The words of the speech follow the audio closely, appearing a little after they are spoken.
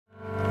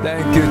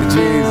Thank you,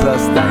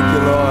 Jesus. Thank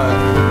you,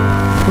 Lord.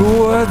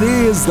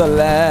 Worthy is the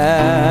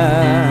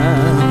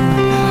Lamb.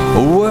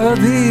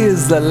 Worthy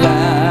is the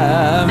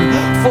Lamb.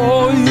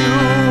 For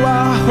you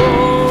are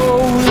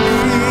holy.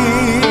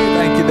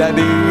 Thank you,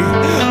 Daddy.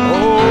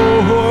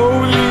 Oh,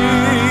 holy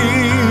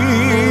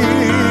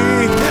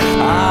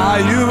are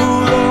you,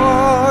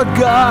 Lord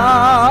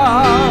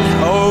God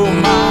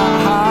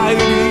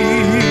Almighty.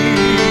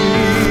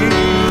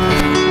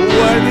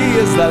 Worthy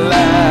is the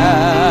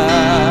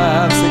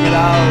Lamb. Sing it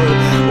out.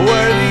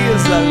 Worthy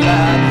is the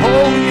Lamb.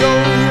 Oh, yo,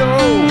 yo.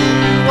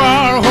 You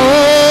are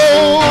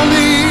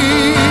holy.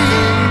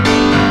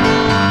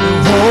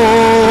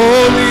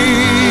 Holy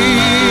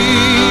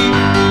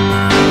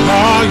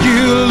are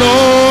you,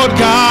 Lord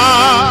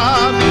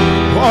God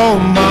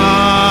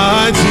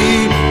Almighty.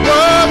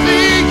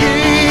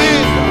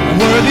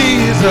 Worthy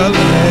is the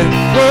Lamb.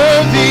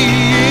 Worthy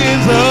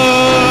is the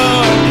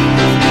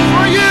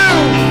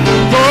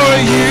for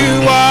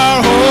you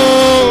are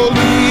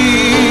holy.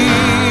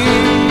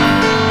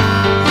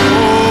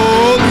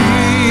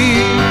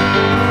 Holy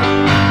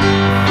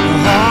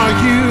are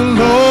you,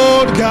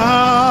 Lord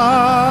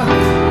God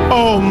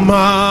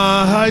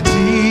Almighty.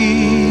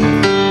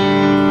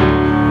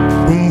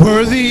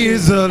 Worthy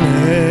is the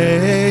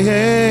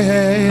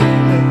Lamb.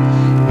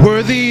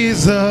 Worthy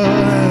is the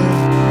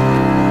Lamb.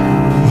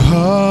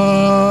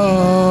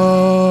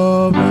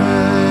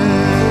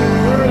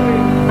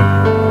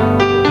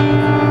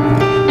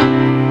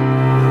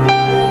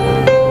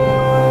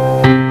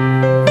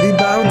 We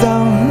bow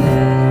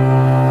down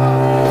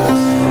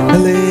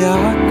and lay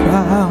our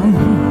crown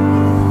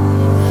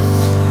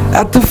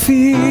at the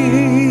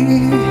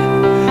feet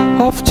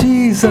of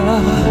Jesus.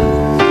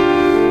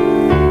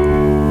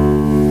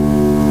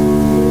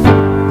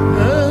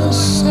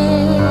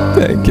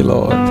 Thank you,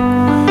 Lord.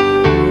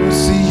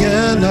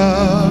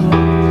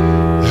 Sienna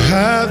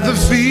at the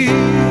feet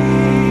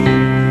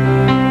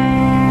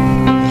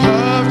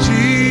of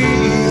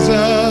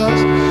Jesus,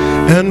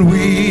 and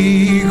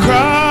we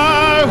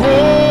cry,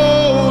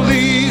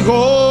 holy,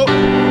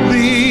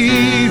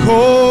 holy,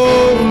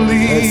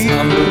 holy.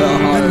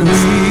 And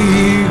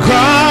we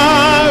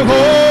cry,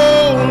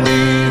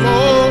 holy,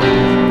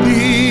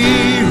 holy,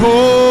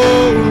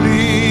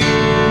 holy.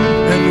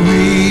 And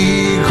we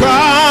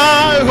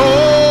cry,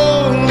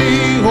 holy,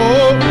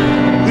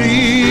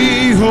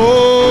 holy,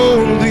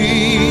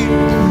 holy.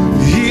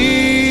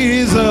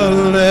 He's a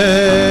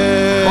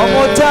Lamb. One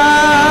more time.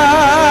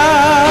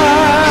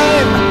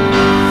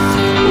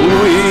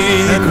 We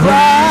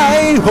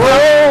cry,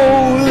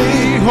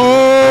 holy,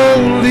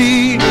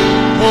 holy,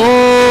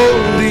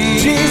 holy.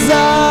 Jesus.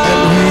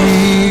 And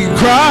we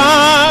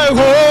cry,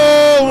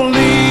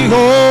 holy,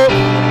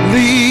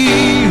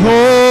 holy,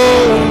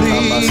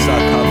 holy.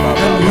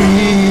 And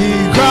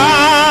we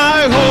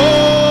cry,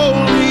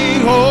 holy,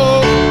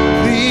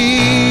 holy,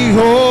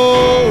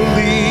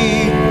 holy.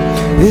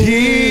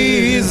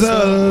 He's a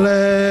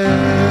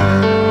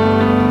Lamb.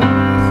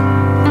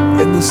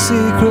 In the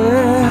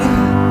secret,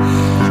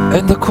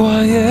 in the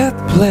quiet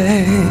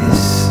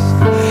place,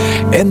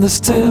 in the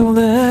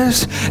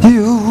stillness,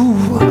 you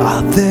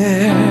are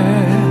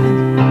there.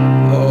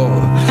 Oh,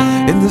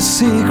 in the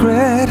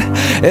secret,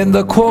 in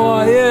the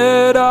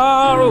quiet,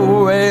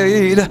 I'll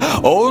wait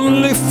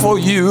only for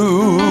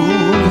you,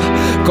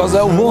 'cause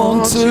I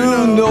want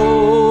to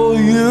know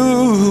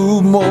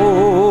you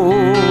more.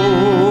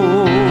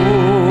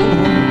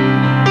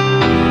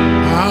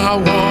 I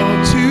want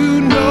to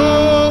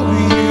know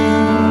you.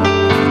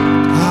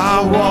 I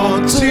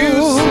want to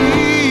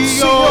see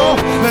your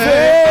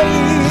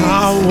face.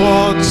 I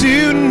want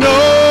to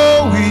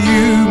know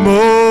you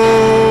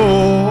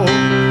more.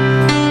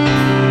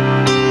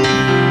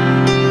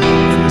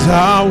 And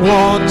I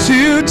want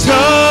to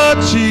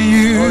touch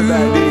you.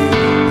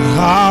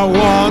 I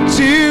want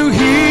to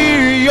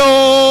hear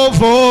your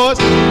voice.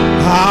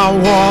 I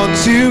want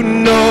to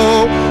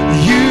know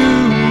you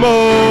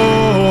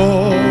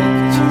more.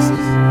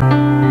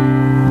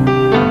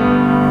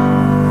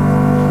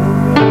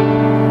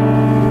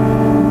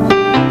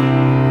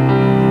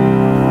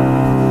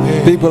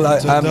 People,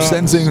 I'm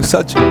sensing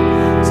such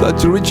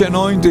rich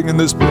anointing in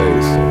this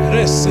place.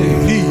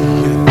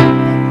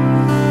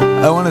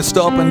 I want to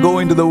stop and go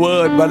into the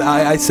Word, but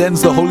I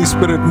sense the Holy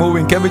Spirit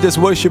moving. Can we just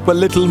worship a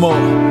little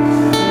more?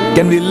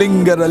 Can we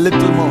linger a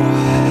little more?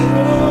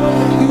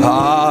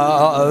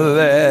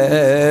 Hallelujah.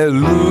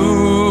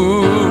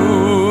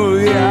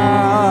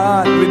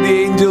 With the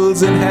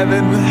angels in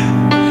heaven.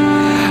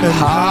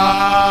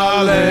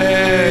 Hallelujah.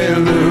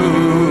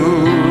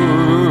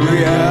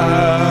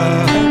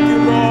 Thank you,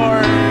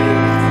 Lord.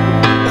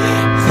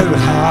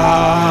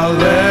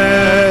 Hallelujah.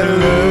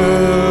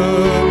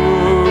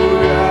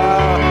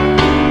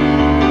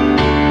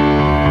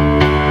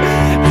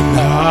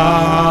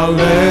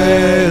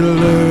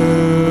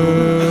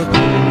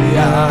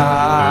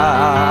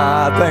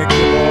 Thank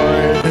you,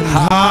 Lord.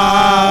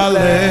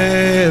 Hallelujah.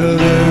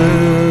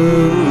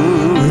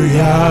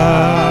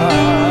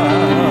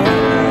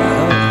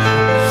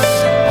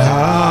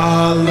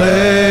 Hallelujah.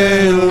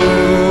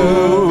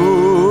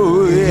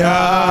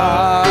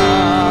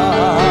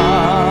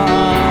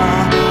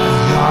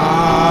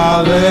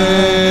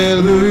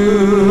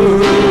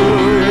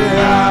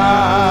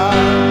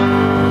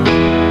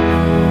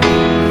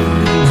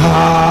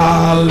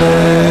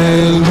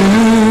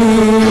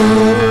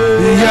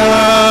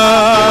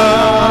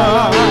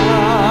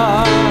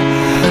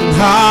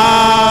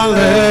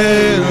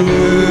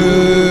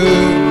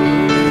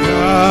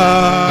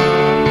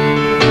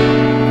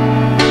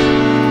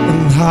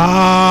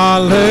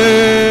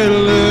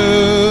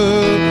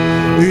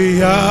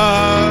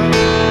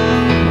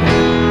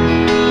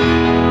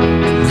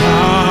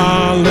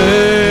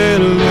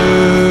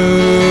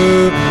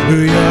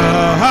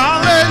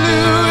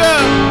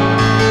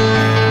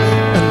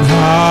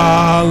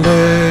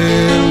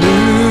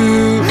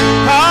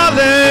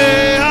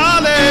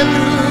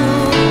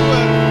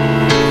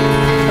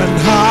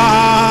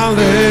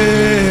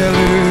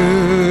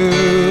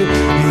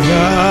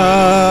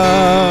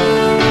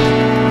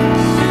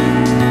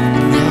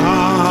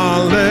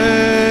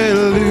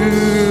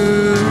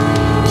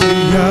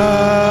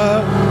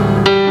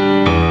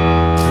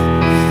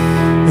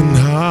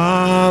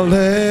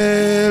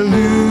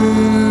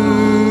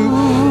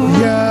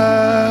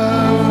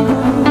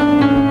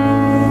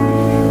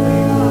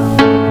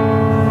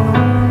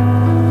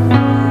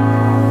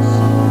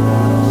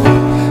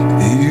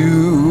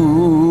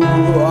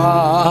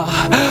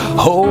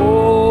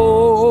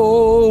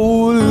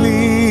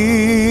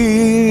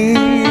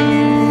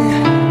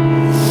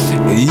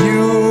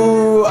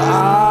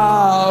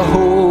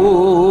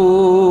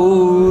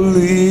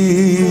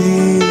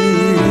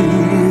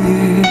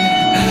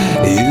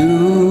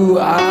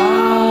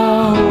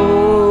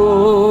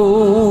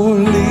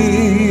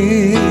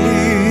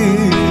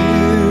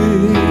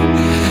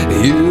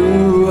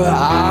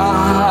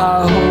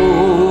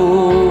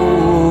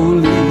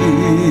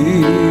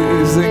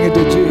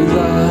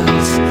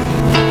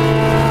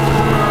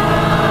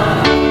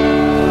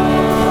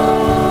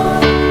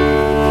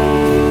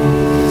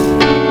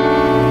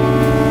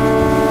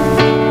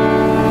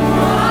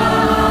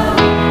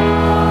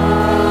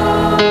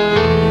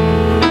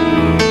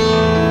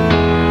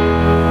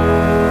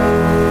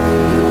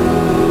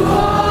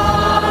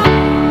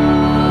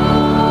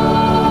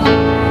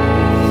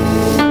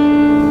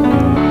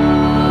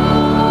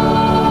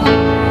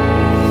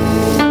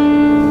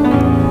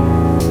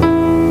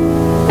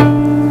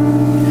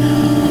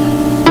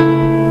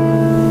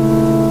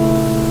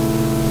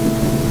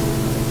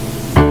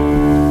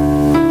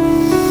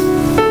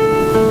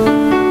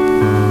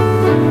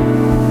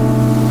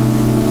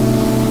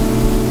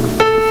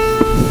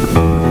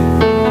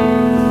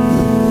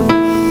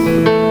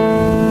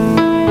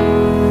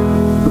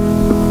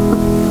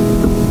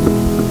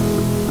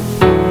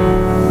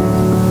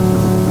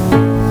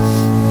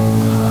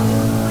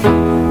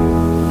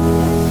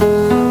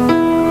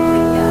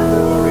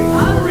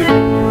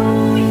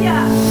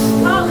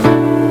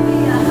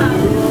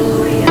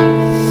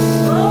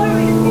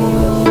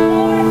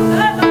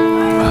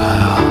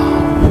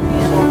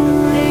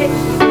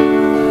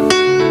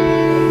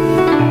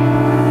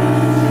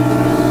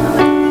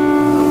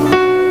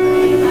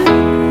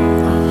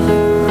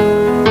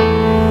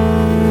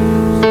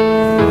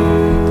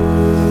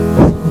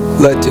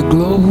 Let your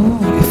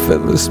glory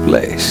fill this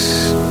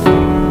place.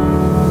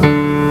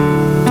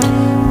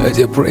 Let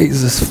your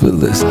praises fill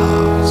this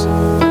house.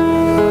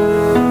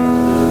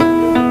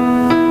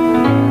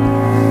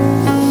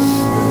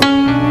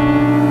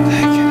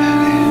 Thank you,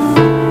 Daddy.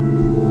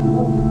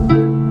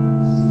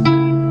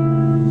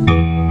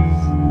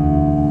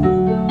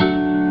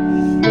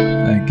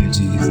 Thank you,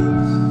 Jesus.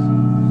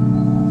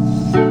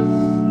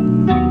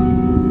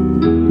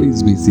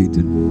 Please be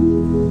seated.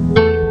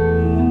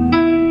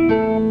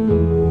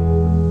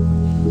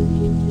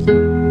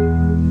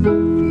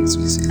 Please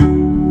be seated.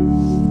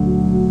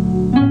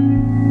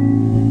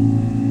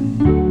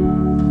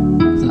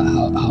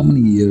 How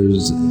many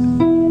years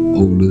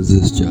old is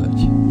this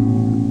church?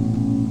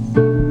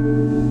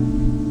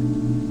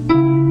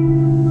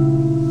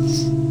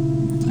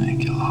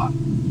 Thank you, Lord.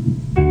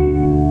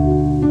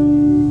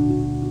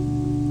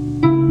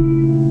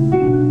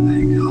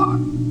 Thank you,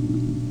 Lord.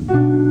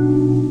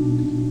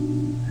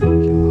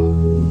 Thank you,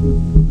 Lord.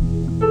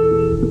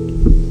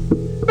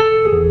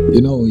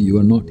 You know, you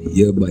are not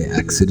here by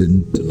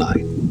accident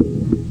tonight.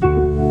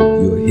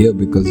 You are here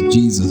because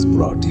Jesus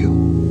brought you.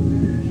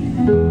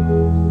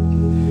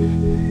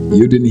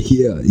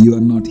 You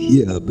are not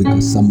here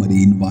because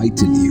somebody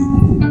invited you.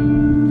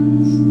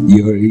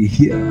 You are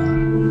here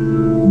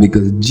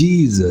because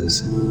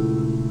Jesus,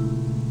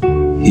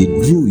 He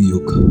drew you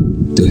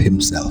to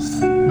Himself.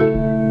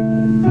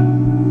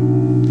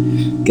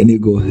 Can you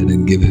go ahead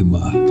and give Him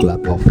a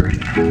clap offering?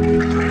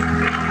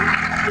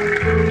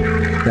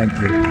 Thank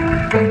you.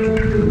 Thank you.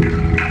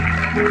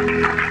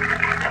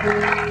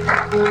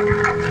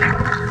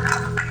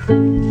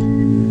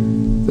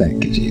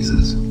 Thank you,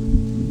 Jesus.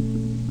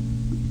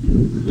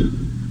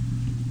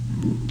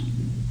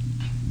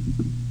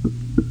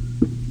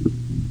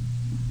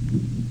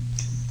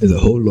 There's a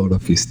whole lot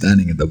of you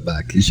standing at the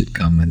back. You should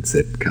come and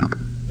sit. Come.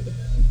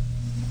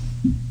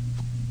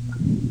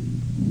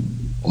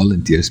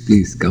 Volunteers,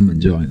 please come and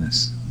join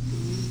us.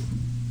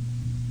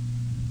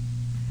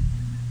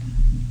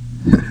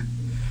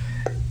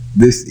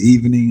 This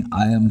evening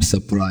I am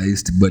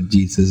surprised, but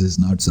Jesus is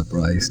not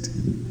surprised.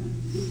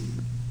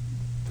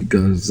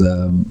 Because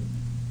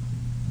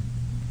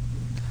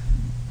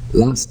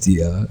last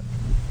year,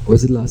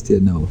 was it last year?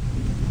 No.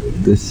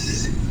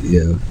 This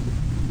year,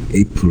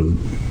 April,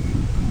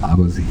 I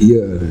was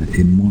here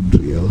in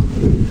Montreal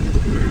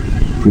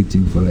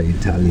preaching for an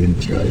Italian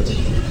church.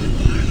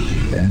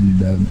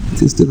 And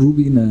Sister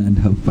Rubina and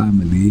her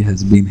family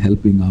has been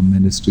helping our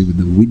ministry with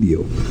the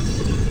video.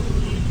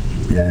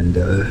 And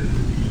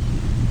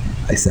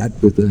I sat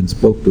with her and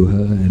spoke to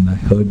her, and I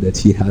heard that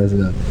she has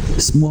a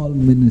small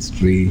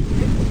ministry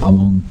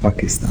among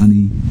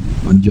Pakistani,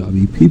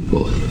 Punjabi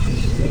people.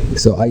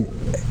 So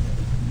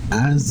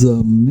as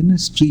a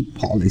ministry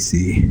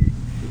policy,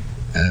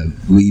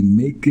 we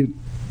make it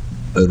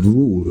a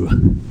rule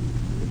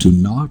to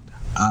not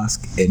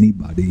ask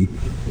anybody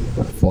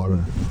for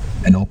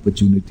an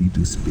opportunity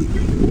to speak.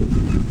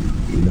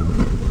 You know,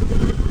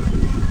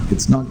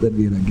 it's not that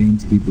we are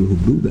against people who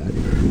do that.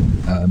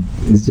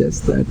 It's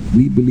just that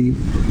we believe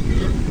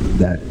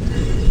that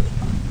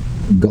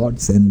God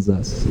sends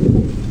us.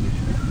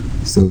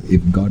 So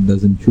if God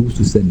doesn't choose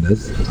to send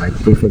us, I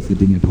prefer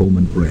sitting at home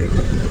and praying.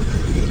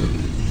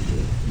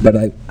 But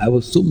I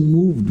was so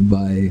moved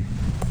by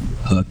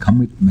her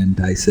commitment.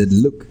 I said,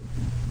 look,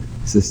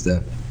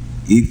 sister,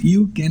 if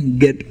you can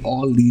get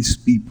all these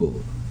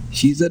people.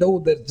 She said, oh,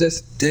 there's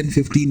just 10,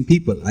 15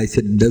 people. I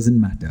said, it doesn't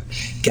matter.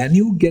 Can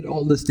you get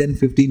all those 10,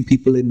 15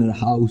 people in her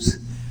house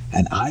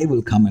and I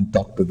will come and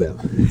talk to them?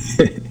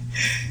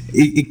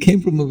 It came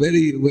from a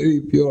very,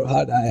 very pure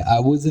heart. I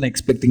wasn't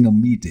expecting a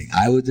meeting.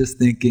 I was just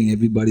thinking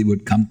everybody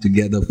would come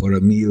together for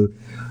a meal,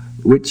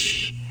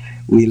 which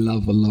we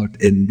love a lot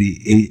in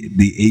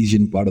the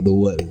Asian part of the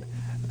world.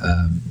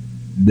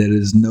 There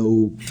is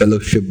no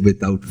fellowship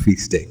without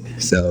feasting.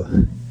 So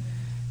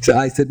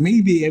I said,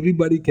 maybe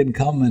everybody can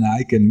come and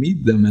I can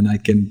meet them and I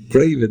can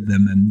pray with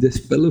them and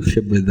just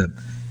fellowship with them.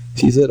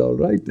 She said, all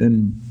right.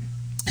 And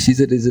she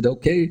said, is it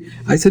okay?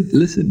 I said,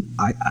 listen,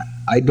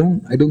 I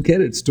don't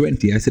care, it's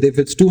 20. I said, if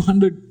it's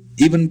 200,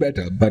 even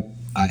better, but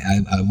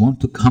I want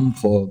to come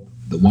for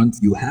the ones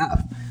you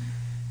have.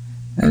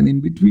 And in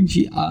between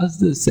she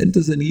sent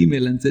us an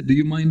email and said, do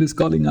you mind us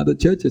calling other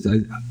churches?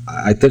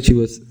 I thought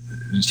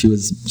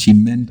she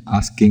meant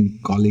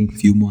calling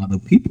few more other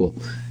people.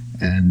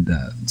 And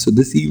so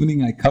this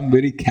evening I come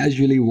very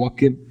casually,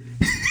 walk in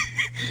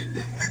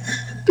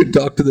to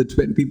talk to the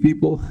 20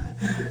 people.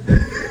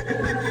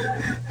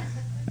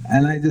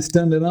 And I just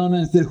turned around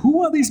and said,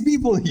 who are these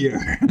people here?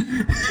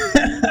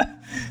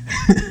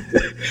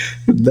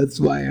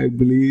 That's why I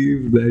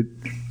believe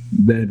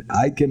that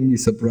I can be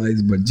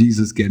surprised, but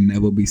Jesus can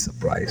never be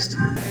surprised.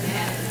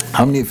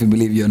 How many of you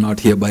believe you're not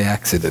here by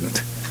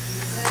accident?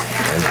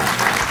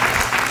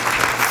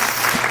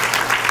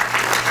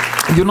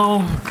 You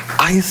know,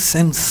 I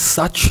sense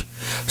such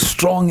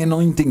strong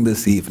anointing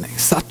this evening,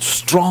 such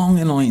strong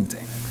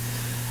anointing.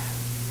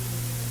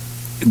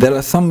 There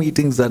are some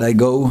meetings that I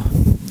go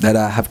that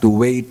I have to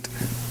wait,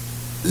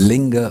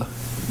 linger,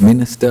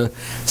 minister,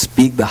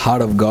 speak the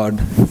heart of God,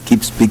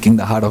 keep speaking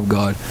the heart of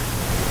God,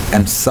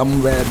 and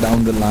somewhere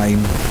down the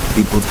line,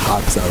 people's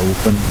hearts are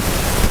open,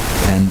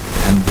 and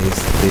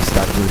they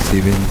start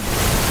receiving,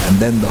 and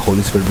then the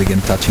Holy Spirit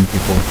begin touching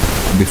people,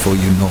 and before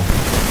you know,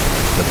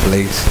 the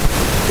place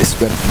is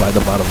swept by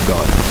the power of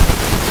God.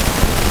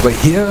 But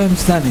here I'm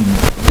standing,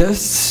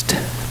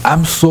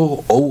 I'm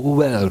so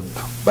overwhelmed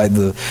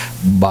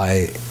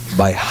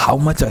by how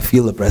much I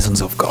feel the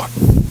presence of God.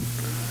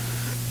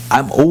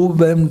 I'm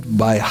overwhelmed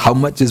by how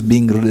much is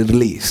being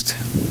released.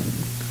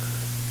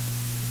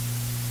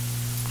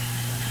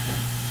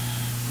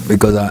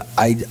 Because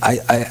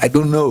I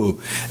don't know,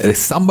 there is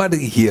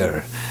somebody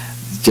here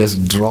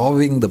just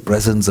drawing the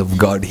presence of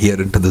God here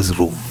into this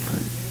room.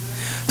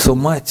 So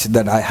much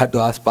that I had to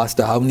ask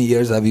Pastor, how many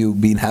years have you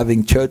been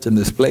having church in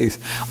this place?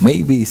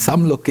 Maybe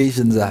some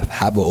locations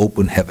have an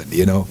open heaven,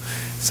 you know.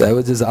 So I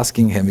was just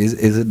asking him, is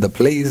it the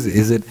place?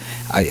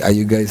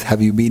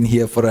 Have you been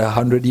here for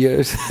 100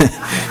 years?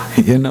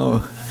 You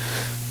know.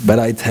 But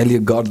I tell you,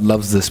 God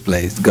loves this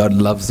place. God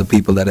loves the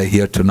people that are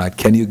here tonight.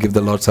 Can you give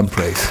the Lord some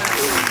praise?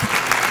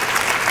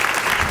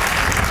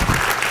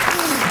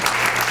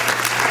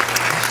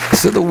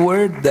 So the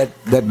word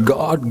that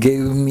God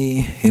gave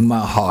me in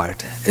my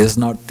heart is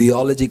not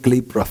theologically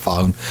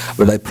profound,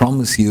 but I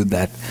promise you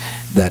that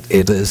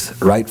it is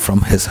right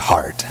from His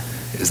heart.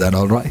 Is that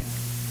all right?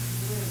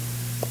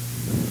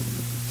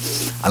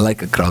 I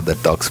like a crowd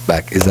that talks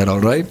back. Is that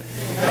all right?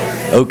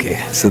 Okay,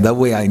 so that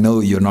way I know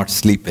you're not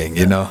sleeping,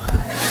 you know.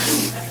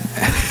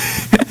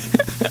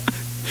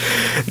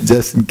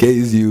 Just in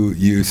case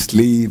you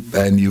sleep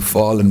and you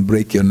fall and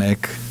break your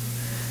neck.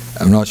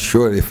 I'm not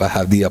sure if I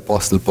have the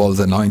Apostle Paul's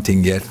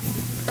anointing yet.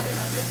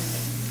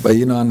 But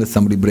you know, unless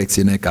somebody breaks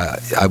your neck,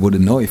 I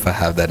wouldn't know if I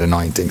have that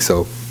anointing.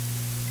 So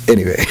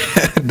anyway,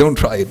 don't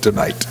try it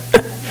tonight.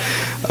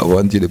 I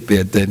want you to pay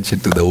attention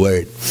to the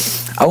word.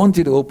 I want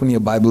you to open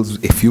your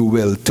Bibles, if you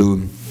will,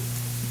 to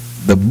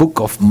the book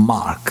of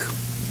Mark.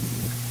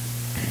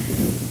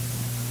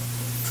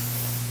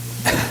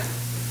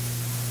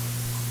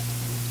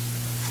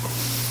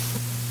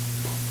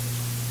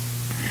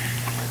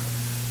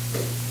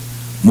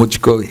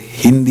 मुझको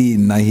हिंदी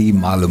नहीं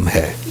मालूम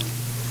है,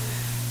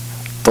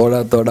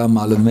 थोड़ा थोड़ा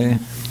मालूम है।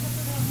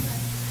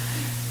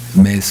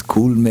 मैं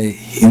school में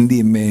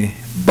हिंदी में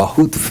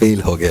बहुत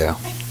फेल हो गया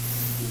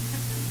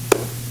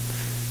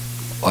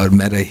और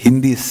मेरा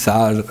हिंदी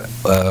सर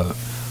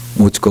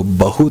मुझको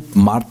बहुत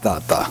मारता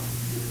था।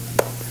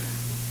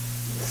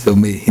 So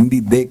मैं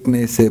हिंदी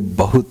देखने से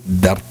बहुत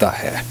डरता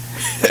है।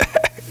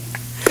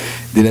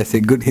 Did I say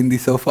good Hindi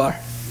so far?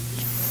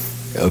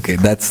 Okay,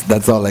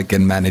 that's all I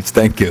can manage.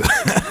 Thank you.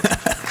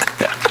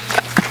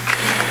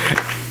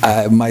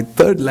 My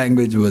third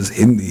language was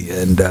Hindi,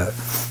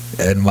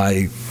 and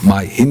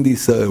my Hindi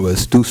sir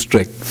was too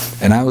strict,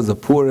 and I was the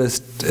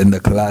poorest in the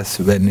class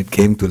when it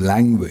came to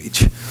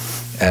language.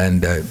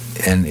 And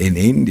in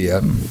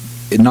India,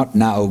 not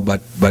now,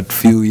 but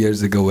few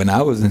years ago when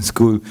I was in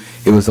school,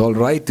 it was all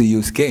right to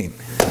use cane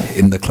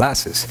in the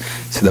classes.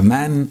 So the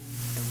man,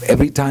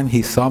 every time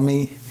he saw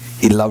me,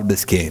 he loved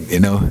his cane, you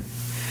know.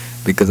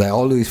 Because I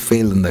always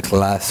failed in the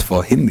class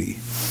for Hindi.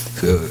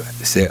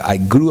 So I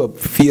grew up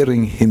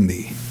fearing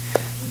Hindi.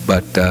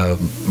 But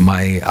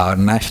our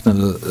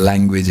national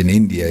language in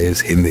India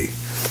is Hindi.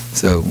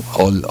 So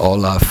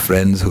all our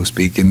friends who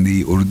speak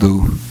Hindi,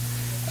 Urdu,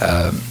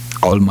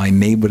 all my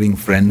neighboring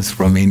friends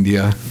from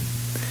India,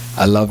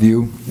 I love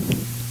you.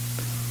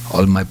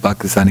 All my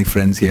Pakistani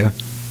friends here,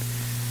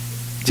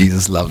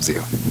 Jesus loves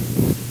you.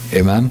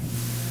 Amen.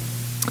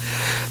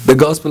 The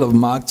Gospel of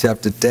Mark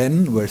chapter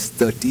 10 verse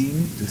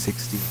 13 to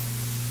 16.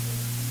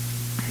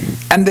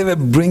 And they were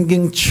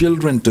bringing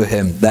children to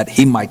him that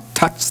he might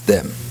touch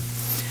them.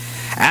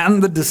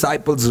 And the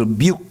disciples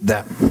rebuked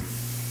them.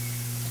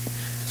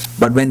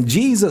 But when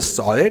Jesus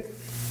saw it,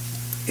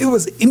 he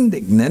was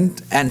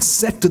indignant and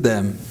said to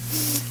them,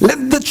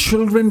 "Let the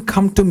children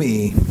come to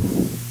me.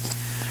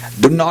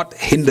 Do not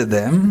hinder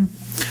them,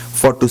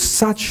 for to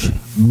such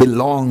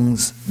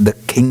belongs the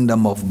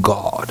kingdom of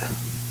God.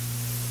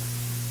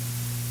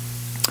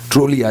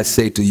 Truly I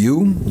say to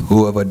you,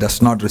 whoever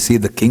does not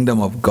receive the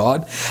kingdom of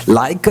God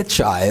like a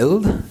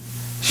child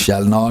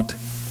shall not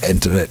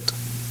enter it."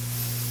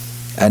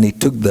 And he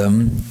took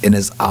them in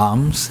his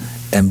arms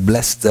and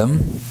blessed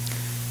them,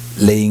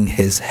 laying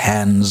his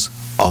hands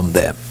on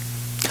them.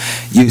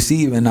 You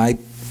see, when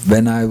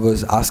I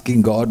was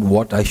asking God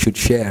what I should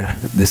share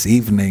this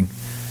evening,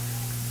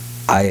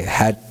 I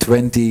had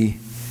 20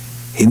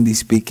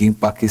 Hindi-speaking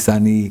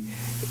Pakistani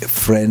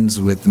friends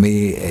with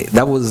me.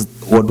 That was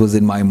what was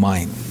in my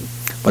mind.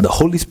 But the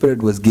Holy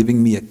Spirit was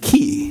giving me a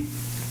key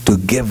to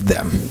give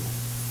them.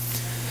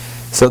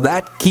 So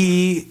that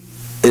key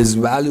is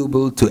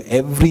valuable to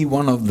every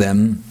one of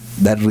them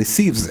that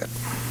receives it.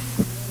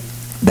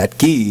 That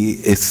key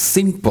is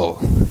simple,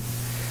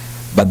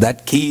 but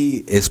that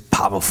key is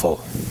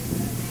powerful.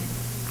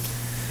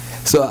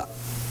 So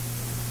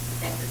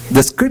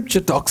the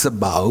scripture talks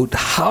about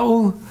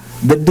how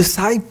the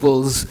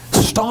disciples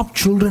stopped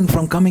children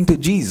from coming to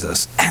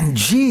Jesus, and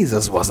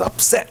Jesus was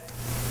upset.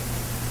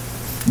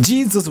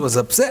 Jesus was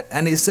upset,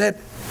 and he said,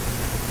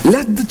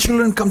 let the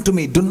children come to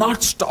me, do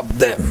not stop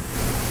them,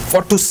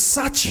 for to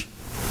such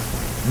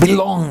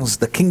belongs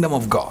the kingdom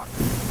of God.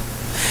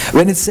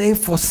 When it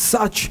says for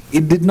such,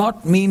 it did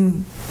not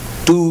mean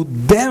to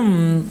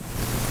them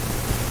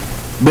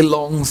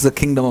belongs the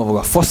kingdom of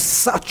God. For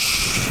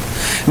such,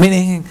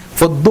 meaning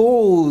for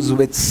those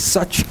with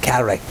such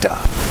character,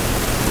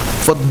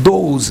 for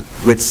those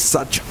with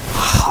such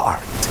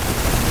heart.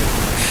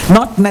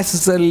 Not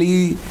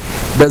necessarily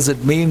does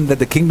it mean that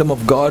the kingdom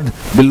of God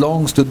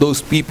belongs to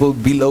those people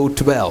below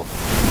 12.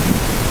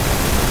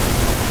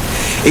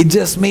 It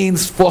just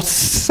means for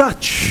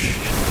such,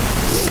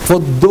 for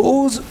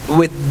those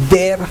with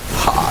their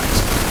heart,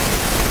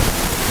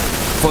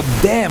 for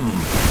them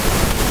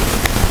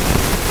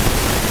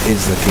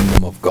is the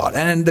kingdom of God.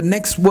 And the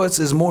next verse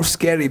is more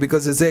scary,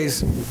 because it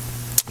says,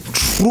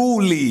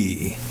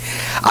 truly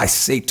I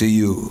say to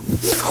you,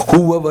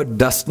 whoever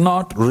does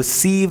not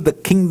receive the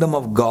kingdom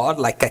of God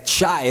like a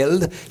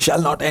child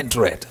shall not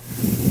enter it.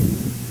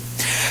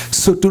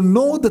 So to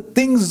know the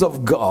things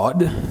of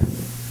God,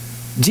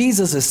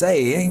 Jesus is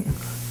saying,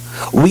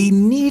 we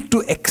need to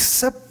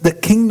accept the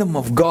kingdom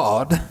of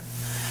God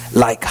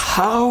like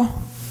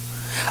how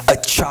a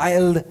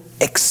child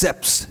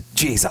accepts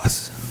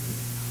Jesus.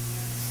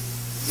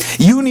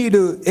 You need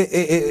to,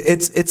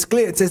 it's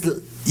clear, it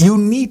says you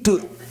need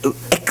to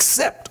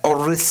accept or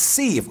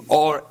receive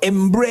or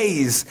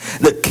embrace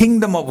the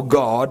kingdom of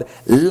God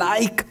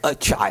like a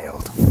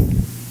child.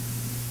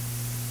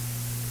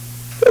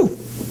 Ooh.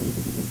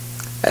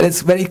 And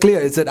it's very clear,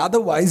 it said,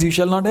 otherwise you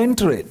shall not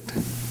enter it.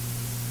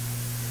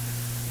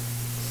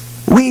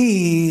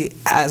 We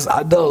as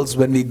adults,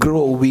 when we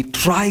grow, we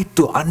try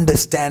to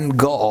understand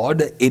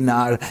God in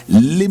our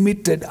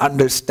limited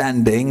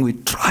understanding. We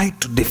try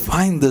to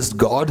define this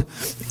God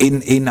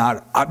in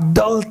our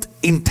adult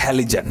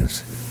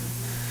intelligence.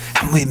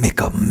 And we make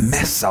a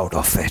mess out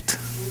of it.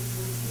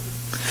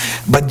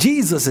 But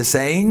Jesus is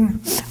saying,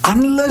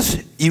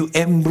 unless you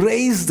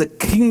embrace the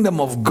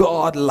kingdom of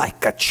God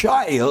like a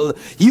child,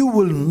 you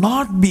will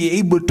not be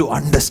able to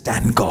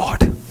understand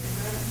God.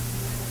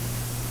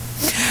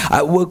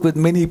 I work with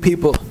many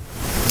people.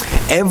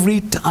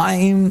 Every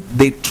time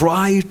they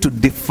try to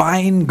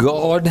define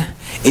God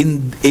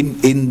in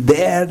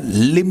their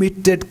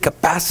limited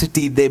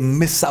capacity, they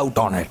miss out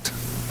on it.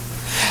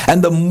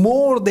 And the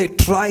more they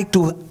try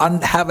to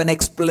have an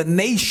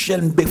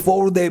explanation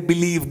before they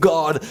believe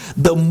God,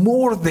 the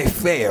more they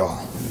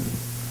fail.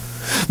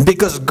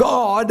 Because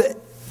God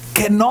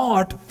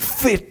cannot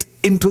fit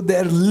into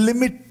their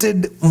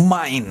limited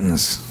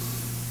minds.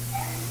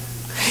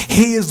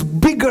 He is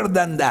bigger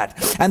than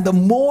that. And the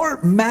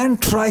more man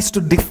tries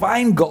to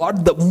define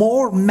God, the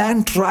more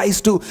man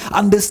tries to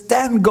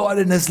understand God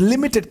in his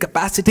limited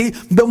capacity,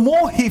 the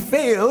more he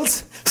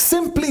fails,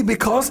 simply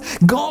because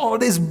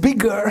God is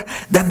bigger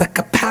than the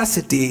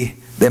capacity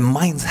their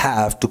minds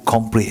have to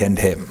comprehend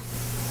Him.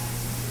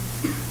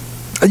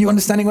 Are you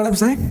understanding what I'm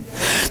saying?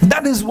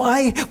 That is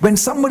why when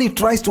somebody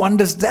tries to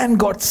understand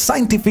God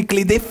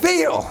scientifically, they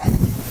fail.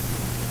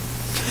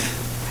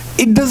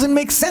 It doesn't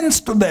make sense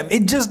to them.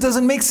 It just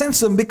doesn't make sense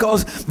to them,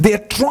 because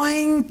they're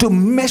trying to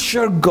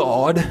measure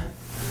God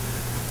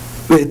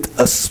with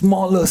a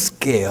smaller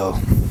scale.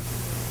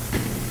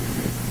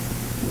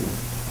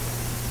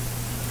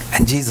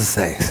 And Jesus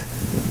says,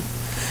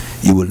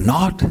 you will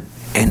not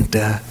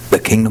enter the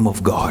kingdom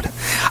of God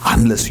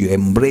unless you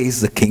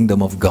embrace the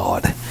kingdom of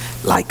God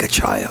like a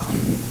child.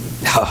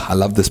 Oh, I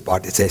love this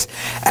part. It says,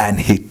 and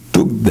He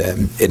took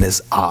them in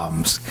His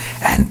arms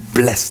and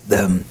blessed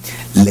them,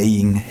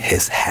 laying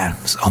His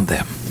hands on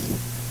them.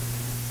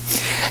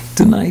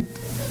 Tonight,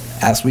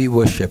 as we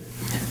worship,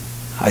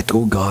 I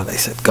told God, I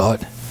said,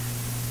 God,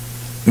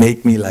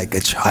 make me like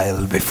a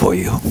child before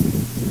you.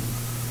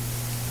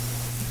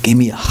 Give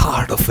me a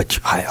heart of a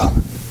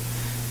child,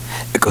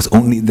 because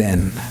only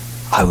then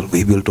I will be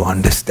able to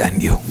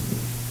understand you.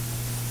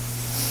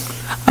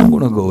 I'm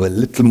going to go a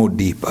little more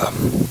deeper.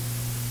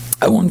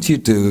 I want you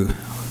to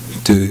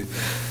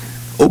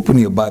open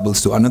your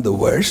Bibles to another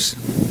verse.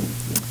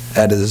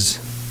 That is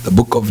the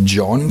book of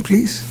John,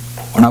 please.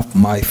 One of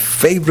my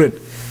favorite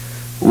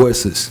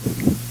verses.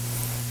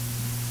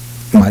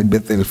 My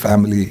Bethel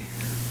family,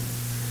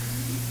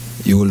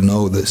 you will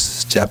know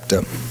this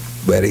chapter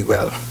very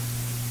well.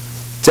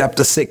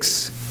 Chapter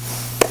 6.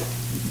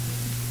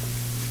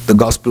 The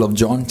Gospel of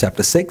John,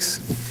 chapter 6,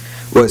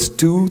 verse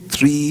 2,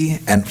 3,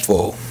 and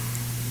 4,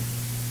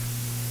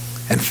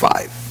 and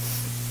 5.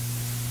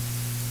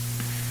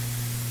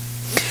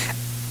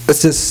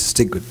 Let's just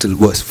stick till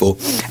verse 4.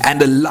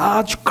 And a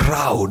large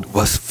crowd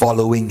was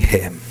following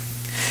Him,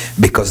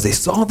 because they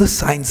saw the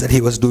signs that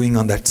He was doing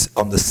on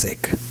the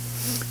sick.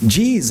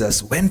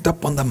 Jesus went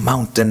up on the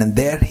mountain, and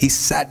there He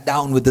sat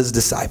down with His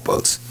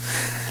disciples.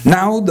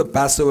 Now the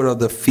Passover of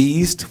the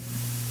feast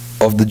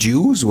of the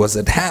Jews was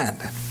at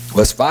hand.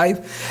 Verse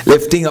 5,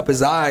 lifting up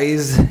His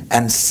eyes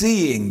and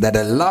seeing that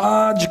a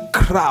large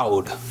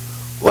crowd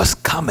was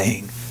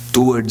coming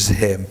towards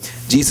him.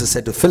 Jesus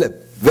said to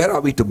Philip, where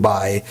are we to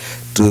buy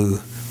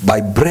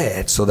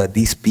bread so that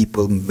these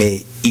people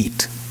may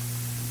eat?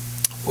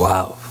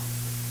 Wow.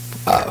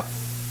 Wow.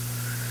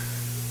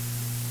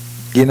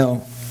 You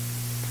know,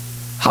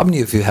 how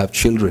many of you have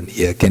children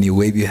here? Can you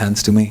wave your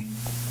hands to me?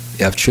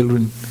 You have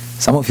children?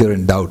 Some of you are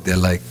in doubt. They're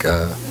like,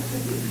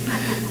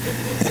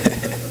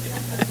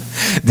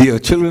 do you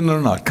have children or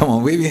not? Come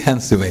on, wave your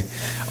hands to me.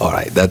 All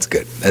right, that's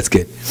good. That's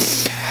good.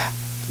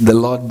 The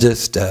Lord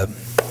just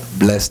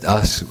blessed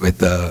us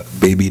with a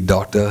baby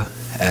daughter,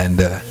 and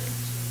her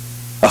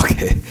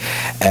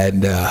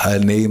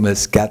name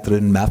is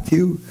Catherine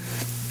Mathew,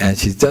 and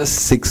she's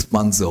just 6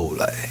 months old,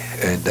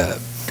 and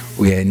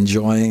we are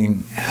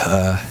enjoying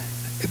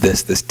the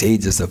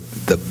stage is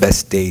the best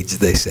stage,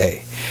 they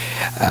say.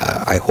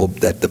 I hope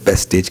that the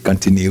best stage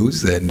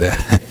continues, and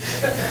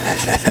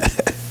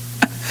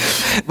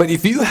but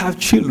if you have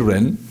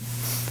children,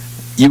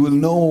 you will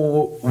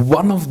know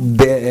one of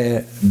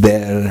their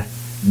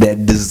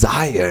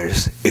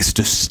desires is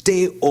to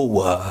stay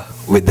over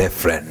with their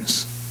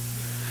friends.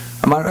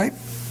 Am I right?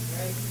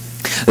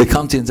 They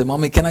come to you and say,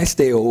 Mommy, can I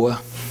stay over?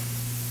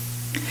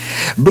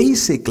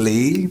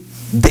 Basically,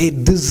 they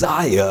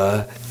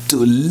desire to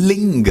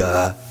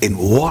linger in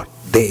what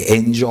they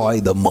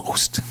enjoy the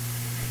most.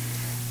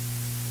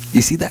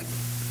 You see that?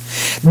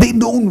 They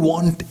don't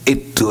want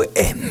it to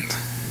end.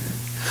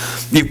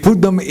 You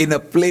put them in a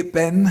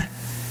playpen.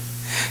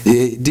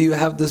 Do you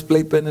have this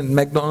playpen in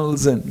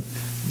McDonald's? And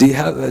do you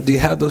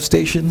have those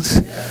stations?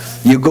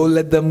 You go,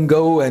 let them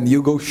go, and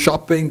you go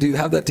shopping. Do you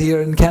have that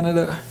here in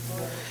Canada?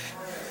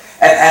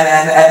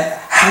 And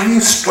have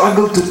you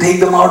struggled to take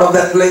them out of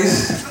that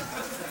place?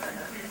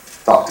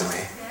 Talk to me.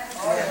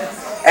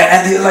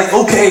 And you're like,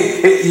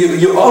 okay,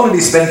 you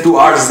already spent 2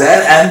 hours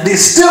there, and they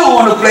still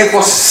want to play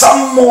for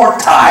some more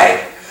time.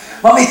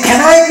 Mommy, can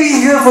I be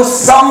here for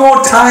some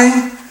more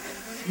time?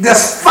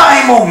 Just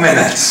 5 more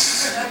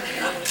minutes.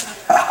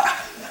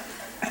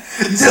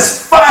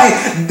 Just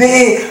 5.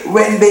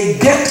 When they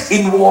get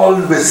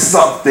involved with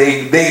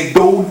something, they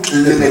don't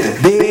limit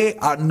it. They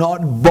are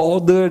not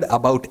bothered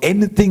about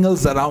anything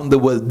else around the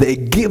world. They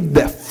give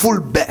their full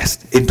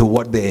best into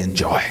what they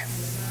enjoy.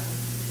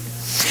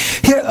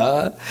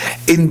 Here,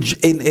 in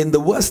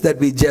the verse that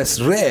we just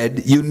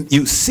read,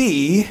 you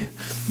see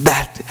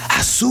that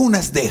as soon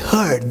as they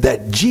heard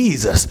that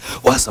Jesus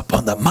was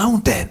upon the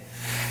mountain,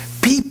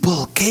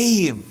 people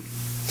came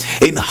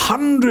in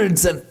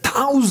hundreds and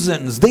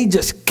thousands. They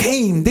just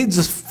came, they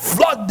just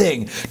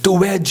flooding to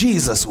where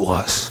Jesus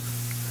was.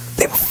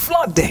 They were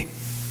flooding.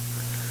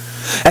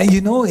 And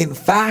you know, in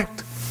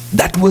fact,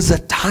 that was a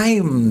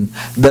time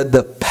that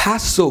the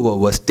Passover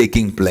was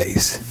taking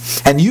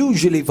place. And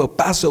usually for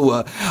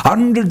Passover,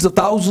 hundreds of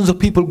thousands of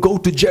people go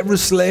to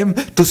Jerusalem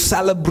to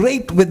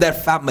celebrate with their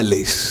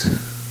families.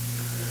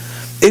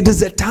 It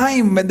is a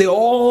time when they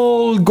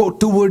all go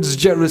towards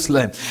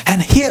Jerusalem.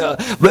 And here,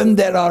 when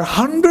there are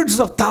hundreds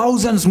of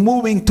thousands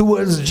moving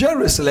towards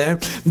Jerusalem,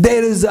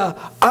 there is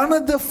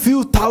another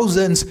few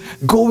thousands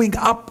going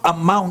up a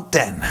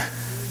mountain.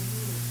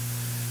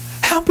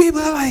 And people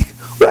are like,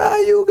 where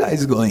are you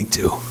guys going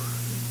to?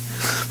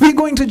 We're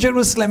going to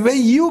Jerusalem. Where are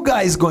you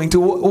guys going to?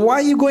 Why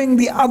are you going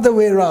the other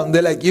way around?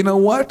 They're like, you know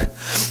what?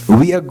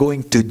 We are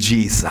going to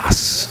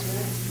Jesus.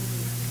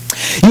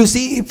 You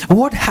see,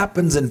 what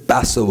happens in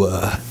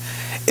Passover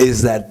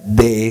is that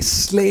they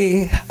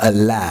slay a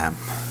lamb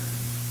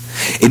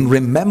in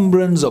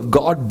remembrance of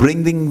God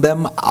bringing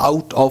them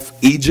out of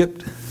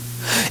Egypt.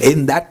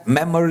 In that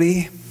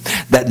memory,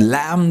 that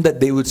lamb, that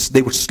they would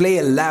slay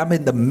a lamb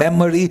in the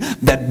memory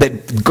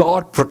that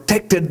God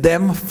protected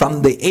them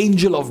from the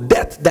angel of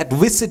death that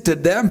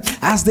visited them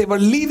as they were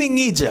leaving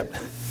Egypt.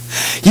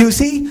 You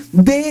see,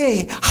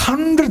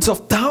 hundreds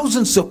of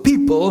thousands of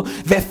people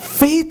were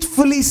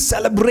faithfully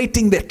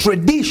celebrating their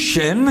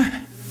tradition,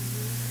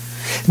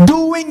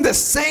 doing the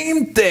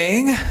same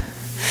thing.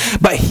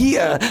 But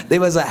here, there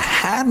was a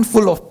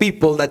handful of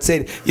people that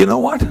said, you know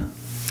what?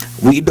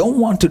 We don't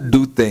want to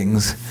do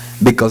things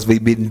because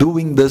we've been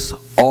doing this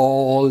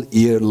all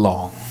year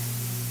long.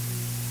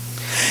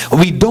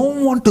 We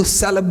don't want to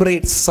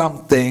celebrate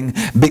something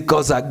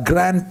because our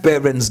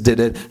grandparents did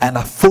it and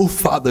our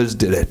forefathers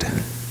did it.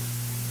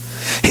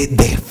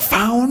 They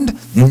found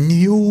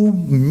new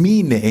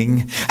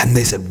meaning and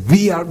they said,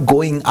 we are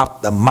going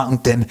up the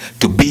mountain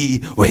to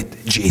be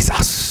with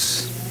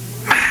Jesus.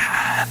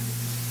 Man.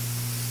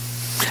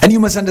 And you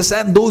must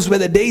understand, those were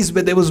the days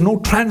where there was no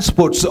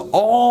transport, so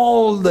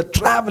all the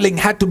traveling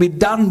had to be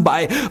done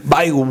by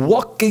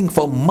walking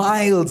for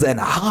miles and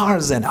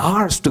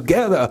hours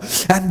together.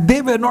 And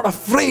they were not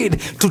afraid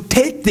to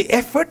take the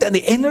effort and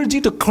the energy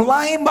to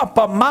climb up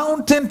a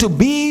mountain to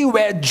be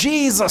where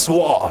Jesus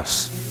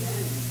was.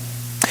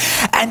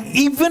 And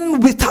even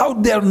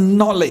without their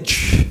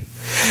knowledge,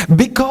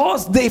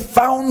 because they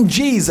found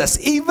Jesus,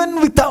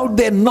 even without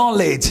their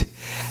knowledge,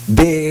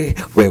 they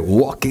were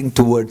walking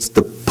towards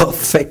the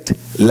perfect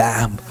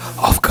Lamb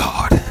of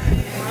God.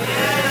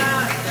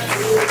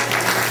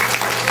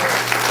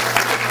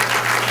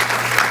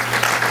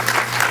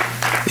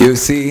 You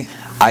see,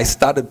 I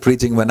started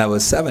preaching when I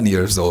was 7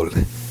 years old.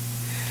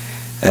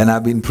 And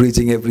I've been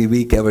preaching every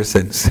week ever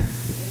since.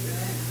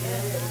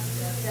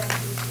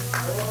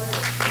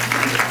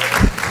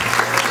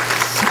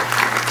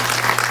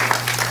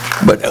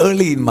 But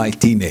early in my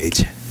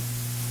teenage,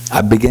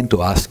 I began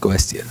to ask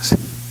questions.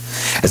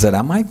 I said,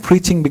 am I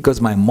preaching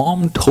because my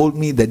mom told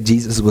me that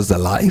Jesus was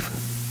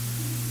alive?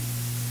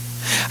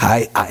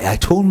 I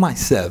told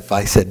myself,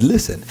 I said,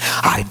 listen,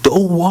 I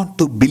don't want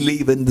to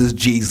believe in this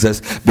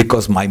Jesus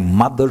because my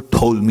mother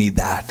told me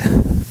that.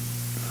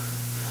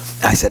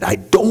 I said, I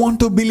don't want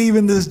to believe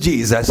in this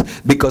Jesus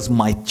because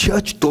my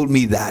church told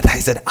me that. I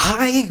said,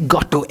 I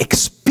got to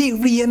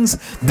experience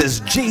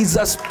this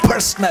Jesus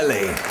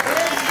personally.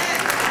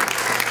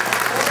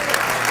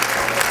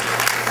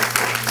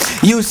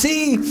 You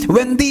see,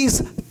 when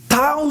these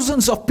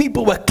thousands of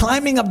people were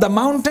climbing up the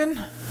mountain,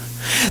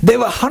 there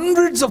were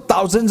hundreds of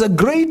thousands, a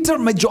greater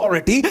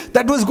majority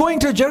that was going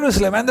to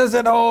Jerusalem. And they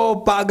said,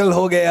 oh, pagal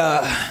ho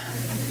gaya.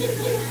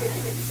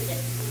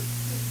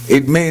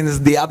 It means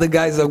the other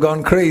guys have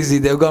gone crazy.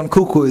 They've gone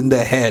cuckoo in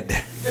their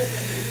head.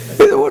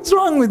 What's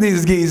wrong with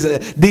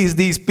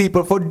these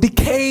people? For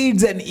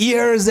decades and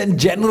years and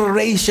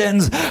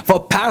generations,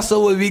 for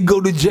Passover we go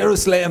to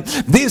Jerusalem.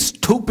 These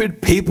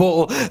stupid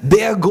people,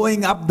 they are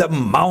going up the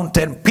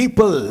mountain.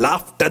 People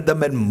laughed at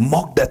them and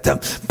mocked at them.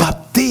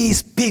 But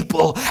these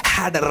people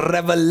had a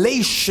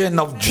revelation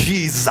of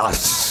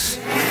Jesus.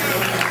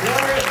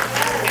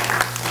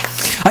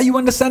 Are you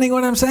understanding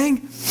what I'm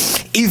saying?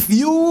 If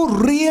you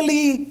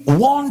really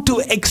want to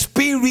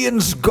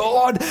experience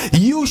God,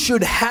 you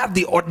should have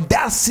the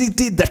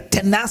audacity, the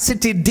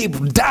tenacity deep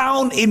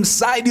down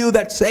inside you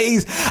that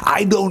says,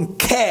 I don't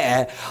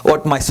care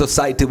what my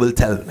society will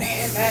tell me.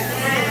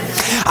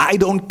 I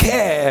don't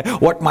care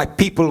what my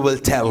people will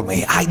tell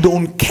me. I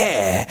don't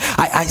care.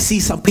 I see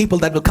some people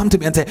that will come to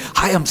me and say,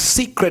 I am a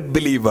secret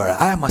believer.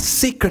 I am a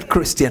secret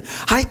Christian.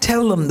 I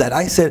tell them that.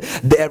 I said,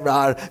 there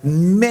are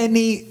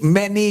many,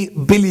 many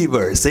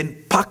believers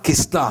in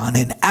Pakistan,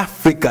 in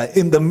Africa,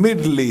 in the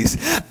Middle East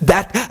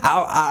that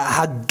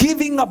are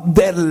giving up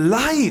their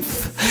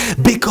life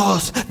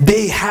because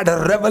they had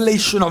a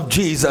revelation of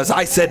Jesus.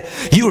 I said,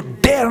 you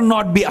dare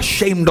not be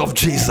ashamed of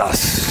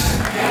Jesus.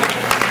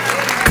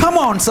 Come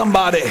on,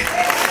 somebody.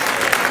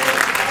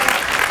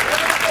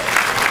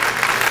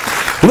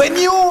 When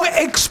you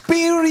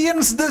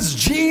experience this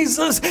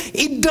Jesus,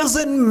 it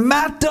doesn't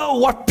matter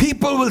what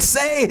people will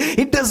say.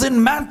 It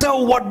doesn't matter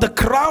what the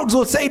crowds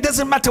will say. It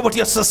doesn't matter what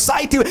your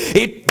society will.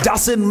 It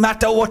doesn't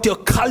matter what your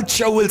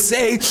culture will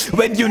say.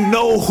 When you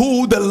know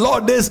who the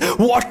Lord is,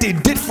 what He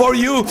did for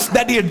you,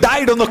 that He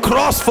died on the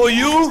cross for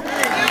you,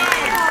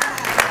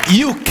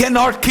 you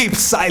cannot keep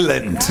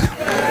silent.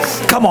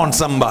 Come on,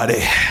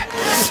 somebody.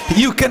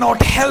 You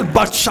cannot help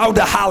but shout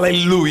a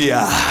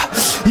hallelujah.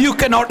 You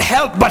cannot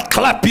help but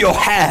clap your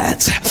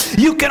hands.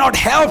 You cannot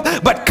help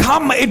but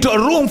come into a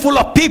room full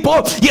of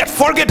people, yet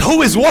forget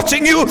who is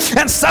watching you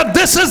and say,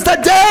 this is the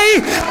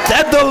day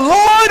that the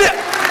Lord...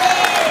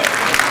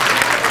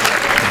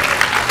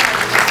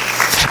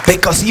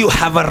 Because you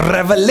have a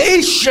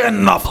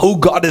revelation of who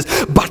God is.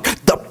 But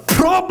the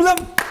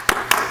problem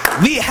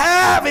we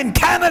have in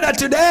Canada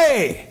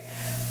today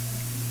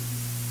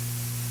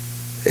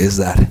is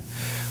that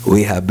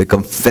we have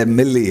become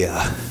familiar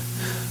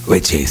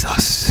with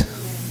Jesus.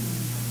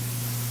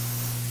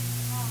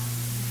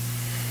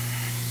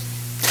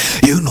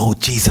 You know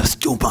Jesus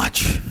too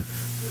much.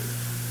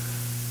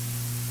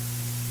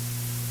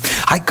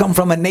 I come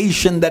from a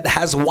nation that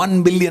has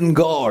 1 billion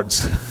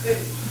gods.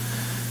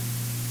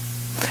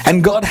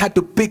 And God had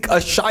to pick a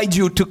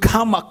Shyju to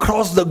come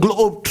across the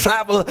globe,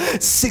 travel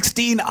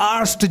 16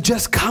 hours to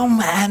just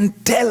come and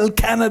tell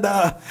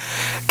Canada,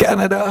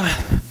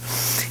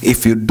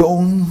 if you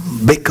don't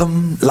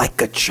become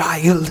like a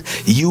child,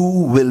 you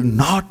will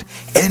not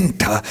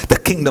enter the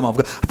kingdom of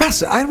God.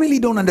 Pastor, I really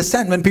don't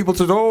understand when people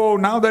say, oh,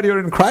 now that you're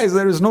in Christ,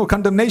 there is no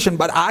condemnation.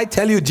 But I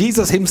tell you,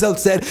 Jesus Himself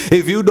said,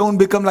 if you don't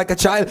become like a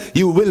child,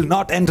 you will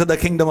not enter the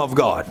kingdom of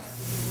God.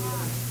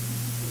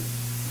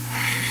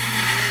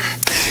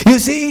 You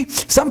see,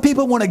 some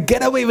people want to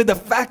get away with the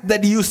fact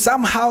that you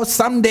somehow,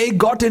 someday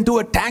got into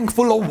a tank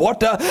full of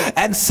water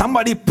and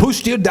somebody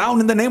pushed you down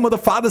in the name of the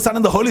Father, Son,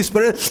 and the Holy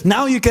Spirit.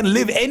 Now you can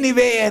live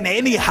anyway and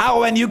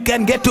anyhow and you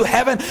can get to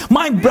heaven.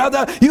 My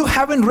brother, you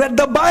haven't read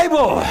the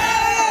Bible.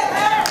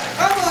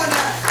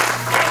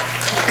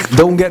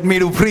 Don't get me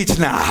to preach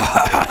now.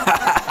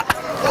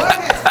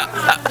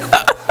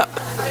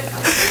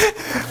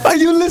 Are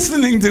you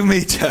listening to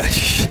me,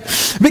 church?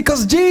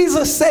 Because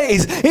Jesus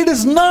says it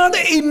is not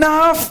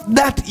enough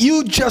that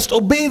you just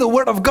obey the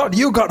word of God.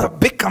 You got to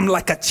become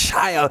like a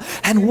child.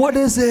 And what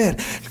is it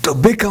to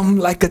become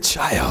like a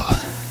child?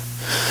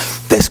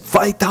 There's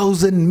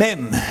 5,000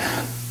 men.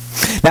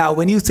 Now,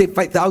 when you say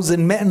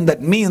 5,000 men,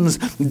 that means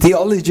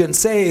theologians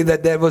say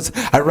that there was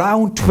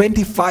around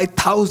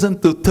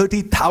 25,000 to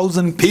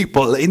 30,000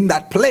 people in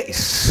that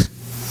place,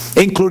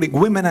 including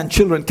women and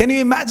children. Can you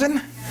imagine?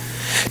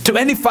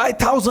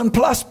 25,000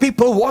 plus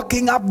people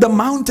walking up the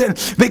mountain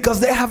because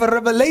they have a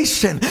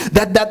revelation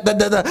that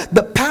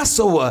the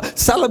Passover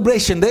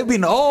celebration they've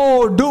been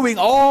doing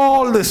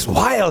all this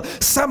while,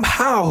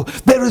 somehow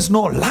there is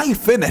no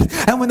life in it.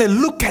 And when they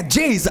look at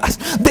Jesus,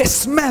 they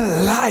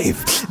smell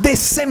life, they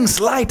sense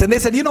light, and they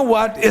said, you know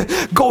what,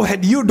 go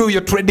ahead, you do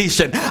your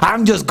tradition,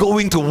 I'm just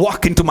going to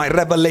walk into my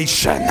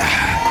revelation.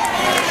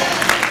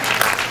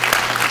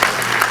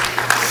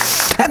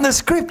 And the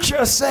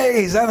scripture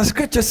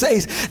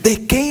says, they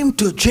came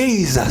to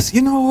Jesus.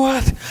 You know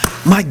what?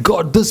 My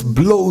God, this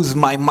blows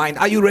my mind.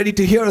 Are you ready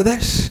to hear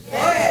this?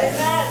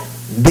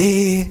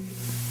 Yes.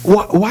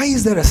 Why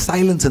is there a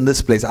silence in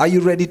this place? Are you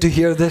ready to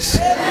hear this?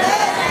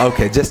 Yes.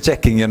 Okay, just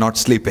checking you're not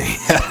sleeping.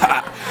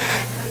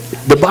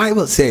 The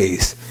Bible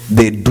says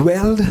they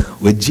dwelled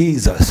with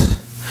Jesus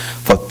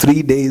for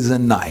 3 days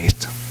and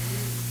nights.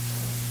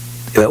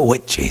 They were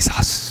with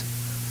Jesus.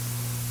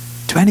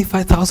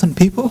 25,000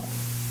 people?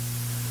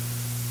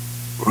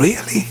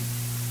 Really?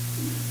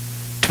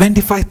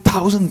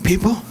 25,000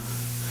 people?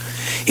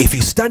 If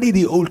you study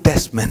the Old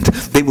Testament,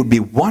 there would be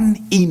one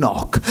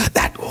Enoch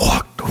that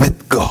walked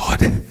with God.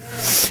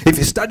 If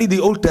you study the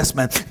Old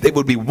Testament, there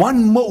would be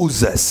one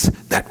Moses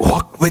that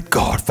walked with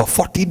God for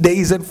 40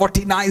 days and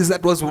 40 nights,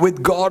 that was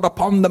with God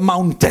upon the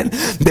mountain.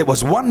 There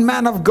was one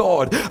man of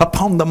God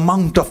upon the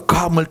Mount of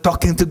Carmel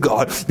talking to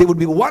God. There would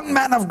be one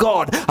man of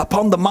God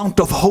upon the Mount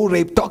of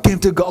Horeb talking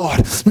to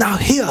God. Now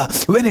here,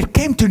 when it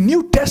came to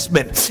New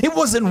Testament, it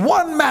wasn't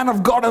one man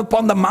of God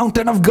upon the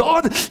mountain of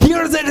God.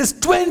 Here there is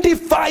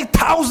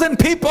 25,000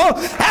 people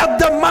at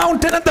the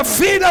mountain at the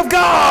feet of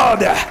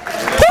God.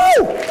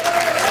 Woo!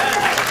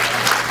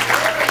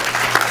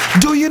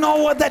 Do you know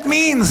what that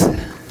means?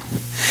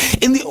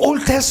 In the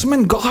Old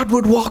Testament, God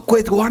would walk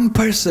with one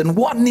person,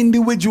 one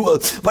individual.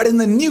 But in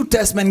the New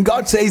Testament,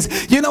 God says,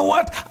 you know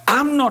what?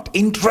 I'm not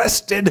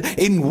interested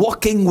in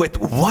walking with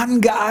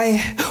one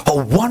guy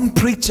or one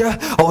preacher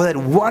or that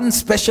one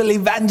special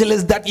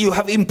evangelist that you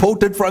have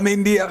imported from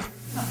India.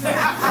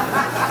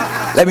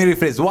 Let me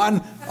rephrase.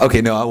 One?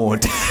 Okay, no, I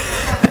won't.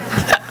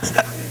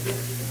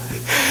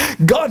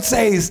 God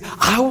says,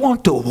 I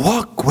want to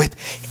walk with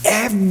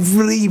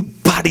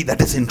everybody that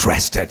is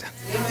interested.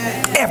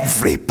 Amen.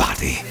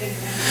 Everybody.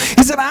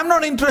 He said, I'm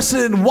not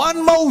interested in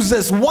one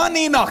Moses, one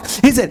Enoch.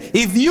 He said,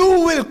 if you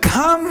will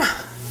come,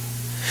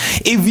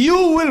 if you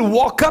will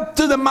walk up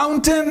to the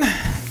mountain,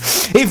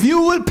 if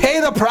you will pay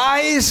the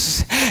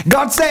price,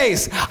 God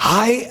says,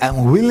 I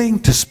am willing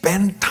to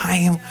spend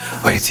time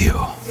with you.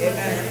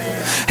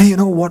 Amen. And you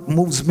know what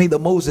moves me the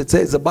most? It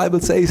says, the Bible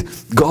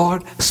says,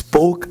 God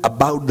spoke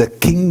about the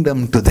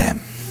kingdom to them.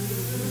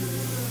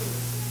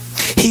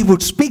 He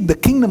would speak the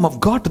kingdom of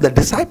God to the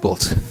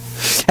disciples.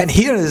 And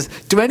here is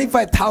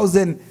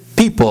 25,000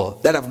 people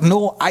that have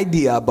no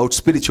idea about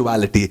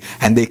spirituality,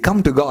 and they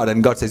come to God,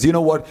 and God says, you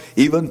know what,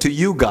 even to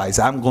you guys,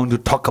 I'm going to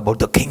talk about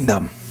the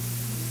kingdom.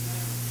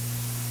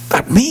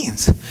 That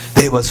means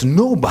there was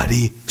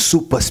nobody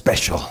super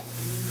special.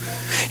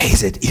 He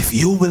said, if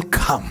you will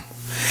come,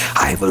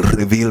 I will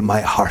reveal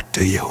my heart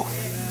to you.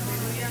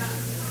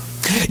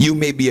 You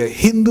may be a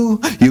Hindu,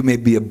 you may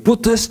be a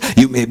Buddhist,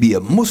 you may be a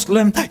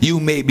Muslim, you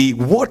may be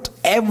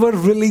whatever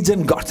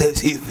religion. God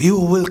says, if you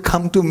will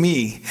come to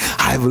me,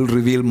 I will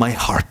reveal my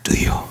heart to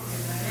you.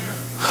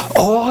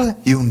 All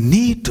you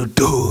need to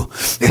do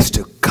is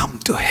to come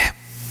to Him.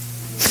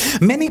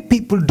 Many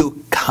people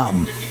do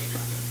come.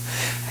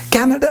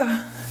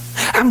 Canada,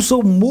 I'm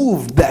so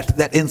moved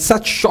that in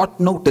such short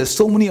notice,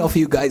 so many of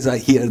you guys are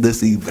here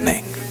this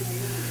evening.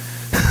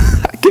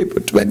 I came for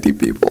 20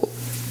 people.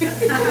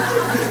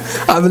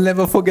 I will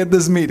never forget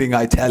this meeting,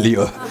 I tell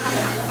you.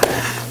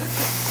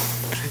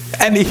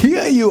 And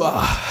here you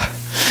are,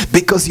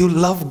 because you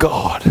love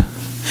God.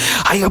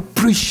 I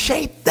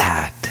appreciate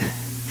that.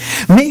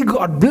 May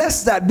God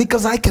bless that,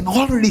 because I can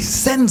already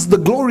sense the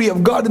glory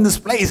of God in this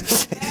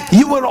place.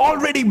 You were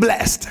already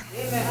blessed.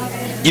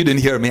 You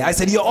didn't hear me. I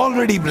said you're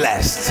already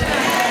blessed.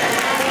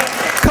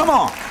 Come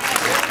on.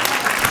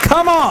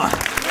 Come on.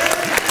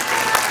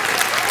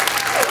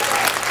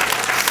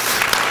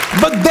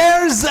 But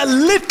there's a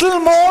little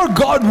more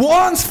God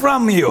wants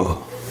from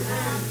you.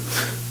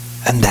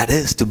 And that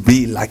is to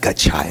be like a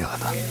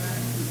child.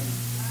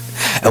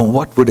 And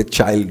what would a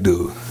child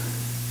do?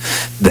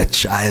 The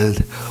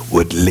child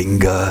would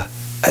linger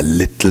a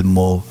little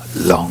more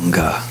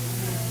longer.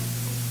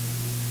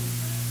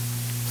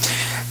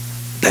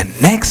 The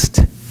next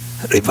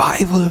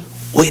revival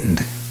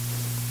wind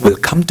will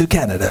come to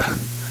Canada,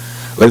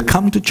 will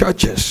come to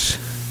churches,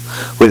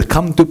 will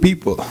come to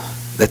people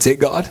that say,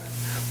 God,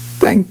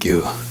 thank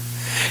you.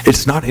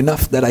 It's not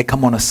enough that I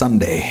come on a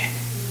Sunday.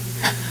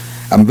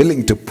 I'm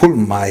willing to pull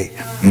my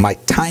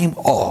time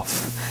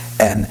off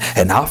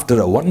And after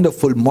a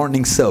wonderful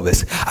morning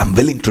service, I'm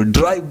willing to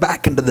drive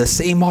back into the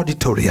same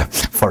auditorium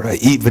for an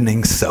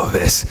evening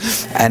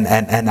service. And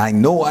I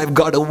know I've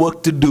got a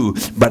work to do,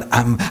 but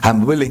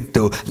I'm willing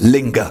to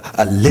linger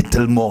a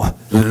little more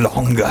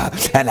longer.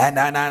 And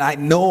I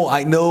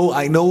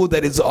know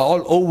that it's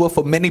all over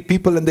for many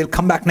people and they'll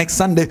come back next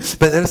Sunday.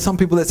 But there are some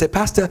people that say,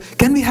 Pastor,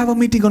 can we have a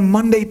meeting on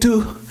Monday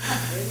too?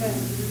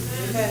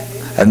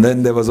 And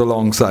then there was a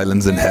long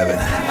silence in heaven.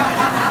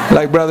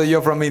 Like, brother,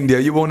 you're from India,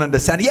 you won't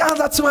understand. Yeah,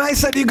 that's why I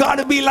said you got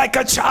to be like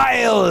a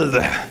child.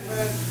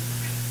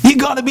 You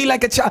got to be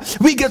like a child.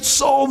 We get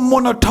so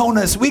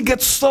monotonous. We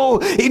get so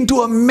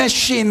into a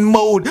machine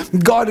mode.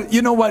 God,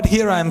 you know what?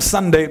 Here I am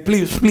Sunday.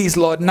 Please,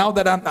 Lord. Now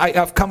that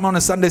I've come on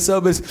a Sunday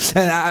service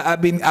and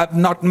I've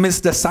not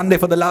missed a Sunday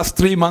for the last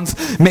 3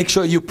 months. Make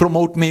sure you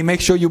promote me.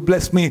 Make sure you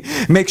bless me.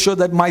 Make sure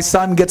that my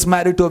son gets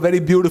married to a very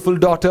beautiful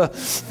daughter.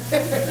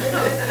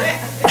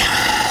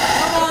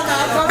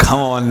 Come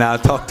on now,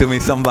 talk to me,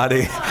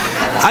 somebody.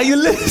 Are you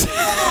listening?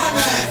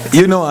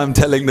 You know I'm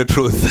telling the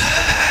truth.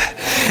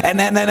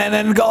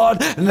 And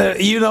God,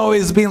 you know,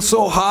 it's been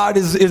so hard.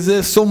 Is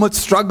there so much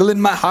struggle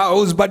in my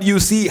house? But you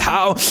see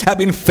how I've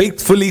been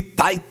faithfully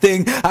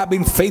tithing. I've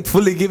been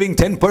faithfully giving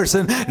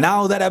 10%.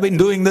 Now that I've been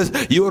doing this,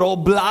 you're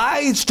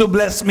obliged to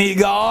bless me,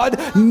 God.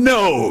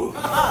 No.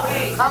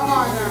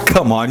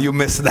 Come on, you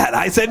missed that.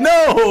 I said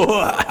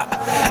no.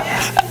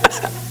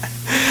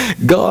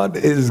 God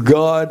is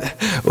God,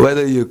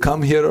 whether you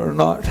come here or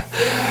not.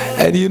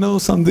 And you know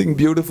something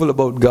beautiful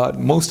about God?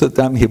 Most of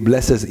the time He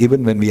blesses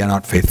even when we are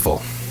not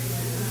faithful.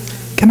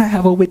 Can I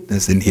have a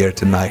witness in here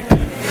tonight?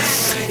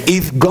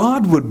 If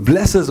God would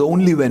bless us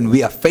only when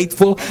we are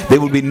faithful,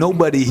 there will be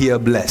nobody here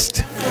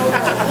blessed.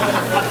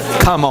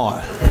 Come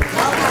on.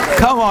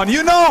 Come on,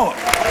 you know.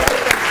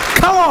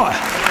 Come on.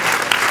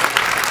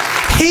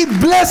 He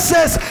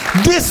blesses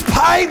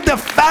despite the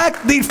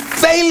fact we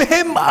fail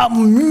Him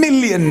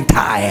 1,000,000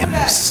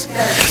 times.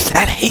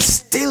 And He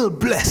still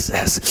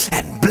blesses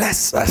and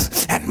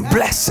blesses and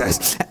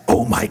blesses.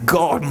 Oh my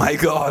God, my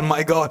God,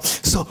 my God.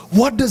 So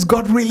what does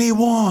God really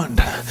want?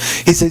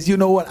 He says, you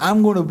know what?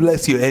 I'm going to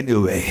bless you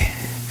anyway.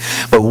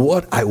 But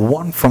what I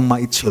want from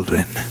my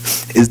children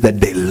is that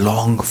they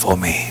long for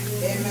me.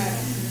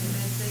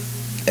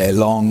 They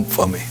long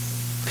for me.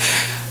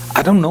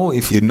 I don't know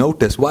if you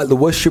noticed, while the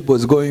worship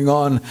was going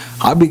on,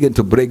 I began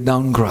to break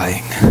down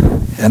crying.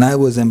 And I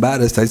was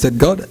embarrassed. I said,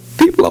 God,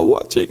 people are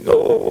watching.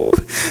 Oh,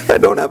 I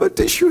don't have a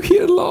tissue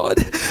here, Lord.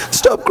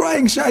 Stop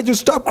crying, Shyju.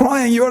 Stop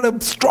crying. You're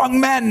a strong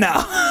man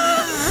now.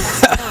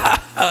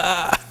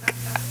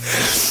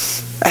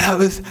 And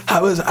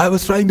I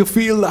was trying to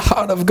feel the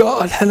heart of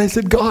God. And I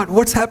said, God,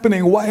 what's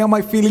happening? Why am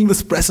I feeling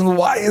this presence?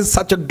 Why is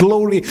such a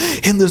glory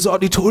in this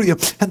auditorium?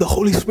 And the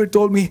Holy Spirit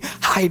told me,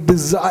 I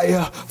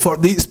desire for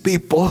these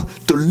people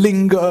to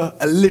linger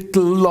a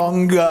little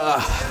longer.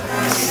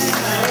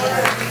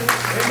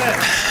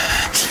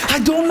 I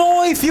don't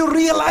know if you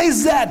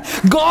realize that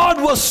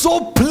God was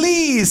so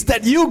pleased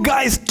that you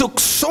guys took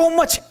so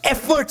much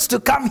efforts to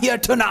come here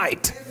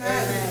tonight.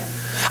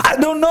 I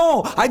don't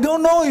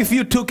know if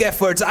you took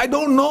efforts. I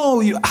don't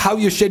know how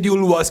your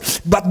schedule was.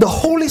 But the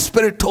Holy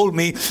Spirit told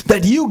me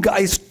that you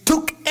guys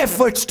took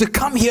efforts to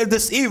come here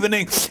this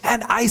evening.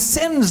 And I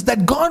sensed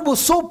that God was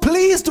so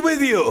pleased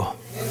with you.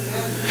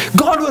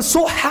 God was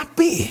so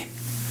happy.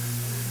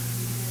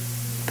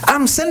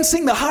 I'm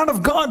sensing the heart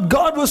of God.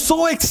 God was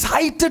so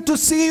excited to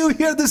see you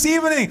here this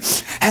evening.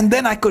 And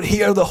then I could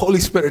hear the Holy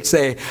Spirit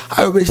say,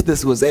 I wish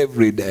this was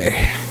every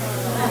day.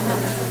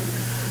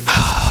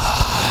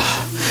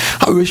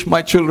 I wish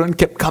my children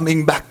kept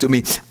coming back to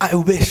me. I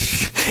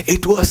wish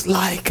it was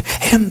like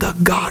in the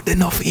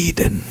Garden of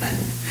Eden,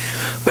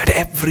 but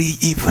every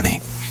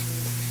evening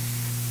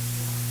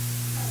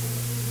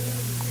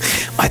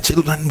my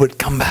children would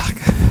come back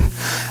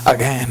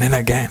again and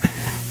again,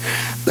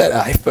 that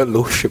I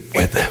fellowship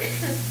with them.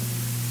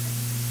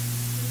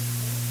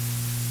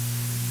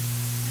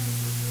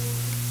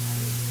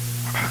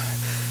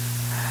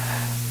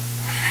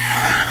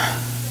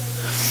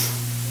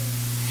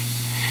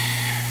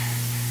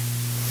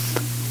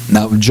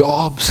 Now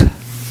jobs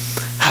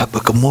have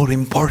become more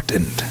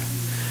important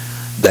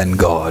than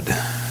God.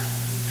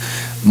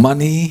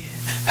 Money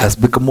has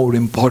become more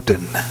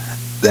important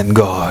than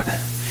God.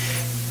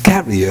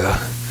 Career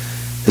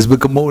has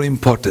become more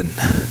important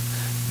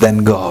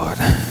than God.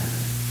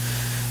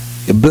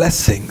 Your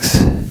blessings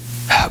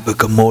have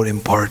become more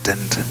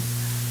important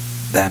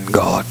than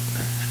God.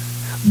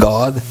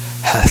 God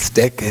has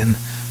taken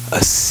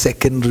a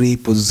secondary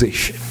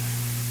position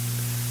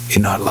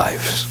in our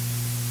lives.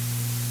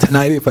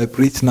 Tonight, if I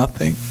preach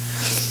nothing,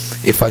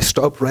 if I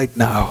stop right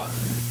now,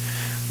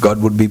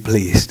 God would be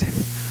pleased.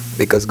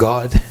 Because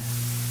God,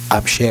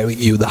 I'm sharing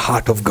you the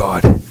heart of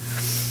God.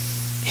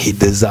 He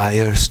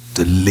desires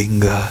to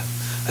linger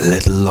a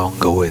little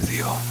longer with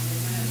you.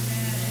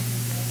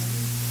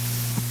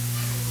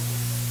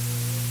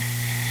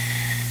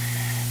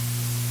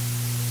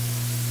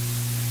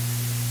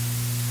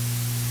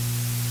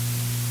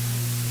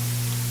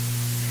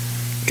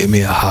 Give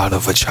me a heart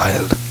of a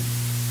child.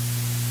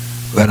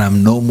 where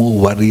I'm no more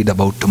worried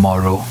about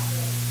tomorrow,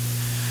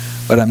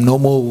 where I'm no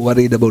more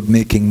worried about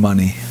making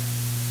money,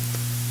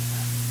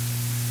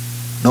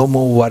 no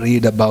more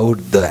worried about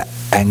the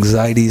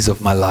anxieties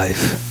of my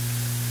life,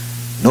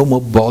 no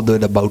more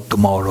bothered about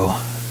tomorrow,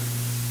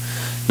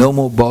 no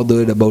more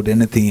bothered about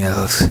anything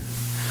else,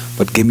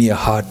 but give me a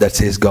heart that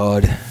says,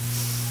 God,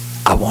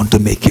 I want to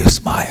make you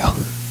smile.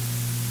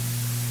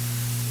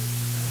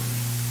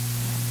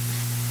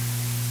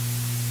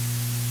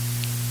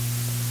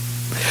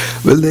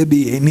 Will there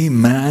be any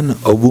man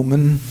or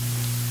woman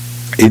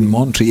in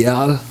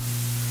Montreal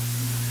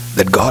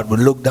that God would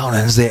look down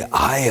and say,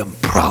 I am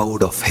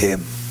proud of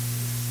him?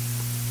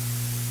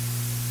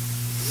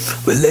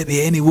 Will there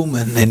be any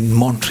woman in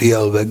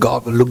Montreal where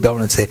God will look down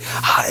and say,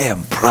 I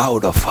am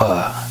proud of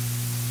her?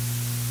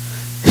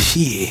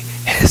 She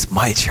is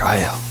my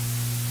child.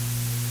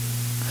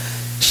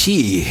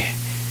 She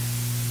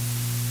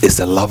is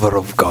a lover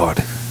of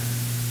God.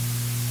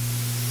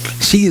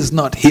 She is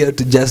not here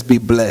to just be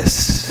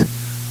blessed,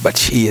 but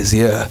she is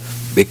here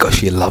because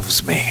she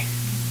loves me.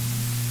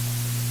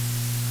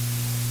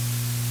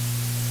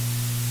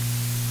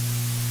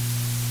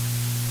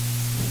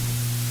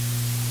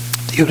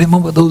 Do you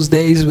remember those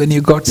days when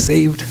you got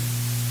saved?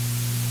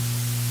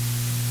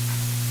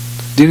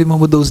 Do you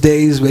remember those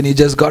days when you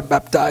just got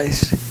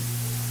baptized?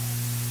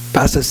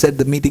 Pastor said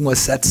the meeting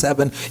was at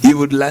 7. You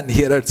would land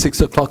here at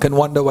 6 o'clock and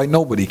wonder why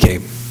nobody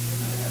came.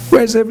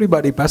 Where's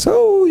everybody, Pastor?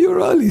 Oh, you're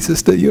early,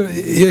 sister. You're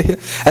here.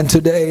 And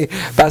today,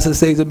 Pastor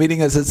says the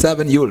meeting is at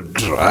 7. You'll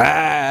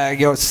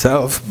drag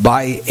yourself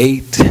by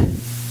 8.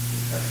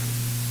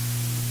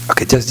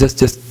 Okay,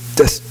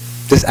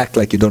 just act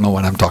like you don't know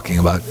what I'm talking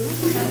about.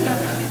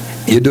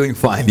 You're doing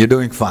fine. You're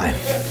doing fine.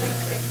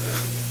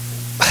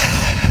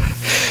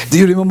 Do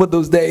you remember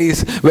those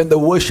days when the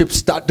worship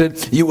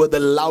started? You were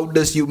the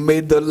loudest, you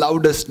made the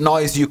loudest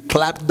noise, you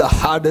clapped the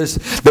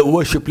hardest. The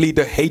worship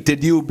leader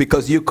hated you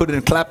because you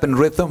couldn't clap in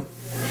rhythm.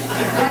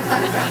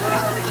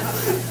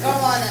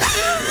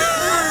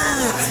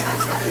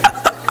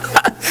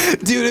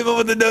 Do you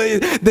remember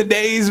the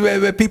days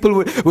where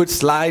people would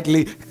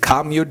slightly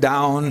calm you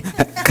down?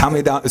 Calm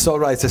you down. It's all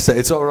right, sister.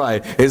 It's all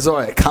right. It's all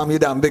right. Calm you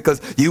down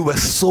because you were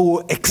so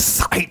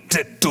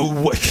excited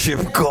to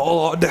worship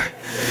God.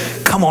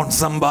 Come on,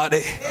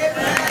 somebody.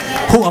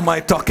 Who am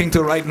I talking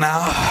to right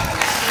now?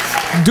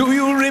 Do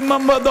you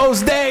remember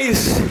those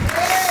days?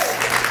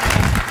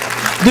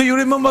 Do you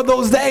remember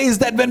those days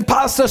that when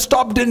Pastor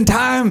stopped in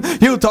time,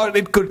 you thought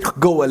it could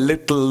go a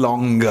little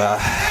longer?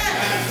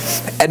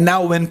 And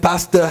now when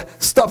Pastor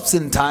stops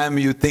in time,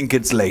 you think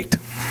it's late.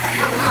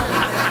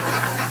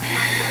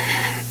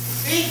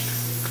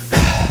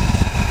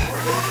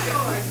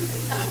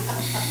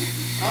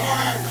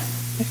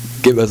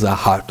 Give us a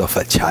heart of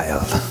a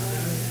child.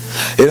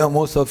 You know,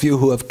 most of you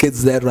who have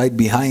kids there right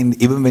behind,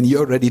 even when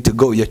you're ready to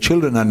go, your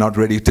children are not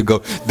ready to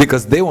go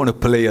because they want to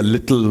play a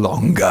little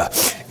longer.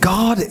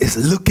 God is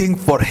looking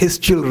for his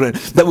children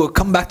that will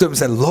come back to him and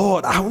say,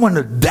 Lord, I want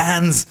to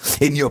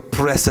dance in your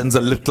presence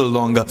a little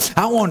longer.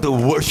 I want to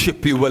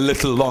worship you a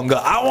little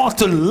longer. I want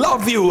to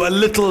love you a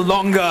little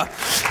longer.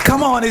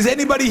 Come on, is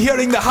anybody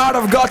hearing the heart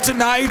of God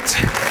tonight?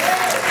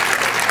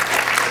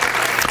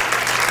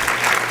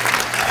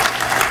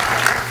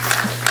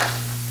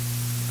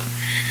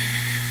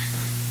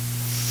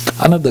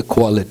 Another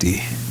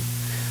quality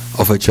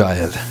of a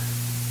child.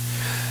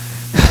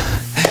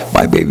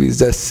 My baby is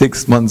just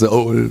 6 months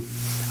old.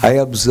 I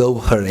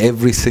observe her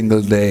every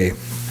single day.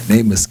 Her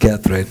name is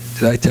Catherine.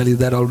 Did I tell you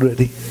that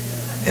already?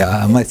 Yeah,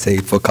 I might say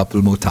it for a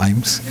couple more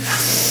times.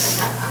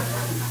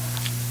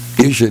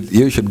 You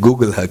should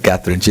Google her,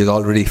 Catherine. She's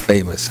already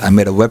famous. I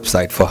made a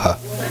website for her.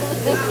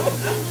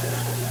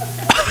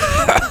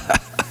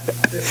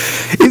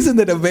 Isn't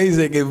it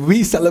amazing? If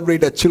we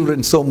celebrate our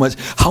children so much,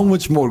 how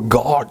much more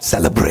God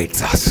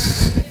celebrates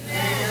us?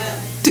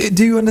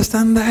 Do you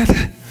understand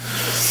that?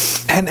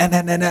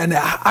 And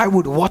I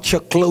would watch her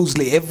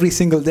closely every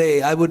single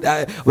day.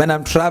 When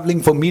I'm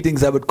traveling for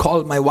meetings, I would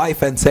call my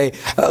wife and say,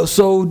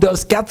 so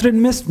does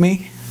Catherine miss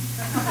me?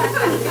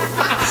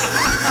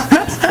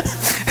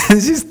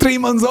 She's 3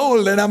 months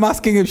old and I'm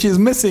asking if she's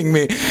missing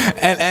me.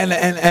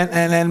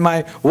 And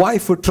my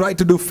wife would try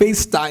to do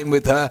FaceTime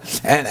with her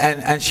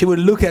and she would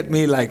look at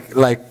me like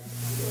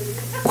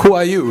who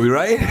are you,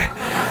 right?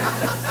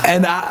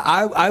 And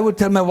I would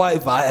tell my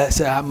wife, I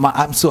said,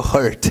 I'm so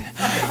hurt.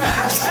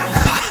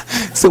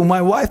 So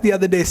my wife the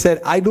other day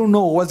said, I don't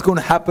know what's going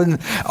to happen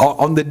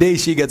on the day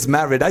she gets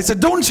married. I said,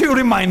 don't you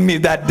remind me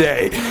that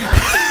day.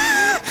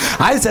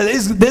 I said,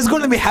 there's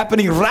going to be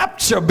happening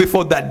rapture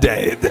before that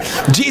day.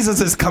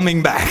 Jesus is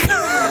coming back.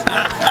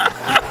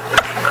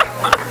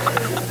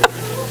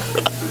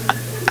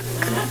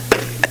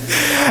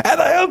 And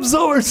I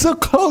observe her so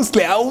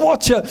closely. I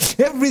watch her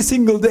every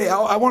single day.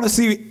 I want to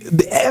see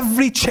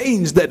every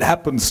change that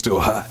happens to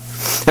her.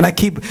 And I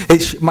keep,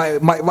 my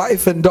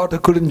wife and daughter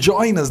couldn't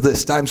join us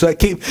this time, so I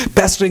keep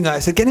pestering her. I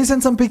said, can you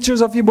send some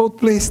pictures of you both,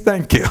 please?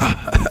 Thank you.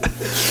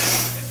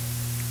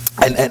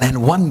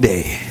 And one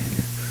day,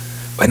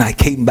 when I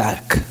came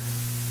back,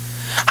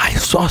 I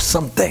saw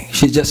something.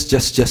 She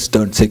just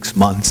turned 6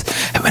 months.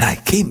 And when I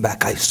came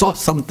back, I saw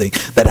something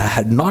that I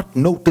had not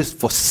noticed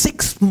for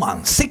 6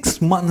 months.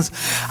 6 months,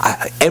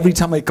 every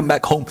time I come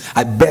back home,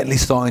 I barely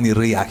saw any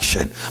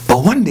reaction.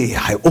 But one day,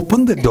 I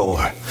opened the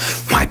door.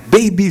 My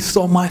baby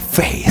saw my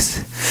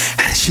face.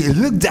 And she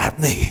looked at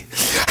me.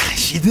 And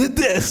she did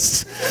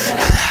this.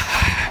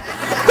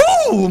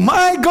 Oh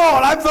my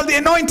God, I felt the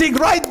anointing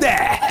right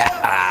there.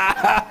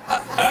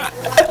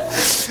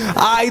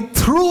 I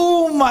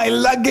threw my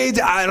luggage,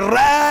 I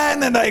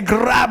ran and I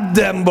grabbed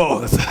them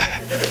both.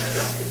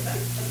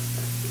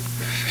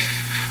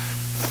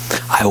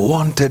 I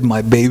wanted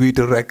my baby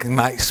to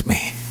recognize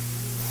me.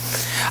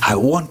 I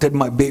wanted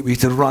my baby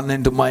to run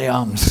into my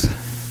arms.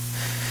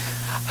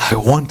 I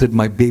wanted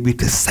my baby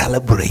to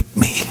celebrate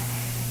me.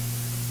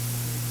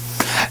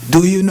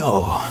 Do you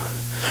know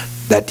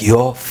that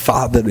your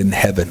Father in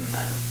heaven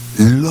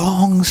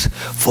longs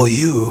for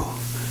you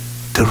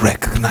to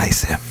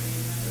recognize Him?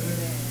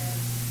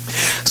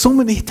 So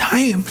many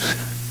times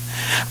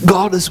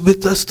God is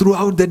with us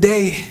throughout the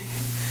day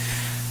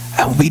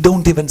and we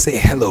don't even say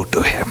hello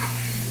to Him.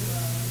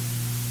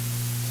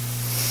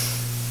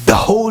 The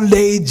whole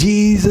day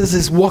Jesus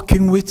is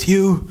walking with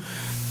you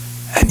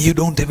and you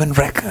don't even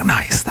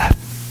recognize that.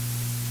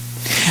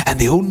 And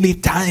the only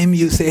time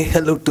you say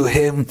hello to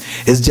Him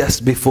is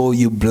just before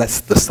you bless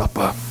the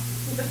supper.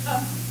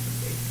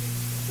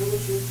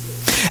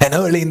 And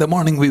early in the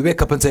morning we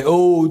wake up and say,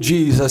 oh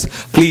Jesus,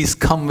 please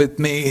come with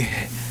me.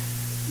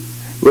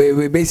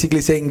 We're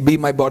basically saying, be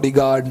my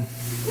bodyguard.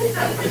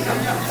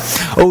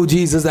 Oh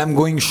Jesus, I'm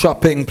going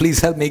shopping. Please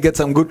help me get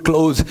some good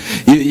clothes.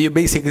 You're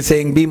basically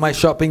saying, be my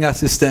shopping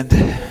assistant.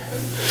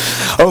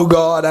 Oh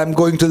God, I'm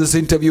going to this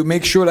interview.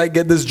 Make sure I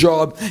get this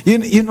job.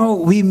 You know,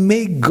 we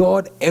make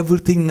God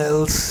everything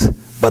else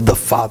but the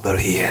Father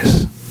He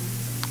is.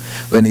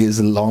 When He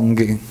is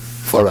longing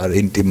for our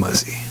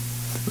intimacy.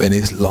 When He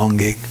is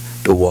longing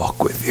to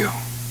walk with you.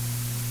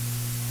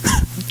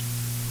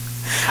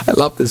 I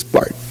love this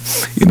part.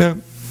 You know,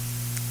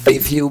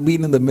 if you've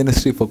been in the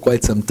ministry for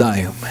quite some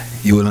time,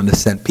 you will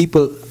understand.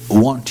 People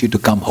want you to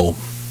come home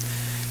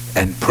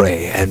and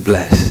pray and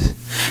bless.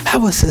 That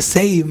was the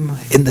same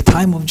in the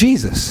time of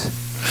Jesus.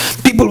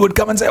 People would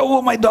come and say,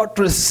 oh, my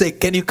daughter is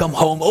sick, can you come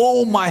home?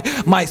 Oh,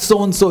 my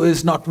so-and-so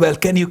is not well,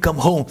 can you come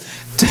home?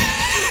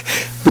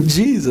 But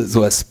Jesus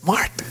was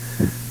smart.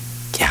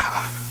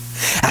 Yeah.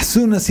 As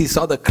soon as He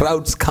saw the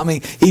crowds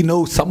coming, He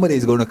knows somebody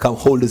is going to come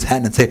hold His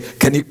hand and say,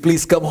 can you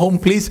please come home,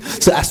 please?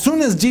 So as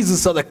soon as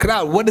Jesus saw the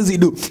crowd, what does He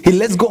do? He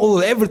lets go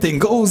of everything,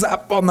 goes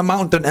up on the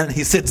mountain and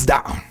He sits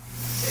down.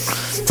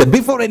 So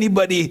before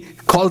anybody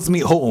calls me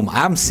home,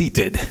 I'm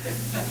seated.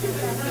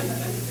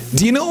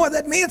 Do you know what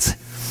that means?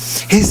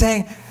 He's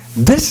saying,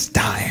 this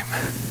time,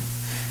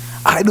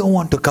 I don't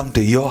want to come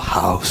to your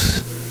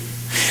house.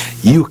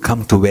 You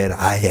come to where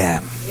I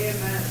am.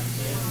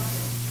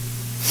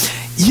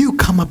 You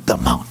come up the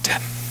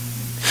mountain.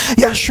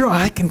 Yeah, sure,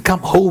 I can come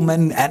home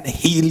and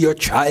heal your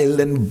child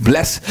and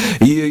bless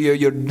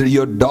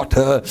your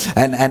daughter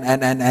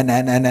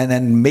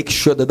and make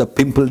sure that the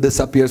pimple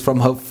disappears from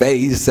her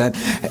face. And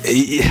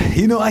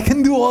you know, I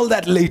can do all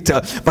that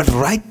later. But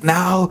right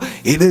now,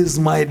 it is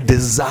my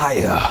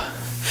desire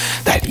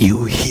that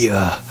you hear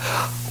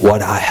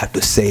what I have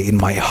to say in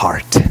my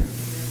heart.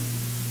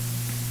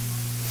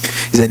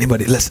 Is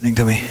anybody listening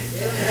to me?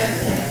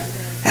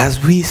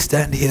 As we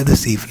stand here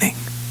this evening,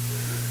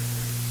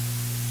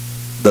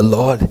 the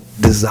Lord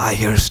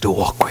desires to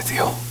walk with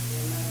you.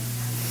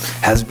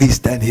 As we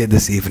stand here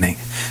this evening,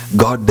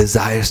 God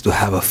desires to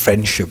have a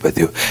friendship with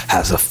you,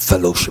 has a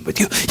fellowship with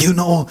you. You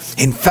know,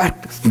 in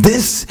fact,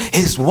 this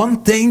is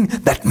one thing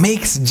that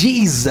makes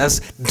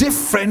Jesus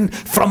different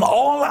from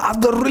all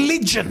other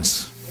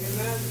religions.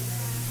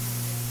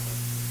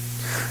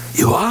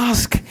 You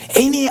ask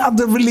any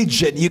other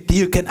religion,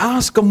 you can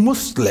ask a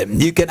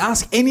Muslim, you can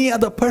ask any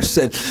other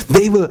person,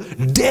 they will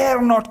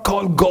dare not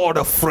call God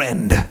a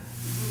friend.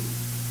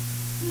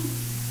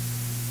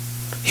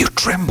 You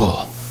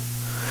tremble.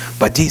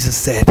 But Jesus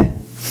said,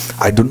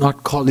 I do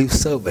not call you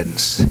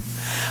servants,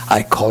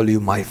 I call you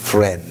my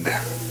friend.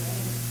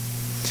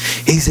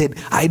 He said,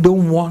 I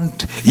don't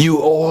want you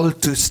all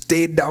to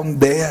stay down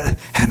there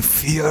and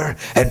fear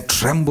and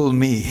tremble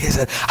me. He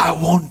said, I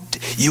want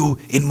you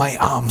in my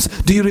arms.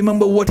 Do you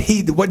remember what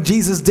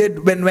Jesus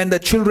did when the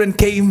children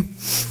came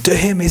to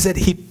Him? He said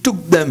He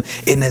took them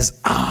in His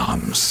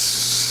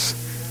arms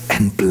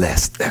and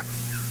blessed them.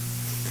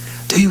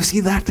 Do you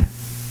see that?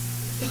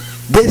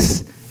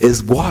 This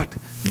is what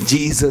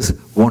Jesus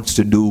wants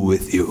to do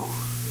with you.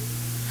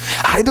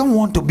 I don't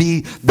want to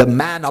be the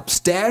man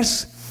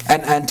upstairs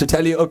and to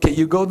tell you, okay,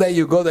 you go there,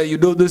 you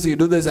do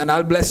this, and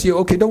I'll bless you.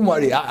 Okay, don't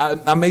worry,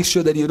 I'll make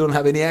sure that you don't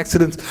have any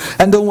accidents.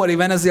 And don't worry,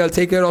 Wednesday I'll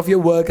take care of your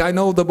work. I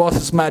know the boss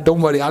is mad,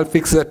 don't worry, I'll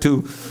fix that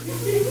too.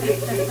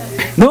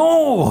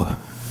 No!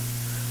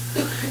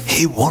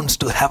 He wants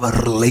to have a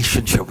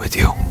relationship with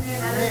you.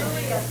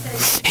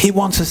 He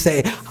wants to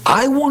say,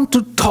 I want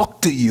to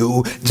talk to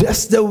you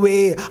just the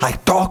way I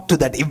talked to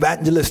that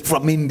evangelist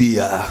from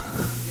India.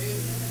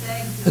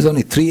 There's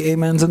only 3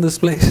 amens in this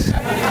place.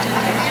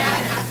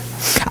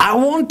 I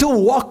want to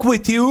walk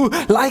with you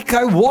like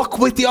I walk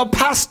with your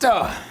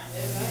pastor.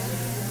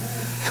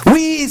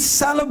 We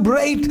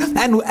celebrate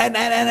and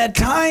at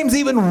times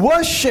even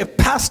worship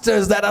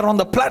pastors that are on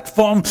the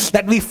platform,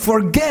 that we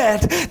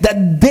forget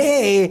that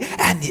they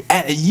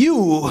and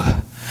you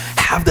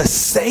have the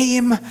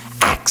same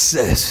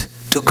access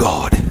to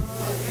God.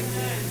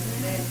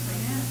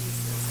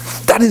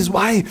 That is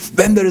why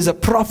when there is a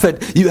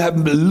prophet, you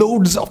have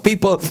loads of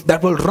people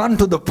that will run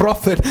to the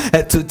prophet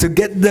to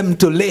get them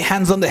to lay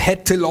hands on the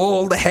head till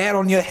all the hair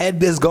on your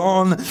head is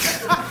gone.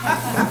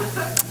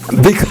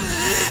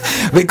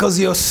 Because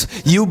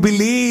you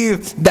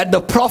believe that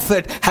the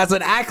prophet has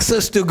an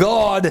access to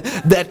God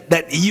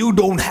that you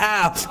don't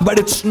have. But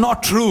it's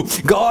not true.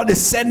 God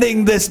is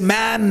sending this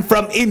man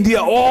from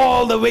India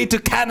all the way to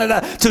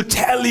Canada to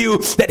tell you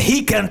that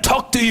he can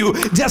talk to you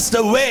just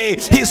the way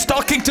he's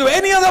talking to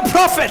any other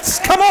prophets.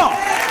 Come on.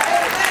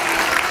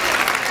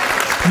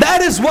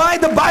 That is why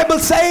the Bible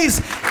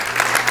says,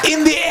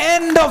 in the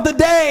end of the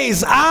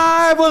days,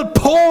 I will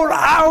pour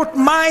out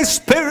my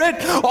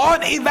spirit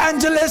on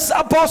evangelists,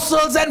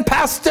 apostles, and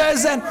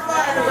pastors. And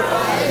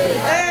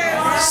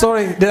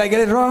sorry, did I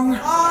get it wrong?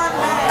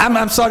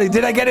 I'm sorry,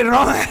 did I get it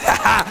wrong?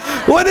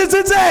 What does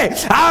it say?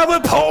 I will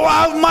pour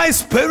out my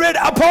spirit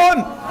upon.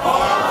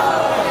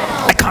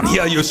 I can't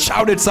hear you.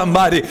 Shouted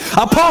somebody.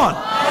 Upon.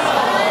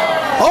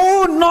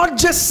 Oh, not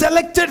just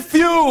selected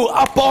few.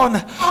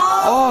 Upon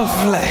all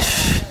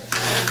flesh.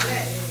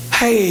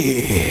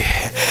 Hey,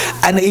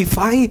 and if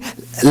I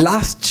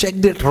last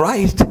checked it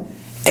right,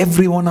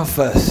 every one of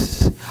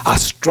us are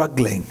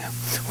struggling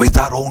with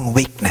our own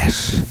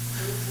weakness,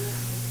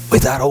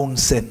 with our own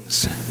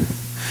sins,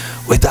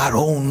 with our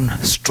own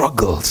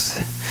struggles.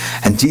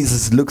 And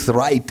Jesus looks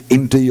right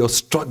into your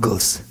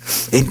struggles,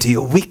 into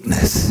your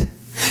weakness.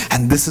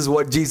 And this is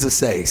what Jesus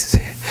says.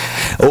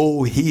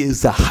 Oh, he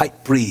is the high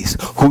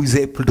priest who is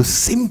able to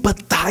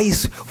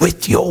sympathize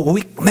with your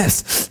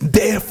weakness.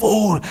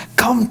 Therefore,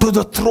 come to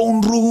the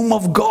throne room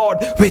of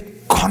God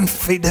with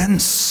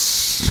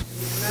confidence.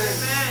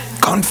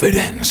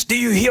 Confidence. Do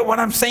you hear what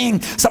I'm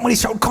saying? Somebody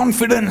shout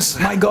confidence.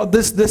 My God,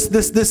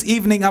 this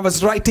evening I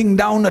was writing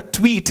down a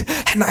tweet,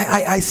 and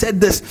I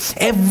said this: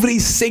 every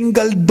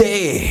single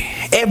day,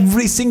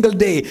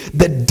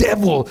 the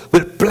devil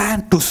will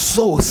plan to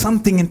sow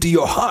something into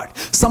your heart,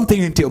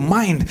 something into your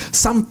mind,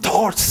 some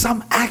thoughts,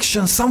 some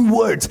actions, some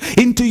words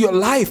into your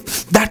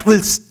life that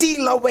will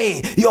steal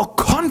away your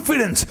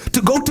confidence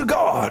to go to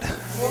God.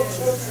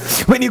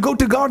 When you go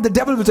to God, the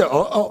devil will say,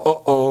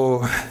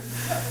 oh,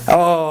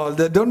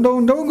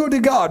 don't go to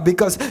God,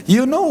 because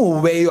you know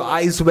where your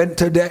eyes went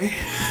today.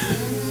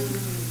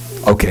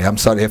 Okay, I'm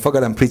sorry, I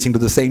forgot I'm preaching to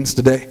the saints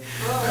today.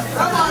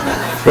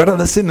 Where are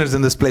the sinners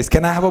in this place?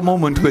 Can I have a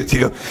moment with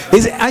you?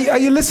 Are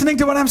you listening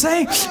to what I'm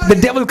saying? The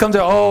devil comes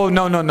out, oh,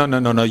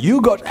 no.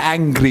 You got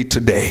angry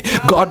today.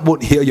 God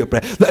won't hear your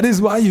prayer. That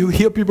is why you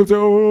hear people say,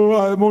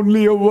 oh, I'm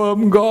only a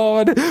worm,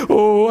 God.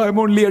 Oh, I'm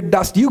only a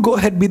dust. You go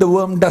ahead, be the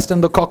worm, dust,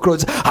 and the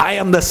cockroach. I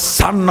am the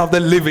Son of the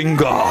living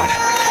God.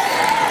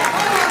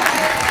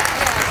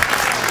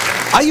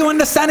 Are you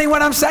understanding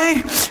what I'm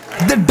saying?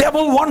 The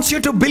devil wants you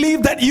to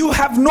believe that you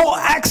have no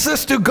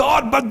access to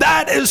God, but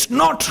that is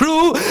not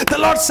true. The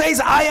Lord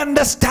says, I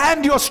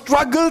understand your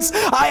struggles.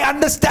 I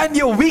understand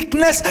your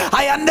weakness.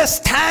 I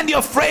understand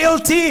your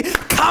frailty.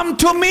 Come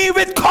to me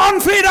with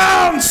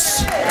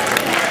confidence.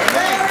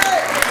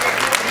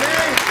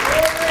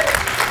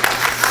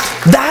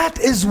 That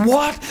is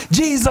what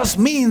Jesus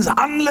means,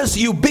 unless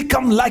you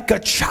become like a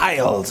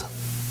child.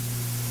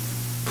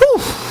 Whew.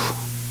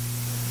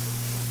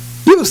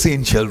 You've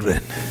seen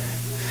children.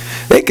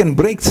 They can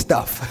break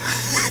stuff.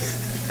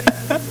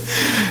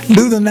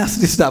 Do the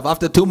nasty stuff.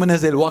 After 2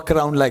 minutes, they'll walk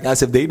around like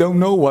as if they don't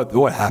know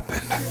what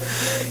happened.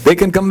 They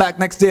can come back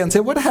next day and say,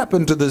 what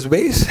happened to this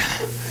vase?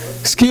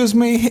 Excuse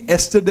me,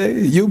 yesterday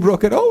you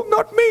broke it. Oh,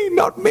 not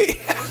me.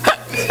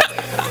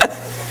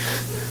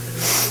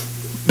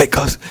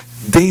 Because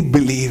they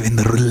believe in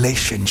the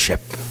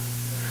relationship.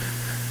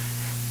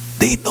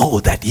 They know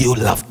that you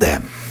love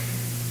them.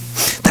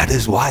 That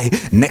is why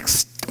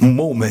next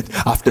moment,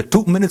 after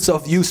 2 minutes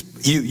of you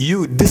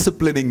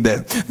disciplining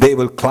them, they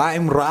will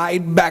climb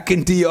right back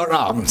into your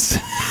arms.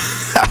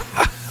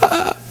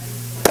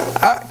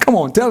 Come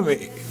on, tell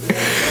me.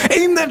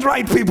 Ain't that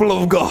right, people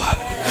of God?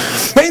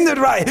 Ain't that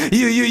right?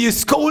 You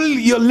scold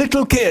your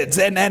little kids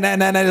and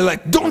they're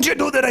like, don't you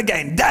do that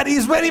again. Daddy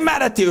is very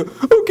mad at you.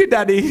 Okay,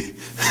 Daddy.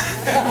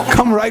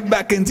 Come right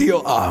back into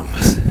your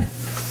arms.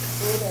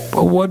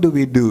 But what do?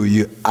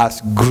 You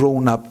ask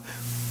grown up,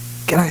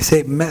 can I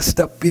say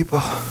messed up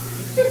people?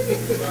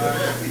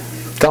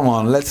 Come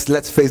on,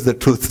 let's face the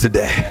truth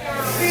today.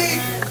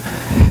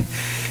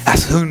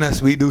 As soon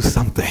as we do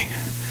something,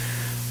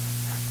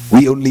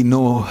 we only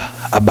know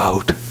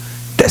about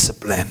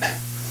discipline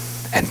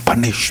and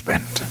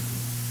punishment.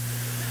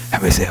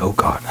 And we say, oh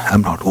God,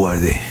 I'm not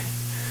worthy.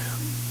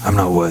 I'm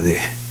not worthy.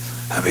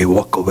 And we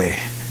walk away.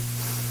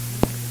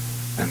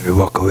 And we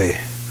walk away.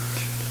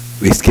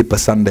 We skip a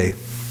Sunday.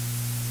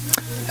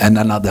 and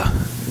another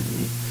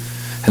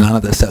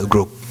cell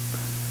group.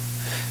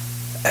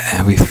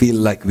 And we feel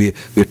like we're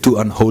too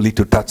unholy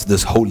to touch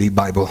this holy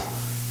Bible.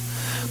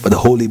 But the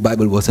holy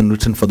Bible wasn't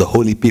written for the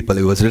holy people,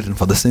 it was written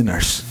for the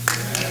sinners.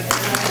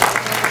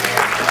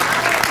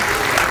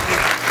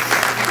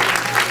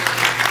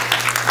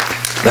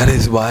 That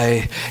is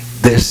why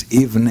this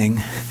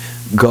evening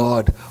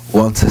God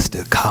wants us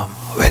to come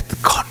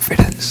with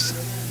confidence.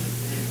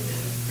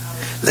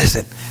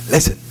 Listen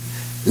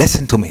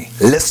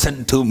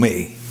to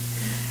me.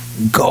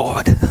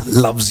 God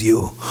loves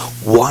you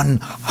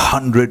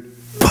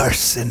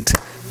 100%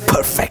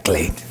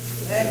 perfectly.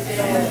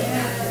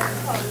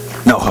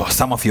 No,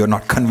 some of you are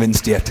not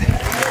convinced yet.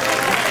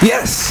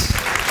 Yes.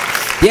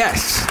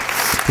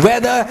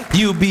 Whether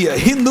you be a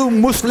Hindu,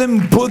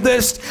 Muslim,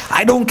 Buddhist,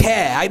 I don't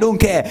care.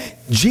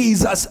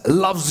 Jesus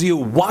loves you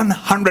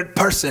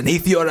 100%.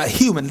 If you're a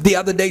human. The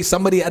other day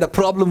somebody had a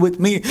problem with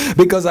me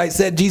because I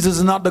said Jesus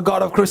is not the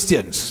God of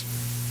Christians.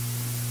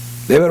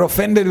 They were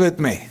offended with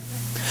me.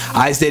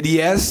 I said,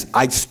 yes,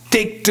 I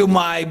stick to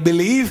my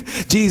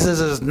belief. Jesus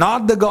is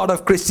not the God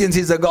of Christians,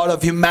 He's the God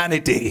of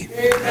humanity.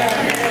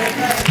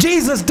 Amen.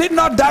 Jesus did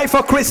not die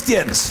for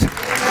Christians.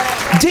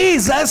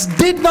 Jesus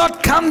did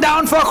not come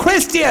down for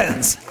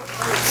Christians.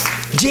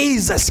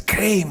 Jesus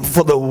came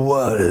for the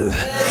world.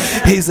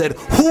 He said,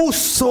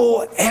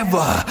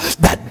 whosoever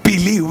that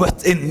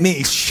believeth in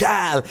me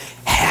shall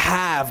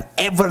have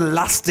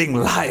everlasting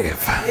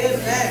life.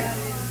 Amen.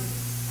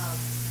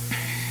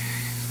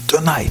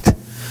 Tonight,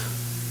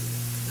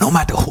 no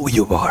matter who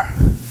you are,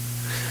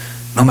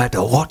 no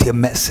matter what your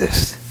mess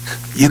is,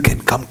 you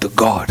can come to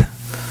God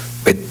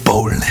with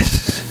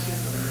boldness.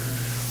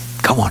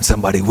 Come on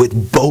somebody,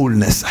 with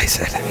boldness, I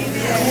said.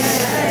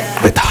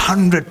 With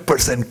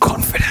 100%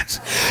 confidence.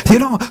 You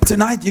know,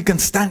 tonight you can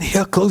stand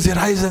here, close your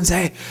eyes and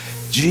say,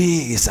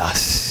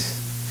 Jesus.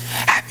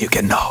 And you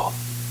can know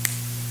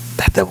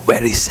that the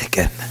very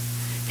second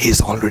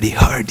He's already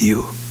heard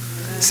you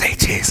say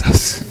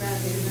Jesus.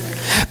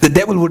 The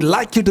devil would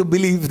like you to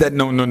believe that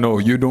no,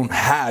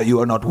 you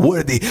are not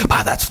worthy.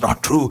 But that's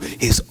not true.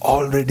 He's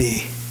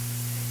already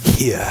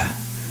here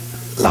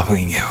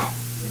loving you.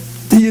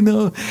 Do you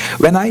know,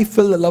 when I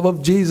felt the love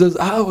of Jesus,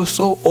 I was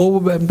so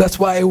overwhelmed. That's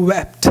why I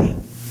wept.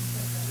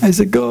 I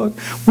said, God,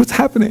 what's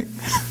happening?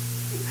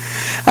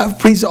 I've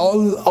preached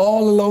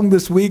all along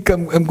this week.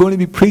 I'm going to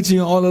be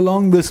preaching all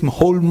along this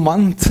whole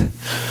month.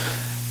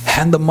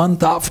 And the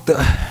month after.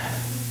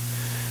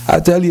 I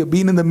tell you, I've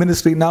been in the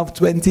ministry now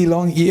 20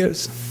 long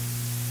years.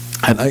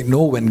 And I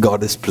know when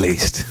God is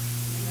pleased.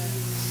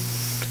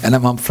 And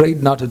I'm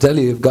afraid not to tell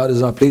you if God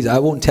is not pleased. I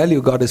won't tell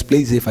you God is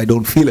pleased if I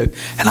don't feel it.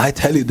 And I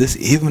tell you this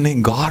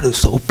evening, God is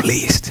so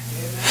pleased.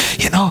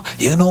 You know,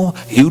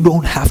 you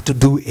don't have to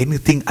do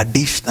anything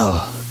additional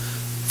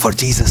for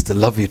Jesus to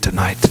love you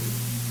tonight.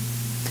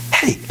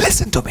 Hey,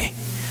 listen to me.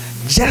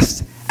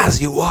 Just as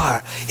you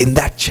are in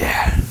that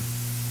chair,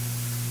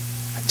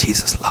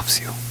 Jesus loves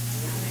you.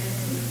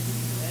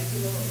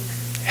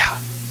 Yeah.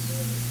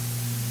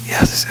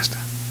 Yes, sister.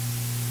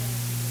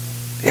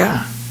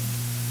 Yeah.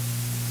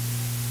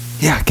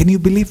 Yeah, can you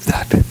believe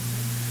that?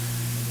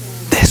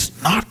 There's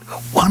not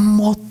one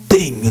more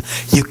thing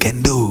you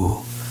can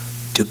do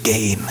to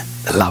gain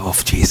the love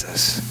of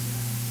Jesus.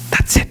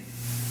 That's it.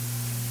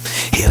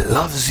 He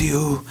loves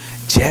you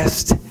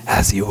just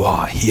as you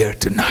are here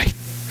tonight.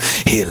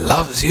 He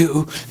loves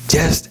you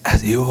just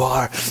as you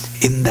are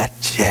in that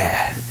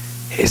chair.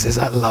 He says,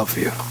 I love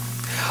you.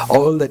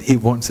 All that He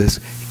wants is,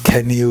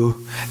 can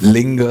you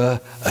linger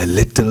a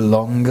little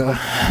longer?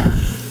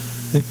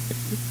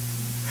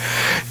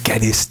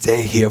 Can you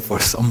stay here for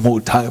some more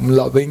time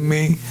loving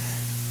me?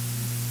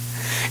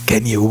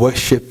 Can you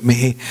worship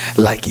me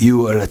like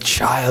you are a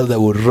child that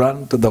would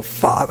run to the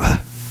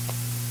Father?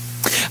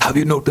 Have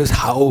you noticed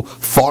how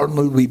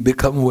formal we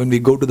become when we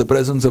go to the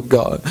presence of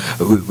God?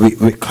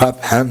 We clap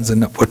hands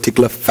in a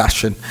particular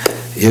fashion.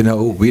 You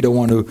know, we don't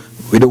want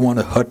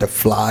to hurt a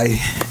fly.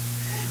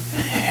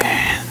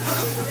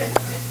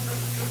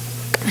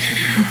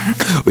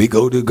 We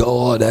go to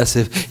God as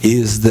if He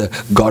is the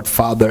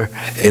Godfather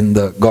in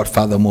the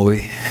Godfather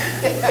movie.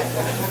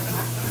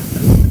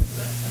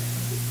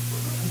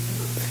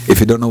 If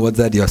you don't know what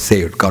that, you're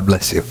saved. God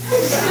bless you.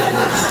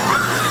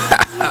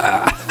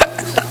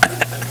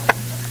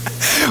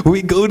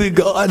 We go to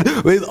God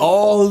with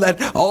all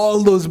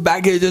those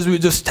baggages. We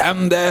just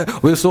stand there.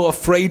 We're so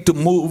afraid to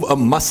move a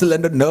muscle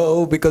and a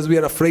nerve because we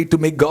are afraid to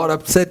make God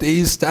upset.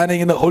 He's standing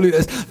in the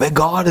holiness where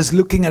God is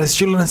looking at His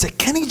children and say,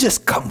 can He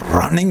just come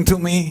running to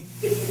me?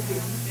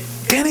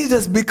 Can He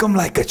just become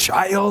like a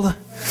child?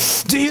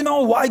 Do you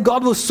know why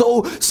God was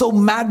so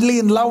madly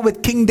in love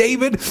with King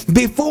David?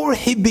 Before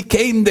he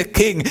became the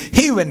king,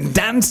 he went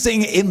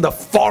dancing in the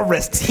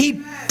forest.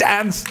 He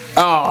danced.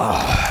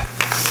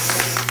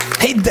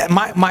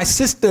 My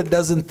sister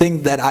doesn't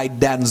think that I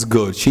dance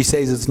good. She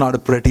says it's not a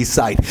pretty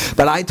sight.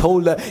 But I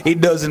told her,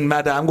 it doesn't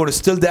matter. I'm going to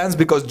still dance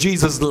because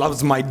Jesus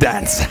loves my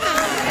dance.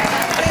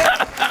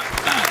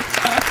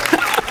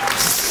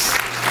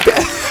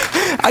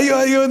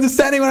 Are you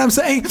understanding what I'm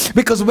saying?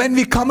 Because when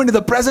we come into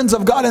the presence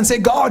of God and say,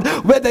 God,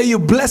 whether you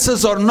bless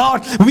us or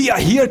not, we are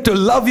here to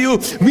love you.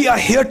 We are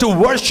here to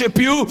worship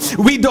you.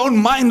 We don't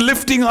mind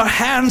lifting our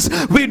hands.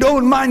 We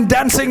don't mind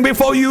dancing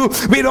before you.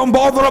 We don't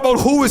bother about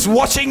who is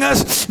watching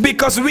us,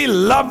 because we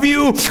love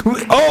you.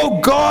 Oh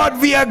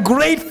God, we are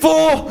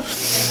grateful.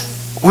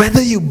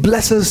 Whether you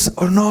bless us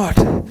or not,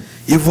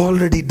 you've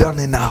already done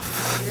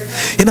enough.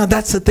 You know,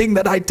 that's the thing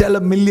that I tell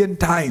 1,000,000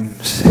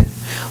 times.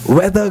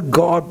 Whether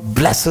God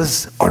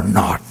blesses or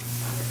not,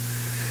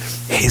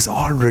 He's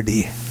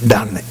already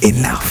done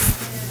enough.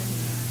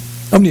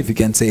 How many of you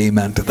can say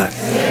amen to that?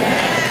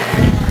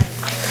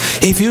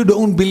 If you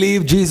don't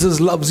believe Jesus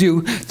loves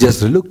you,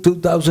 just look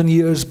 2,000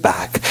 years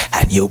back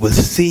and you will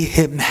see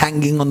Him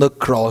hanging on the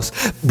cross,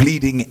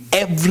 bleeding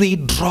every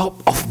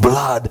drop of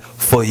blood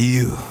for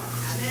you.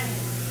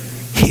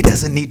 He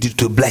doesn't need you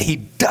to bless. He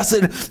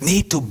doesn't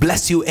need to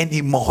bless you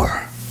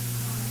anymore.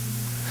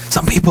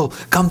 Some people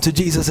come to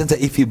Jesus and say,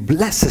 if He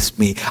blesses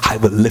me, I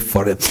will live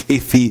for Him.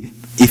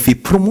 If He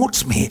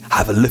promotes me,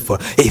 I will live for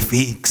Him. If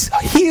He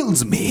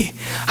heals me,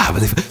 I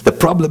will live. The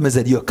problem is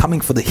that you're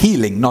coming for the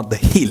healing, not the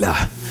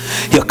healer.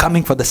 You're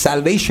coming for the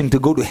salvation to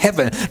go to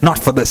heaven, not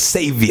for the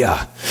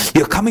Savior.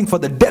 You're coming for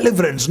the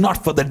deliverance,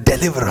 not for the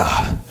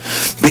deliverer.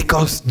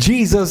 Because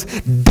Jesus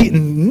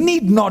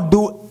need not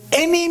do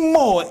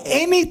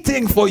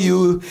anything for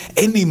you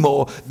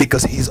anymore,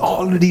 because He's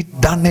already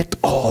done it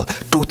all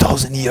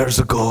 2,000 years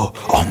ago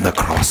on the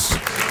cross.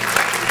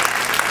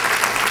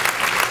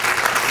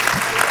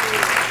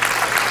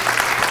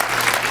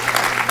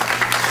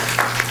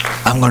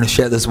 I'm going to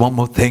share this one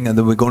more thing and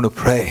then we're going to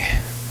pray.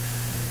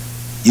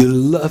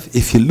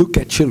 If you look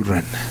at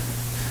children,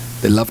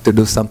 they love to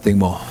do something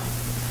more.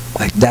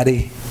 Like,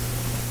 Daddy,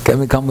 can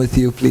we come with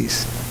you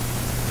please?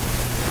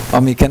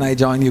 Mommy, can I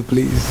join you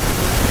please?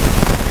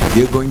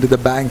 You're going to the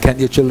bank and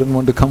your children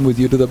want to come with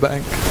you to the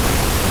bank.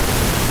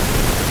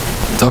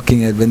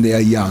 Talking when they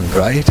are young,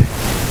 right?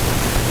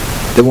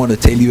 They want to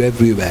tail you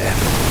everywhere.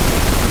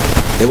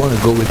 They want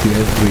to go with you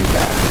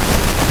everywhere.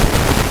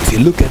 If you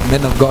look at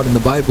men of God in the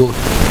Bible,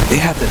 they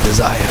had the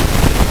desire.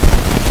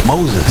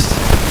 Moses,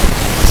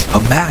 a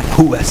man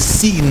who has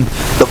seen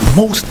the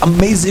most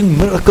amazing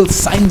miracles,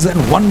 signs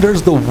and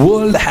wonders the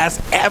world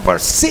has ever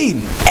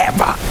seen.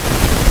 Ever.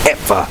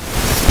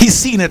 He's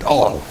seen it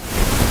all.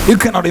 You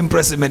cannot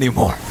impress him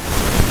anymore.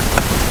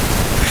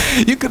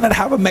 You cannot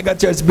have a mega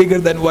church bigger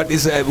than what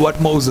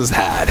Moses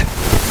had.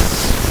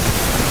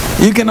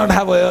 You cannot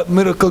have a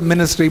miracle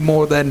ministry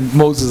more than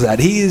Moses had.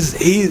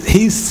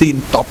 He's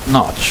seen top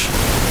notch,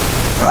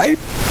 right?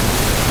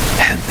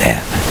 And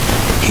then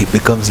he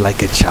becomes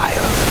like a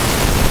child.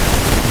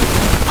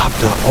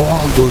 After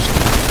all those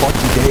 40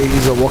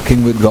 days of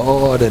walking with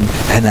God and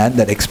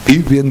that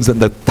experience and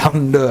the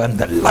thunder and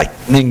the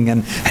lightning,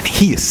 and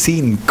he has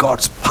seen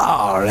God's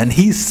power and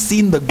he's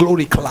seen the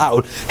glory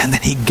cloud, and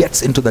then he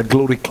gets into that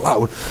glory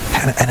cloud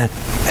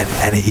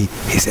and he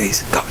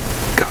says, God,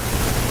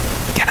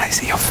 can I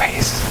see your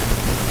face?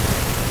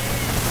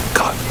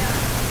 God,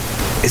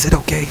 is it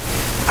okay?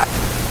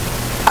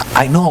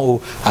 I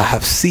know I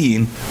have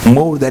seen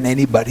more than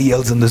anybody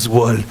else in this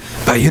world,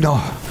 but you know,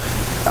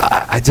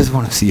 I just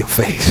want to see your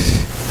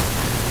face.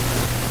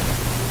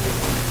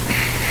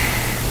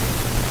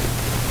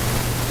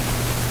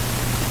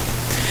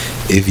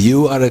 If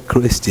you are a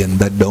Christian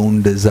that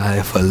don't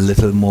desire for a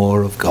little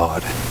more of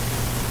God,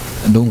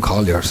 then don't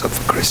call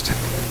yourself a Christian.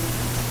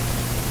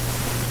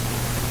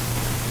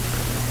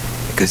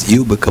 Because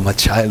you become a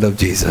child of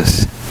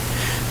Jesus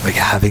by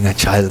having a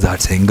child's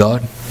heart saying,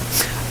 God,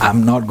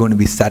 I'm not going to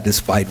be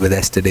satisfied with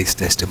yesterday's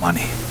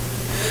testimony.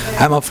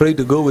 I'm afraid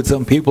to go with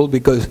some people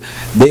because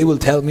they will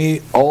tell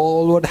me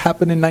all what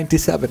happened in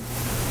 97.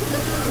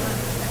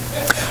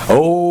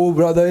 Oh,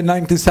 brother, in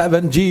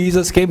 97,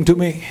 Jesus came to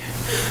me.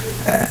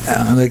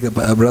 I'm like,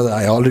 brother,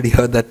 I already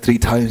heard that 3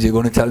 times. You're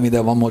going to tell me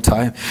that one more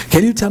time?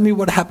 Can you tell me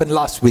what happened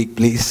last week,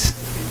 please?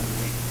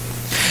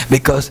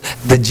 Because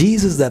the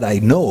Jesus that I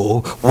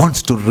know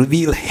wants to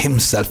reveal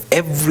Himself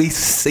every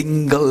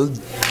single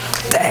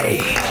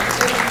day.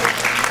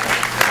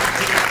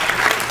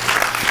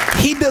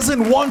 He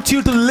doesn't want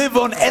you to live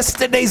on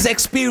yesterday's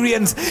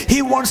experience.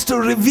 He wants to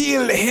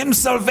reveal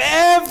Himself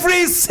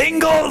every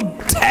single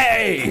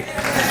day.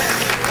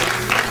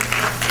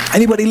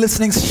 Anybody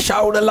listening,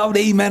 shout a loud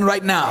amen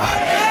right now.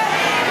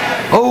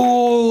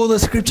 Oh, the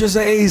scripture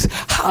says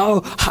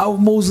how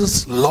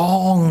Moses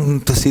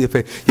longed to see the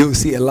face. You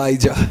see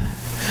Elijah.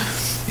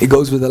 He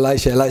goes with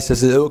Elisha. Elisha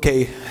says,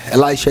 okay,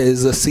 Elisha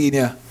is a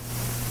senior.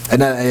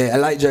 And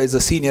Elijah is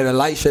a senior.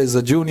 Elisha is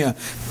a junior.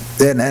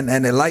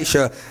 And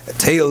Elisha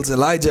tails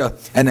Elijah,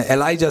 and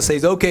Elijah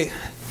says, okay,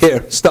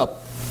 here,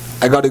 stop,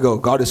 I got to go,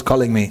 God is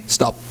calling me,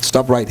 stop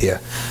right here.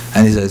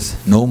 And he says,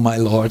 no, my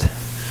Lord,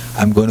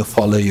 I'm going to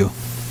follow you.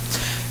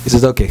 He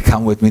says, okay,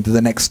 come with me to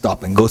the next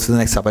stop, and goes to the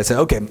next stop. I say,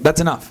 okay,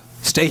 that's enough,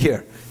 stay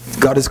here,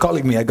 God is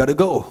calling me, I got to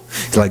go.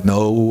 He's like,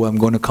 no, I'm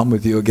going to come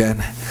with you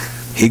again.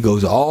 He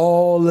goes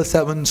all the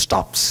 7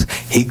 stops,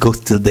 he goes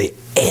till the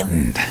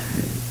end,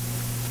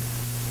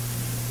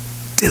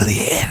 till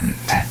the end.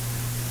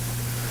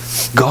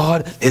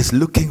 God is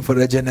looking for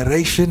a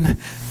generation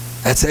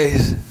that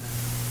says,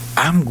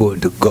 I'm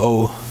going to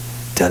go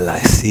till I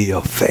see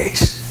your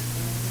face.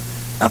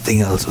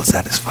 Nothing else will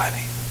satisfy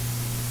me.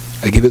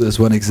 I give you this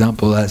one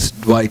example as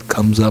Dwight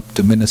comes up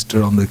to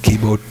minister on the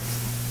keyboard.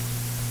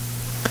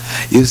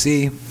 You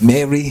see,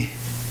 Mary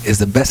is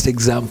the best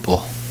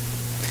example.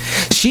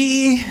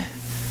 She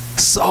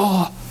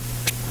saw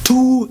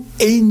 2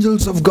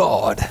 angels of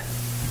God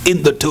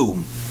in the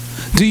tomb.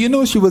 Do you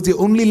know she was the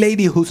only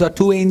lady who saw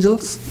 2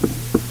 angels?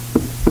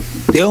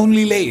 The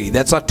only lady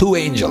that saw 2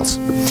 angels.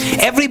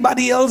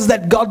 Everybody else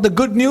that got the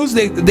good news,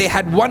 they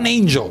had 1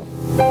 angel.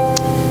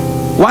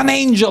 1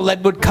 angel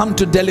that would come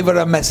to deliver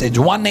a message.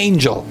 1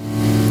 angel.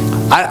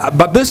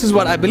 But this is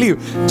what I believe.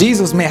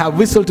 Jesus may have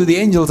whistled to the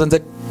angels and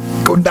said,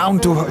 go down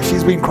to her.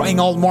 She's been crying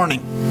all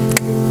morning.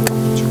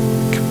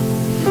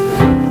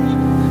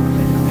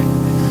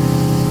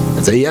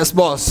 And say, yes,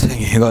 boss. And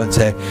you're going to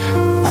say,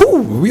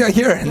 whoo, we are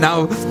here.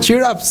 Now,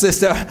 cheer up,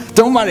 sister.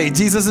 Don't worry,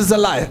 Jesus is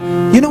alive.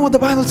 You know what the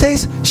Bible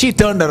says? She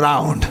turned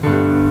around.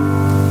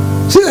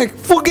 She's like,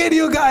 forget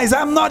you guys.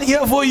 I'm not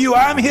here for you.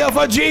 I'm here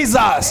for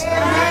Jesus.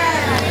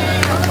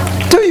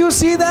 Do you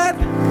see that?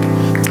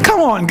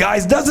 Come on,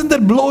 guys. Doesn't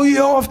that blow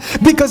you off?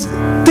 Because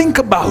think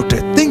about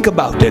it. Think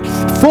about it.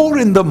 4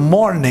 in the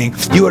morning,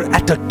 you are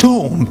at a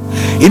tomb.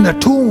 In a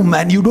tomb,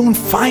 and you don't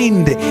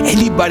find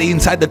anybody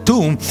inside the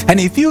tomb. And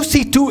if you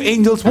see 2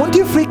 angels, won't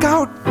you freak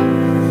out?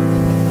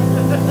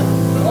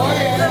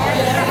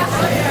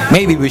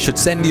 Maybe we should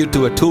send you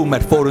to a tomb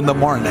at 4 in the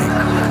morning.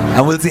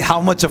 And we'll see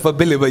how much of a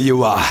believer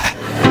you are.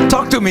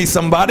 Talk to me,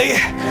 somebody.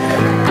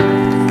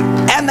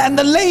 And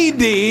the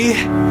lady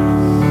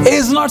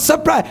is not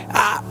surprised.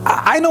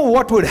 I know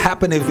what would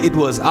happen if it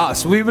was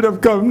us. We would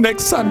have come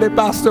next Sunday,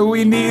 Pastor,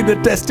 we need a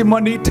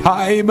testimony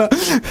time.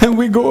 And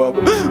we go up,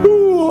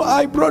 oh,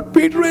 I brought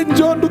Peter and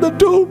John to the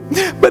tomb.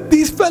 But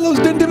these fellows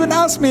didn't even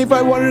ask me if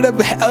I wanted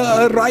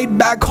a ride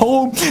back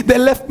home. They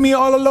left me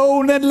all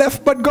alone and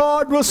left. But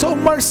God was so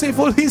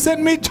merciful. He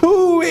sent me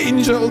 2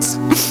 angels.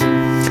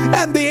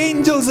 And the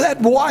angels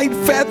had white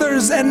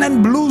feathers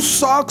and blue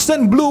socks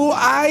and blue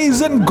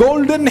eyes and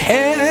golden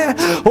hair.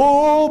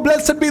 Oh,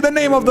 blessed be the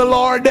name of the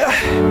Lord.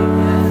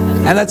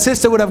 And that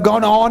sister would have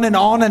gone on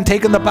and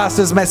taken the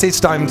pastor's message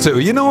time too,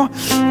 you know.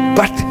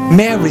 But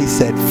Mary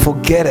said,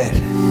 forget it.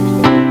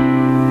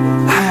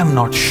 I am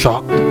not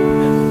shocked.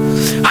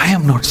 I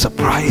am not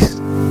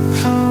surprised.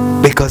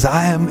 Because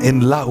I am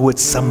in love with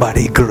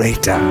somebody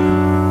greater.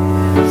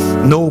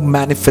 No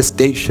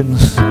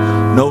manifestations,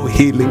 no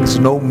healings,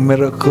 no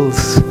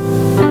miracles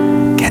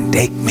can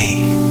take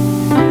me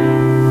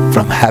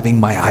from having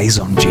my eyes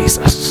on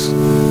Jesus.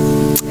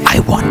 I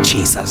want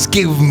Jesus.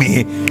 Give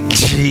me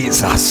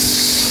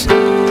Jesus.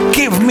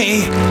 Give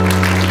me.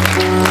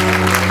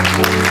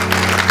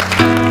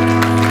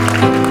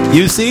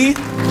 You see,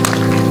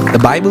 the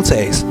Bible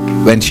says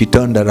when she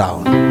turned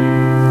around,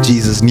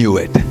 Jesus knew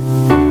it.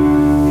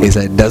 He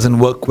said, it doesn't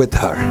work with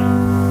her.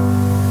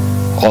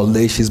 All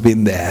day she's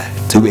been there.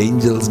 2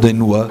 angels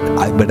didn't work.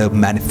 I better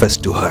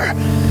manifest to her.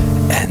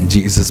 And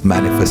Jesus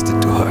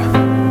manifested to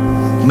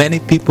her. Many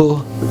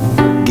people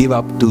give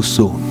up too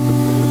soon.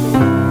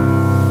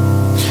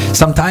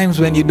 Sometimes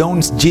when you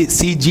don't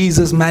see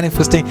Jesus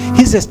manifesting,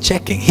 He's just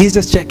checking. He's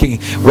just checking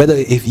whether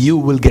if you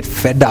will get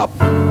fed up.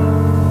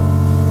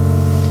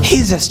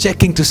 He's just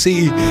checking to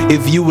see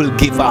if you will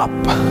give up.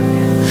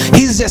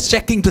 He's just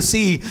checking to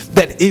see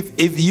that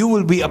if you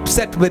will be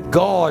upset with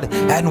God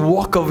and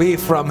walk away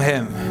from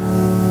Him.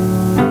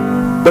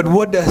 But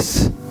what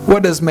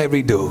does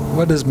Mary do?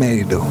 What does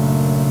Mary do?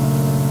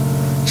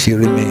 She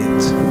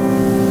remains.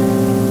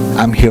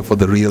 I'm here for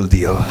the real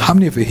deal. How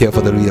many of you are here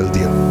for the real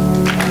deal?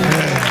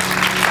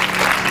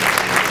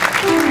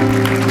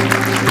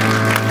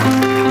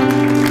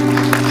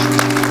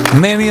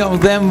 Many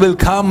of them will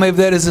come if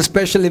there is a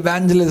special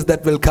evangelist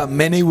that will come.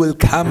 Many will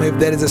come if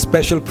there is a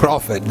special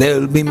prophet. There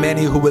will be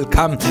many who will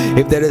come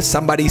if there is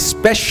somebody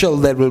special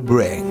that will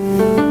bring.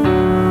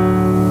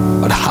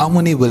 But how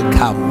many will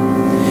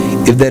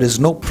come if there is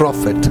no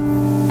prophet?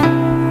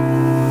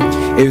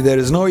 If there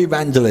is no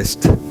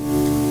evangelist?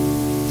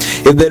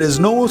 If there is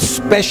no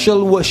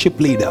special worship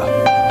leader?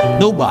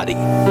 Nobody.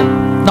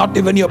 Not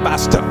even your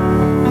pastor.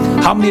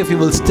 How many of you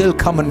will still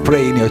come and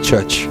pray in your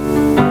church?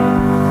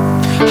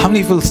 How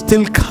many will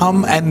still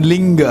come and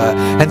linger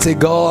and say,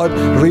 God,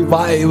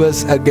 revive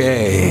us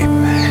again.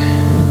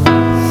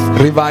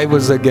 Revive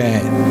us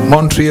again.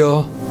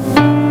 Montreal,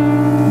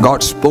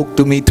 God spoke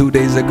to me 2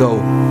 days ago.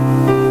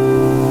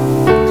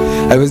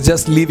 I was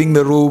just leaving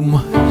the room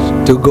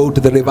to go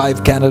to the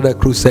Revive Canada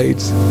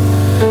crusades.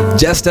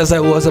 Just as I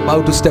was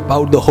about to step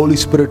out, the Holy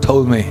Spirit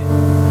told me.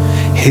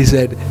 He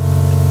said,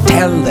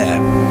 tell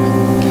them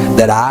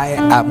that I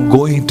am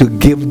going to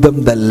give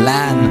them the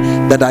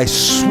land that I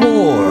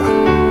swore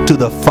to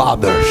the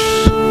fathers.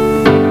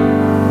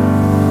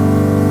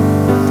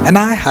 And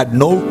I had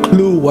no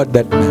clue what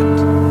that meant.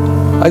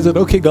 I said,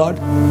 okay, God.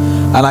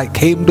 And I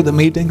came to the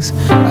meetings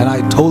and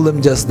I told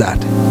them just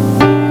that.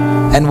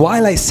 And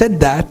while I said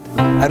that,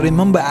 I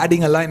remember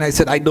adding a line. I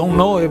said, I don't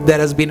know if there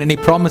has been any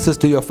promises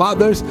to your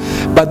fathers,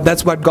 but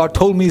that's what God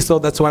told me, so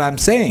that's what I'm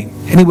saying.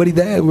 Anybody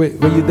there? Were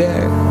you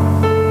there?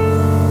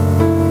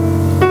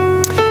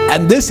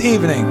 And this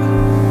evening,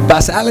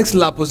 Pastor Alex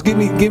Lapos, give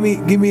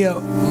me a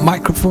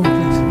microphone,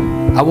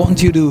 please. I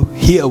want you to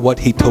hear what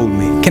he told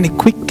me. Can you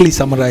quickly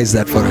summarize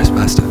that for us,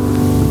 Pastor?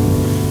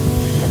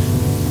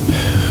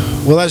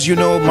 Well, as you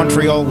know,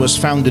 Montreal was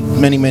founded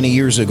many, many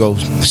years ago,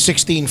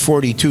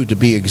 1642 to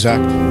be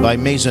exact, by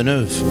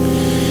Maisonneuve.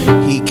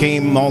 He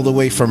came all the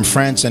way from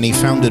France and he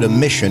founded a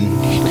mission,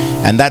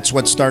 and that's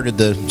what started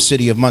the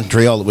city of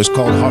Montreal. It was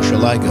called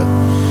Hochelaga.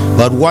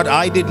 But what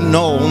I didn't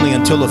know only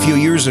until a few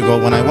years ago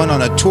when I went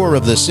on a tour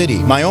of the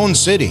city, my own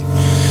city,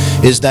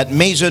 is that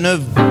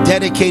Maisonneuve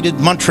dedicated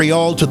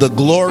Montreal to the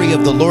glory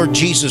of the Lord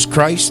Jesus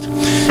Christ,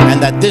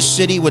 and that this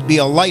city would be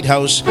a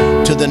lighthouse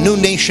to the new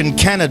nation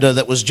Canada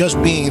that was just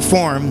being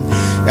formed,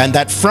 and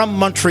that from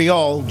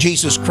Montreal,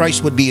 Jesus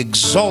Christ would be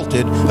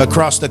exalted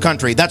across the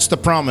country. That's the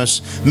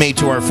promise made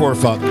to our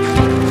forefathers.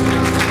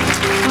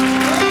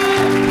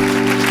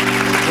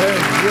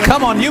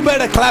 Come on, you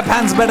better clap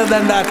hands better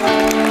than that.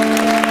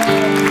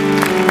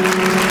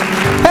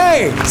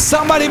 Hey,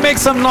 somebody make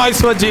some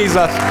noise for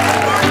Jesus.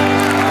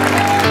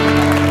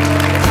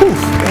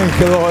 Thank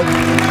you, Lord.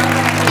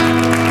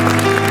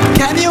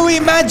 Can you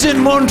imagine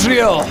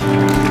Montreal?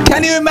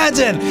 Can you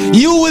imagine?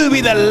 You will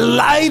be the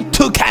light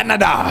to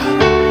Canada.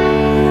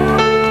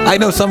 I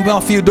know some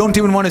of you don't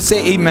even want to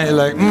say amen.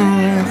 Like,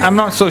 I'm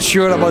not so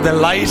sure about the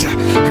light,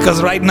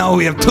 because right now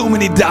we have too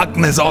many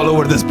darkness all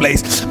over this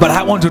place. But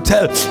I want to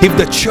tell, if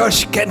the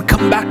church can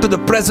come back to the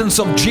presence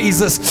of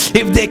Jesus,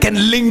 if they can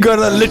linger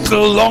a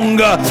little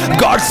longer,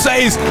 God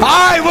says,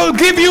 I will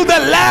give you the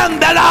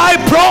land that I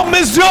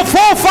promised your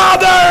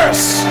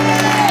forefathers.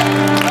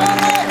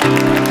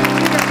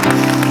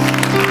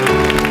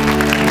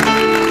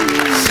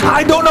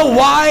 I don't know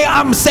why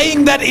I'm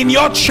saying that in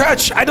your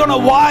church. I don't know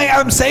why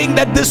I'm saying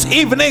that this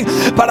evening,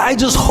 but I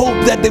just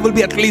hope that there will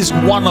be at least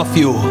one of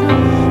you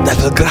that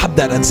will grab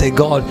that and say,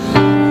 God,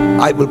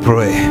 I will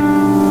pray,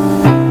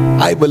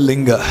 I will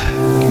linger,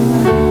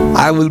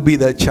 I will be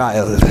that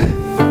child,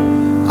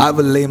 I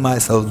will lay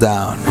myself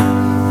down,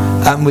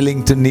 I'm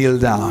willing to kneel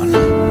down,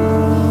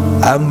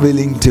 I'm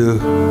willing to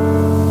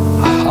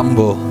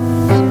humble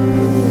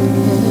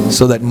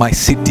so that my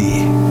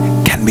city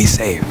can be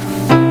saved.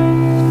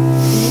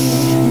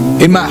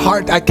 In my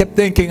heart, I kept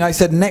thinking, I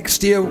said,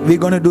 next year we're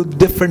going to do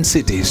different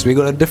cities. We're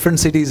going to different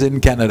cities in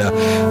Canada.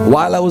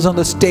 While I was on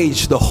the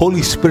stage, the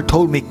Holy Spirit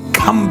told me,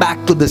 come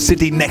back to the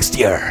city next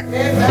year.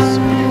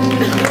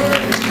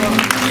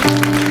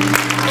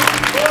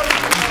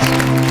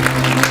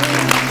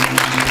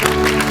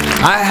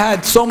 I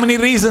had so many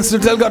reasons to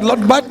tell God,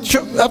 Lord, but,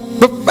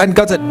 and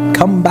God said,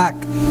 come back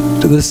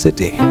to the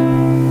city.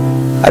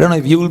 I don't know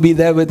if you will be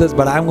there with us,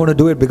 but I'm going to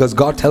do it because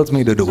God tells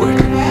me to do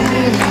it.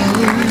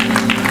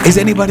 Is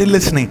anybody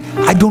listening?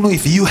 I don't know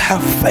if you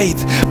have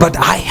faith, but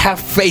I have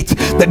faith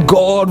that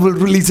God will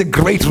release a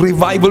great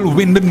revival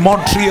wind in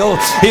Montreal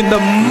in the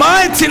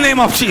mighty name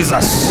of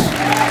Jesus.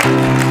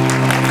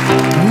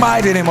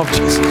 Mighty name of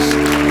Jesus.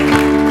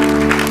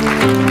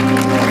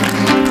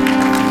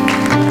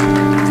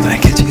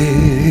 Thank you,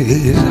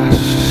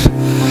 Jesus.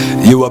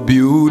 You are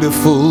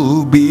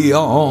beautiful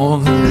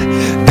beyond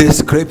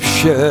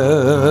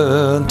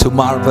description, too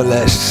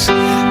marvelous,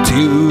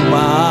 too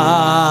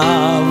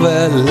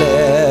marvelous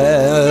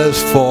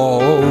for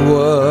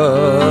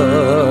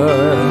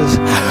words,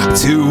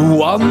 too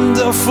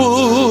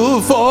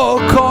wonderful for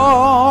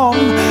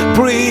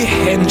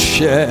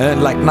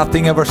comprehension, like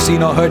nothing ever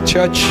seen or heard,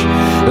 church,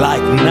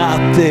 like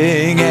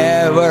nothing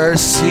ever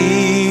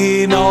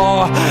seen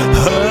or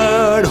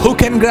heard. Who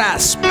can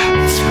grasp?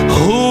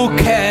 Who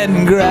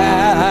can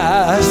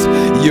grasp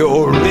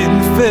your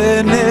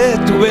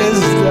infinite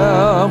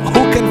wisdom?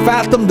 Who can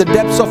fathom the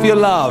depths of your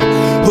love?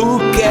 Who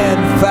can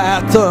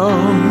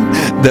fathom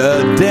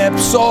the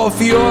depths of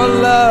your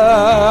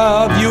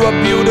love? You are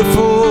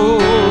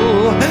beautiful.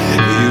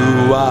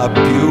 You are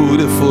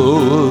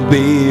beautiful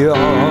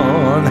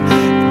beyond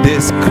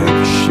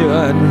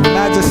description.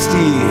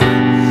 Majesty,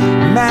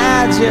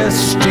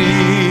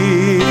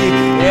 majesty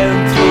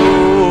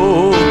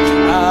enthroned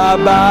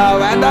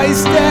above, and I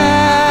stand,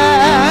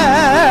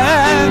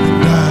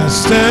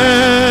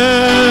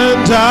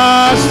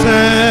 I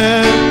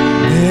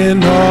stand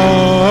in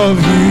awe of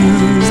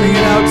you. Sing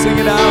it out, sing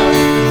it out.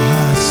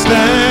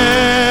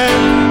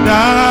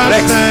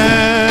 I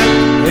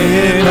stand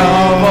in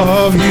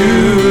awe of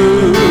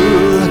you.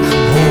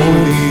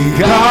 Holy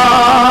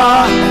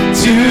God,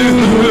 to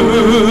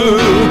whom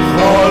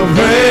all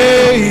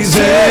praise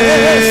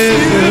is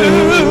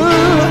due.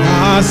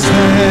 I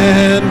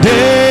stand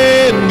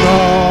in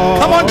awe.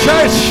 Come on,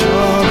 church.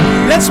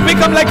 Let's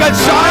become like a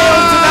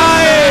child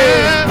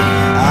tonight.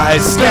 I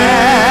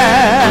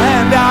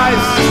stand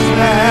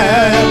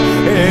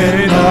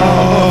in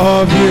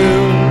awe of you.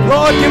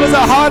 Lord, give us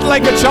a heart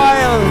like a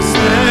child.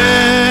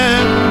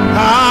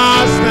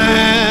 I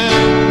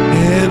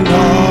stand in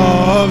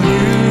awe of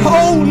you.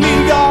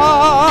 Holy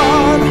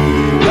God,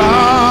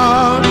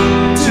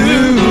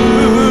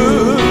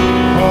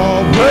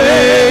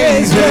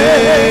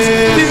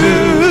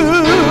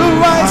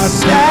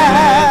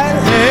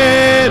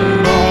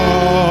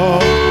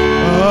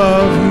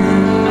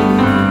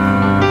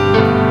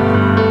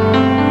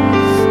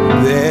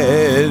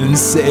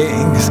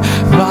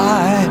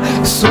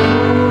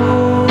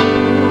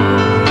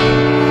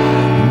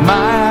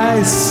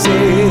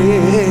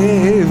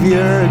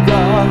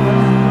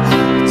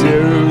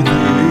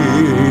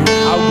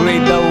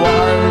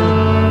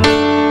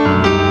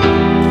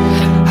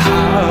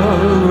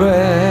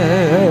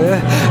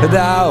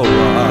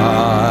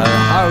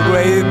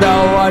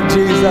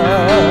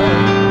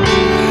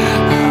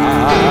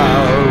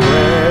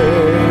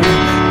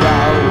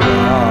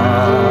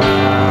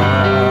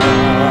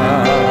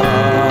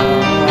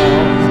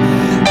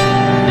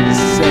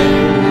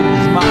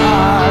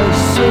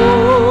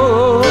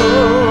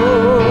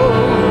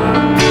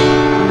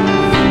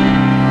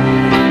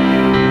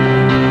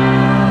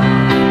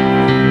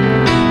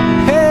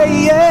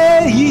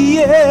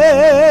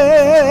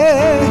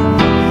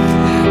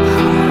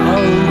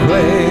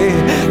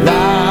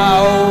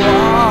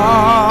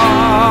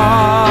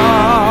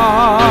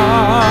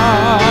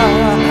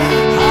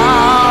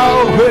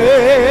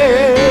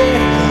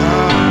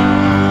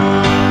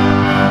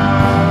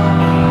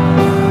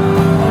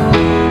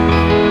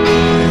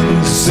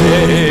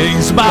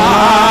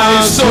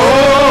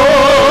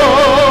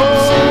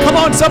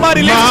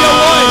 Somebody lift your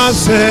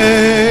voice.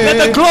 Let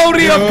the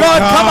glory of God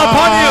come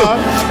upon you.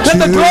 Let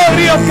the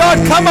glory of God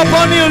come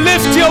upon you.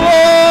 Lift your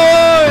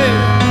voice.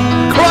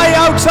 Cry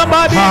out,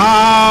 somebody.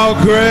 How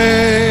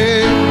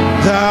great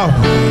thou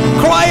art.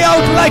 Cry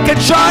out like a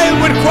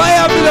child would cry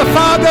out to the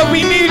Father.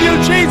 We need you,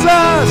 Jesus.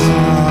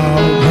 How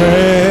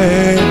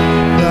great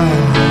thou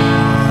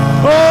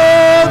art.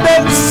 Oh,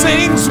 then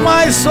sings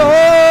my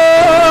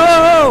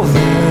soul.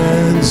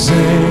 Then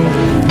sing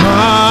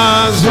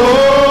my soul,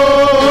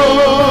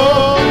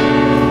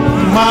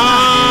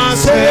 my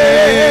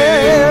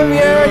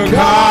Savior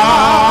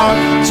God,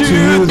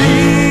 to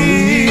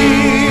thee.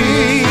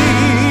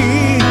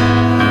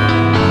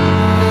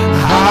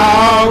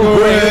 How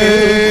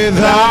great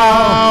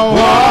thou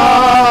art.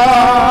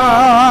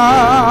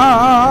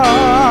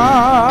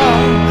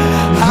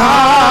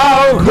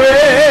 How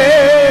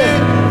great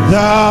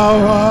thou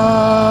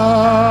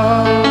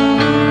art.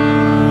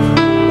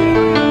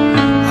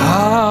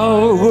 How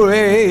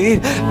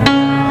great.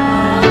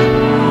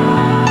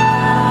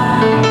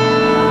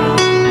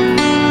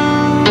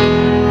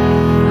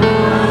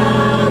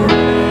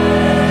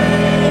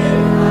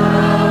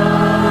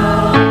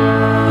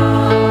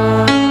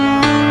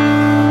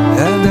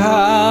 And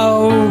how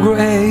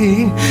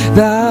great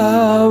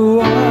thou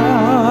art.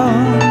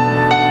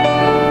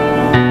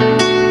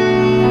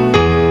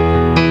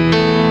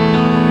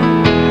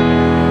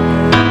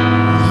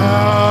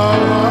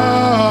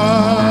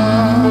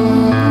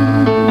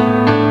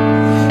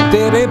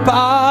 तेरे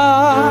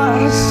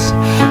पास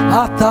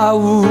आता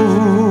हूँ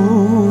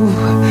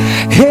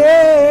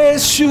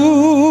यीशु,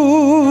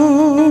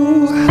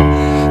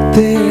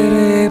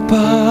 तेरे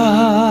पास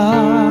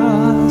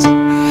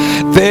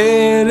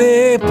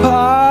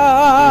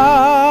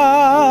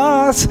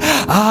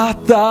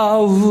आता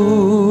हूँ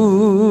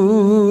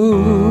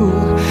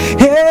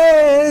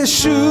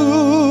यीशु,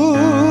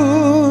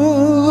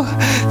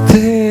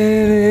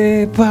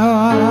 तेरे पास.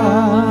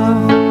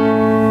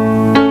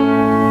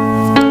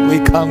 We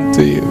come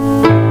to you.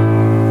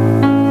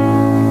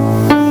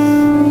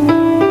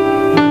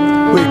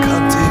 We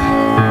come to you.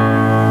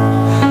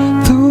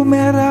 तू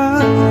मेरा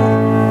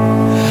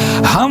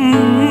हम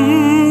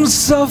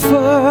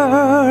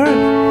सफर,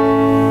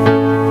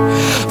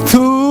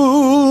 तू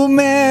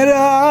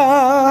मेरा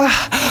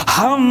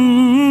हम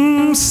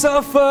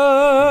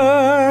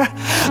सफर,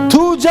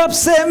 तू जब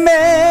से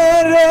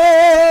मेरे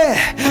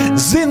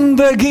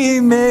जिंदगी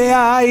में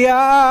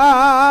आया,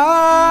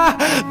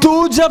 तू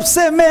जब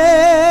से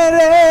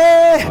मेरे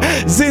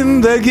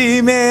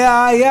जिंदगी में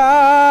आया,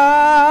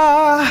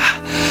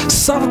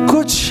 सब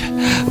कुछ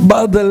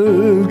बदल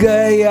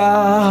गया,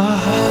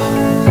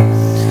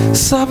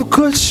 सब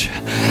कुछ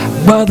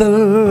बदल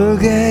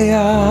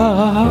गया.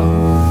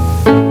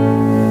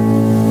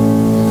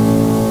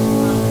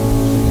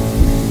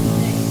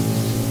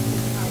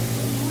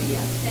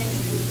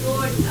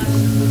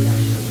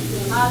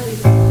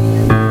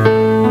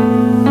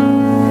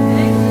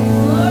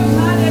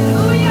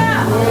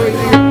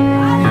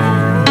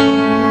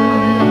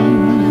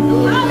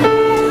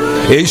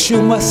 यीशु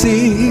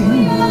मसीह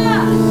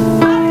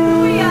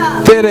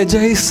तेरे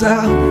जैसा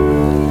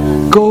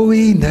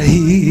कोई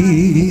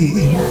नहीं.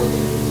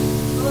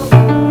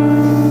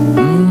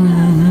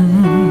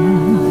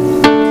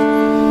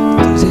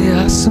 तुझे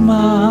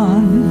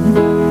आसमान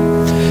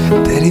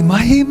तेरी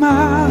महिमा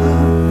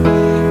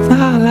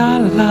ला ला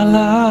ला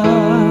ला.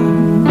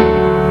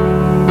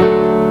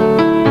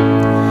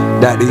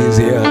 Daddy is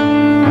here.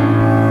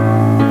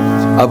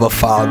 Our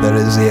Father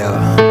is here.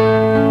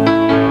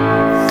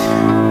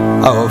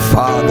 Our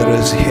Father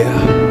is here.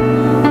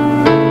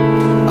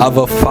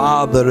 Our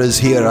Father is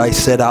here. I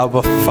said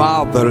our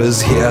Father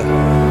is here.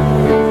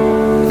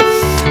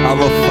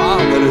 Our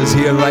Father is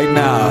here right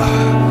now.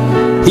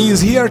 He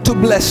is here to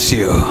bless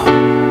you.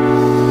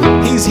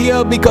 He's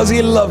here because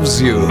He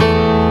loves you.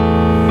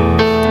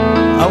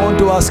 I want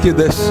to ask you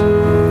this.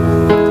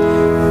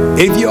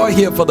 If you're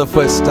here for the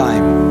first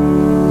time,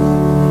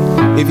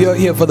 if you're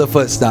here for the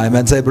first time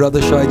and say,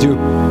 Brother Shyju,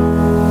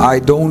 I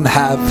don't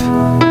have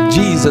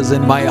Jesus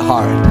in my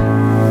heart.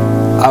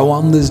 I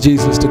want this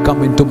Jesus to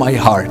come into my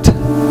heart.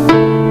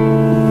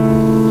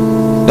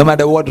 No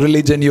matter what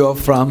religion you are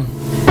from,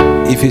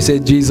 if you say,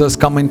 Jesus,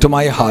 come into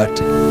my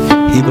heart,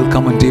 He will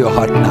come into your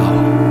heart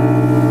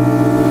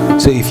now.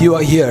 So if you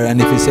are here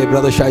and if you say,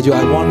 Brother Shyju,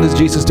 I want this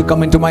Jesus to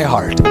come into my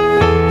heart,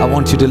 I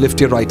want you to lift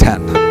your right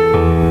hand.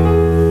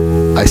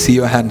 I see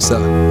your hand, sir.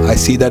 I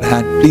see that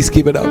hand. Please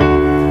keep it up.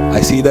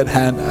 I see that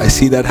hand. I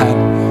see that hand.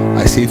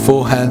 I see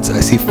 4 hands.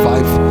 I see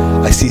 5.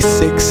 I see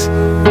 6.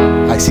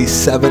 I see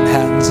 7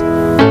 hands.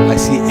 I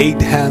see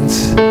 8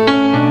 hands.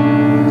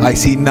 I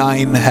see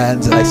 9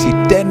 hands. I see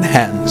 10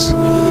 hands.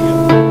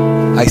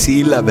 I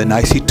see 11.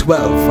 I see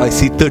 12. I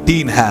see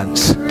 13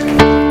 hands.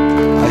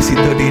 I see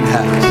 13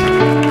 hands.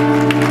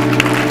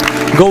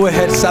 Go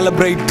ahead,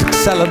 celebrate,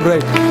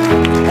 celebrate.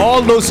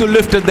 All those who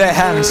lifted their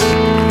hands,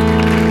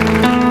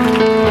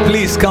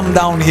 please come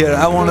down here.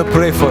 I want to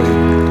pray for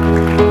you.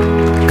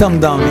 Come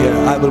down here.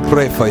 I will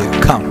pray for you.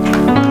 Come.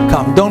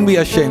 Come. Don't be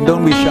ashamed.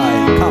 Don't be shy.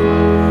 Come.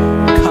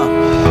 Come.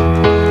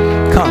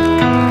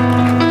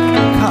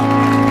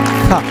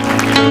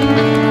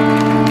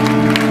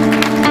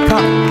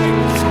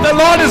 The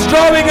Lord is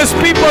drawing His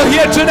people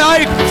here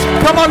tonight.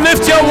 Come on,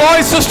 lift your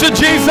voices to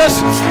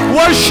Jesus.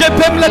 Worship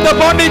Him. Let the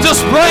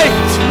bondages break.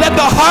 Let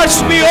the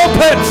hearts be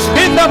open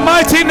in the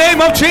mighty name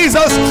of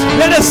Jesus.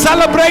 Let us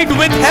celebrate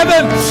with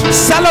heaven.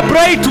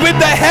 Celebrate with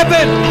the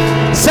heaven.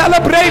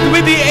 Celebrate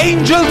with the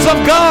angels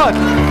of God.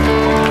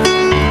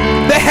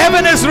 The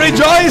heaven is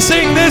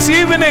rejoicing this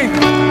evening.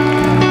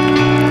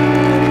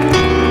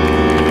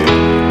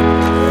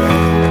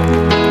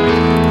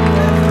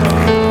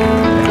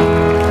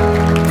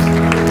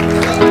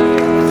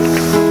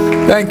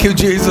 Thank you,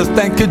 Jesus.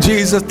 Thank you,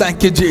 Jesus.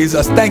 Thank you,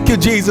 Jesus. Thank you,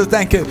 Jesus.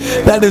 Thank you.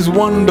 That is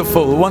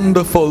wonderful,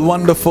 wonderful,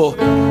 wonderful.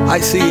 I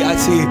see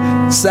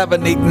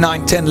 7, 8,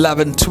 9, 10,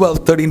 11, 12,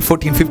 13,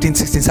 14, 15,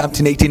 16,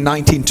 17, 18,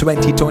 19,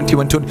 20,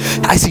 21, 20.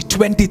 I see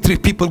 23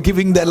 people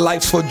giving their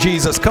lives for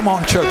Jesus. Come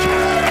on, church.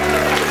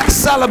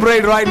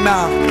 Celebrate right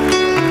now.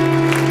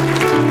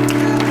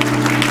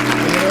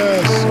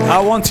 I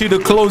want you to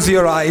close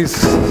your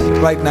eyes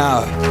right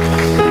now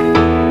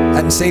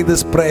and say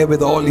this prayer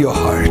with all your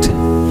heart.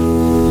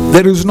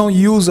 There is no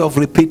use of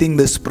repeating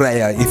this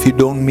prayer if you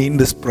don't mean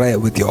this prayer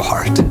with your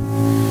heart.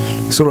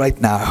 So right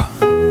now,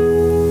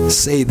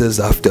 say this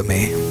after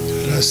me.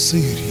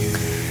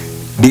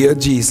 Dear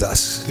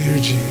Jesus,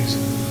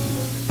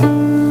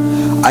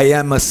 I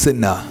am a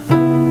sinner.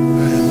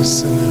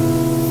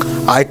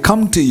 I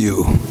come to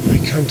you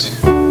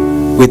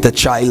with a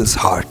child's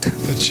heart.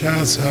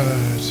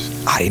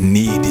 I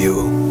need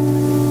you.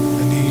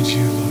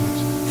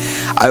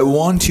 I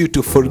want you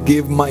to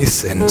forgive my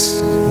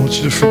sins.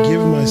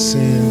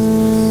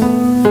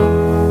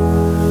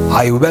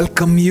 I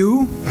welcome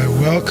you.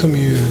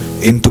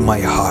 Into my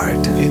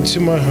heart.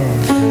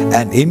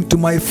 And into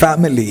my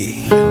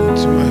family.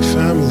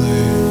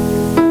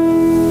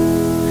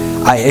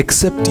 I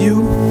accept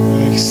you.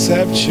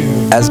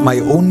 As my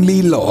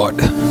only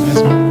Lord.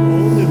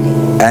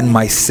 And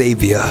my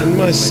Savior.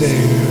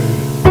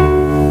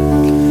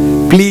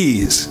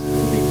 Please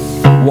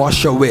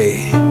wash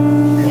away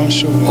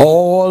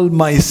all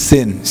my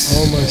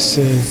sins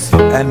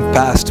and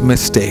past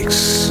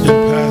mistakes.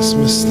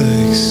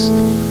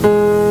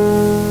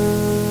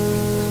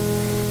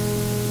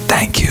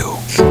 Thank you.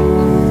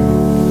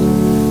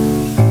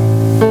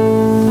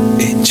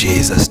 In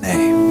Jesus'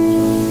 name.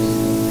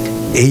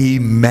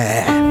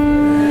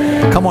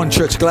 Amen. Come on,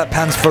 church, clap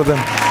hands for them.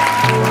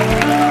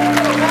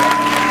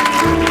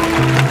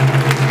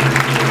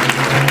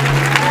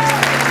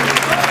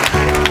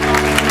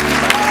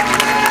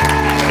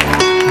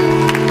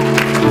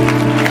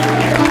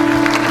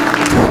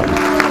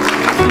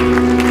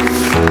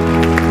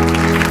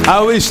 I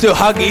wish to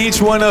hug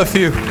each one of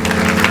you.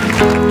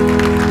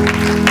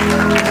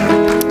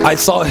 I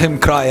saw him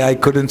cry. I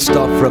couldn't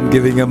stop from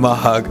giving him a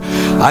hug.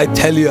 I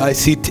tell you, I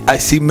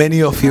see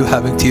many of you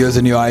having tears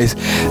in your eyes.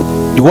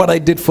 What I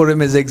did for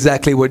him is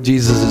exactly what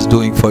Jesus is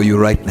doing for you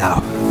right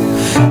now.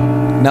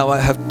 Now I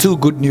have two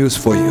good news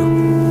for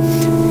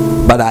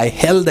you. But I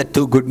held that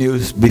two good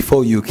news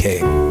before you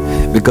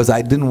came, because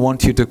I didn't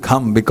want you to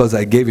come because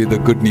I gave you the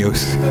good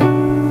news.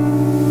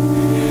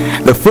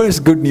 The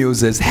first good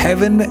news is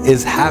heaven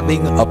is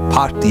having a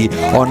party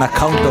on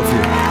account of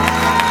you.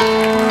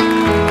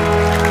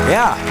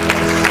 Yeah,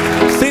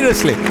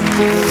 seriously.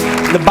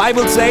 The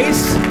Bible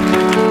says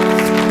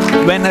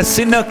when a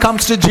sinner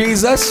comes to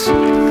Jesus,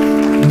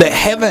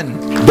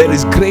 there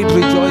is great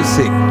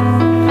rejoicing.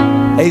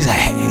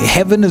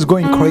 Heaven is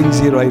going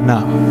crazy right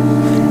now.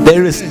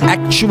 There is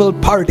actual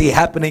party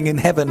happening in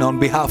heaven on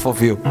behalf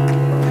of you.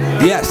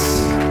 Yes,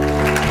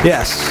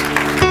 yes.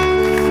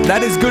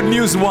 That is good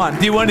news one.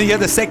 Do you want to hear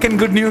the second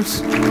good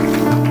news?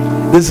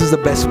 This is the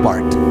best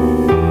part.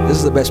 This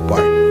is the best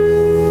part.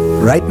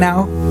 Right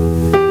now,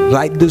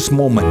 right this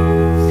moment,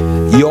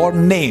 your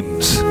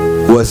names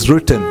was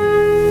written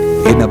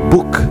in a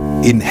book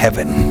in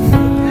heaven.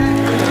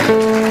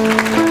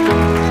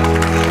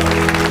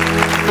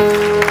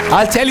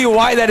 I'll tell you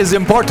why that is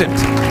important.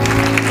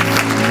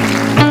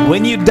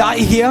 When you die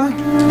here,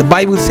 the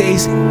Bible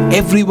says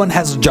everyone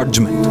has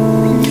judgment.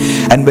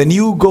 And when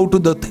you go to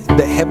the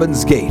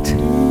heaven's gate,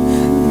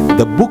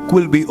 the book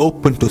will be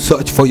open to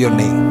search for your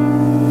name.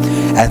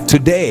 And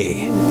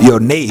today,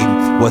 your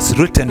name was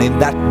written in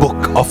that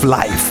book of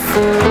life.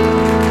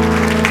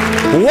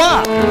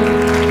 Wow!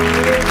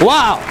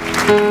 Wow!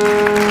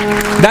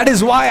 That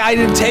is why I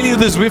didn't tell you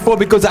this before,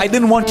 because I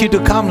didn't want you to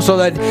come so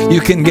that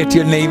you can get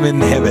your name in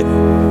heaven.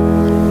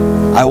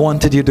 I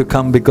wanted you to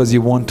come because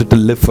you wanted to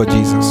live for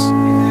Jesus.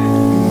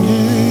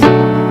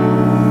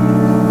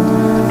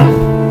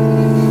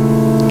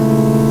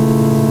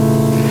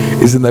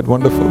 Isn't that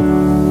wonderful?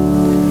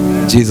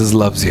 Jesus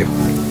loves you.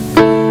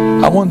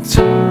 I want,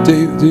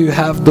 do you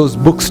have those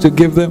books to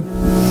give them?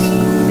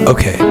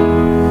 Okay.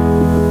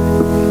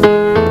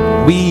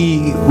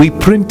 We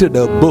printed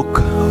a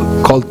book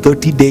called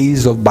 30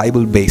 Days of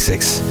Bible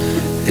Basics.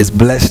 It's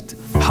blessed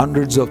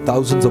hundreds of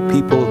thousands of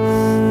people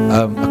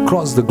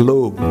across the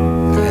globe.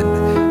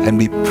 And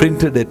we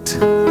printed it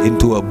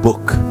into a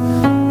book.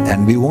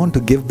 And we want to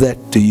give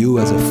that to you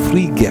as a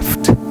free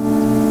gift.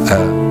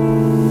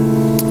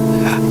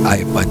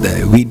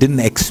 We didn't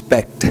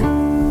expect.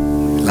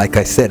 Like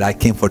I said, I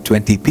came for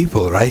 20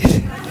 people, right?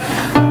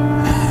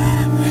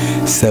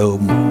 So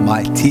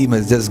my team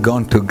has just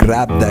gone to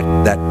grab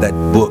that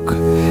book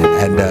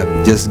and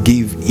just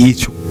give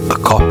each a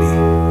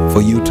copy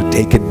for you to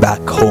take it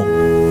back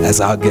home as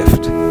our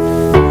gift.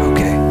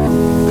 Okay.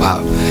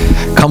 Wow.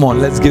 Come on,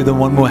 let's give them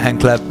one more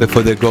hand clap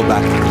before they go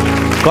back.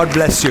 God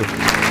bless you.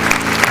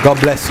 God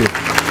bless you.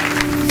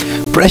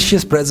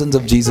 Precious presence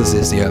of Jesus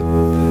is here.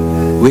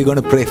 We're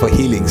going to pray for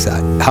healing, sir.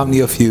 How many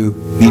of you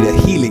need a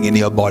healing in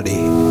your body?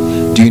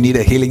 Do you need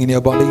a healing in your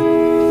body?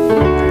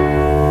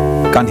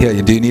 Can't hear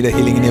you. Do you need a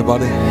healing in your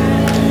body?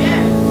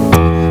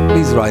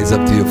 Please rise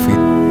up to your feet.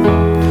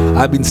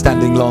 I've been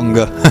standing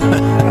longer.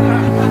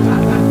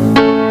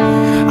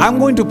 I'm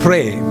going to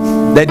pray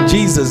that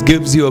Jesus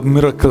gives you a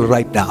miracle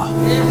right now.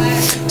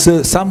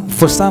 So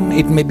for some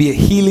it may be a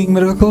healing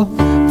miracle.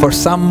 For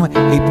some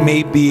it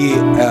may be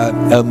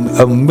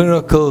a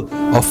miracle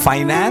of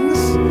finance.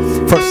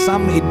 For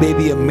some it may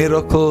be a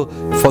miracle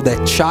for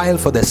their child,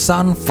 for their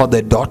son, for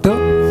their daughter.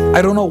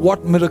 I don't know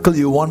what miracle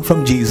you want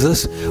from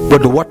Jesus,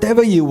 but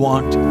whatever you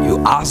want, you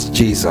ask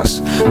Jesus.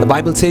 The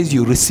Bible says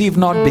you receive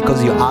not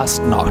because you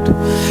ask not.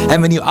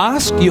 And when you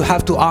ask, you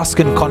have to ask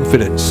in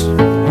confidence,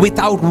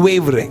 without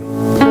wavering,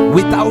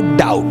 without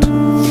doubt.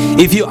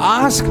 If you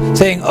ask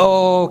saying,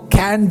 oh,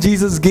 can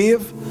Jesus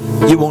give?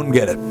 You won't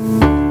get it.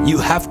 You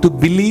have to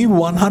believe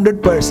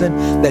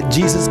 100% that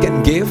Jesus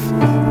can give,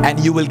 and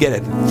you will get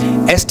it.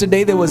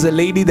 Yesterday there was a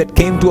lady that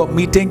came to a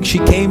meeting. She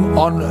came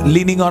on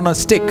leaning on a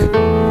stick,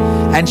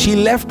 and she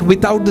left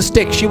without the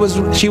stick. She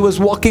was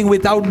walking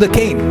without the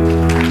cane.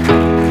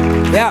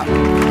 Yeah.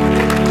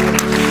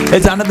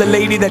 There's another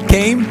lady that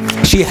came.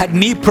 She had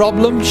knee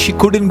problems. She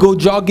couldn't go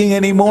jogging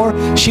anymore.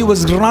 She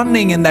was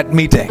running in that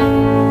meeting.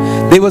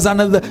 There was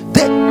another.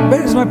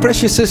 Where is my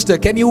precious sister?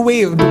 Can you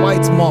wave the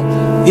White's mom?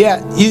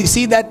 Yeah, you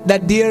see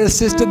that dear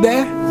sister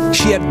there?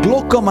 She had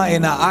glaucoma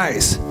in her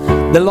eyes.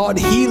 The Lord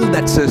healed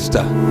that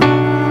sister.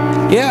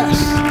 Yes,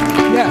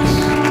 yes,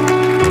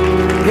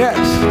 yes.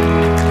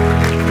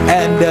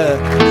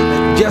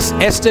 And just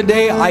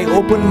yesterday I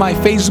opened my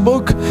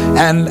Facebook,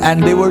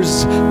 and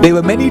there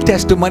were many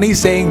testimonies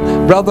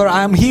saying, brother,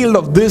 I am healed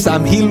of this,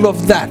 I'm healed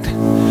of that.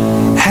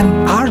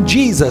 And our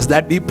Jesus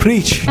that we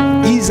preach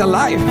is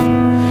alive.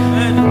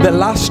 The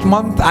last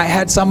month I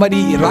had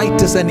somebody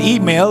write us an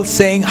email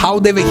saying how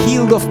they were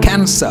healed of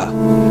cancer.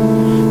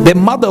 Their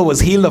mother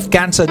was healed of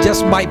cancer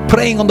just by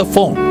praying on the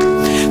phone.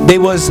 There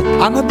was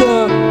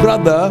another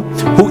brother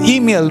who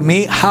emailed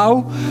me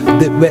how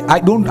I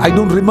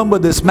don't remember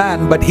this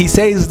man, but he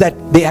says that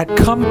they had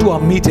come to a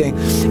meeting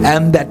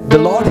and that the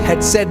Lord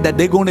had said that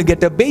they're going to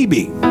get a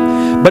baby.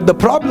 But the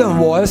problem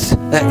was,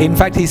 in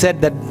fact he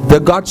said that the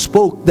God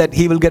spoke that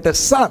he will get a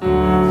son.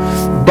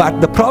 But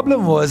the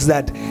problem was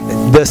that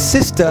the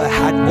sister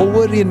had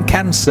ovarian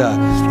cancer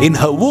in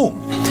her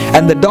womb,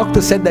 and the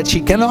doctor said that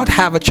she cannot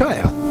have a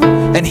child.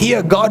 And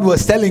here God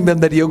was telling them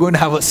that you're going to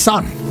have a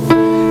son.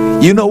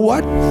 You know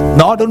what?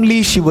 Not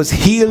only she was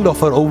healed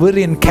of her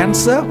ovarian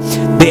cancer,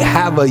 they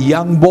have a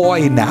young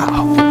boy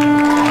now.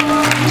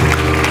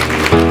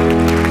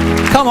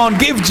 Come on,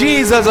 give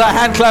Jesus a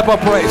hand clap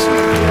of praise.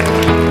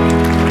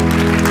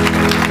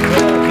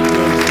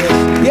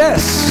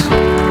 Yes.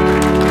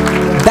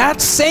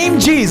 That same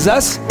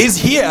Jesus is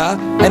here,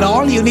 and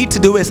all you need to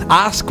do is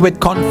ask with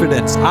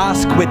confidence,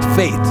 ask with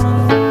faith.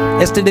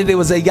 Yesterday there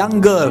was a young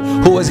girl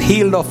who was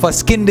healed of a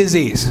skin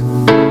disease,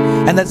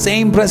 and that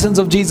same presence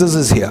of Jesus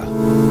is here.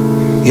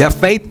 You have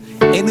faith,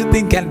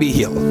 anything can be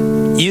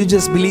healed. You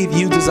just believe,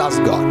 you just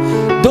ask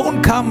God.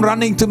 Don't come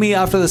running to me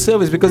after the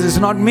service, because it's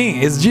not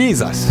me, it's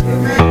Jesus.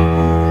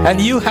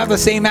 And you have the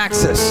same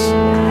access.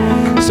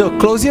 So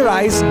close your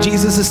eyes.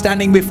 Jesus is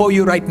standing before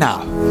you right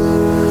now.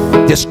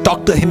 Just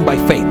talk to him by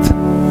faith.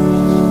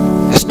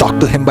 Just talk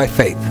to him by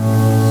faith.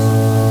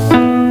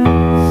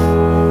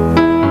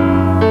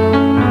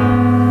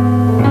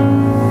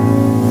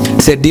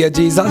 Say, dear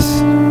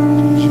Jesus,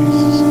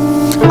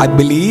 I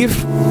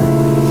believe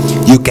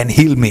you can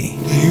heal me.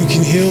 You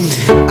can heal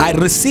me. I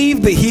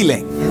receive the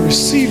healing. I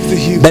receive the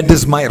healing. That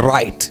is my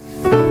right.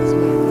 That's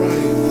my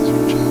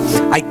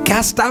right. I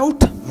cast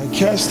out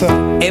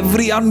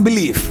every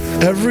unbelief,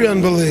 every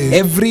unbelief,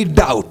 every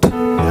doubt.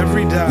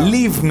 Every doubt.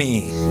 Leave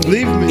me.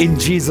 Leave me. In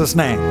Jesus'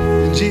 name.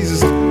 In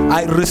Jesus' name.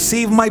 I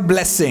receive my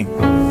blessing.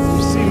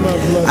 Receive my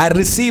blessing. I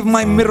receive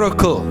my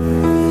miracle.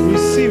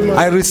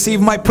 I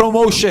receive my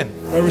promotion.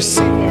 I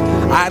receive my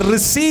promotion. I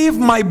receive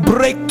my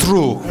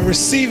breakthrough. I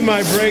receive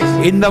my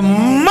breakthrough. In the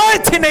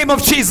mighty name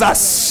of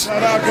Jesus.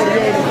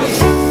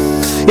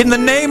 In the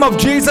name of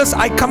Jesus,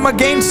 I come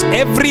against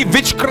every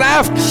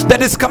witchcraft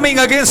that is coming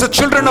against the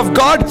children of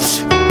God.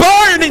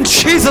 Burn in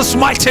Jesus'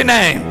 mighty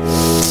name.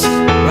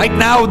 Right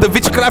now, the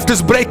witchcraft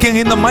is breaking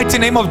in the mighty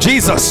name of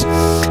Jesus.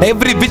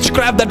 Every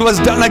witchcraft that was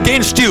done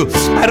against you,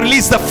 I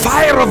release the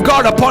fire of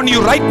God upon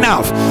you right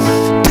now.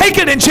 Take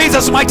it in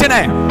Jesus' mighty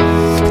name.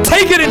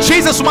 Take it in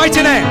Jesus'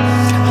 mighty name.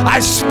 I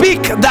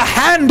speak the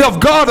hand of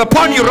God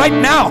upon you right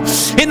now.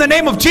 In the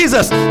name of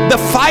Jesus, the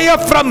fire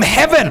from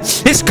heaven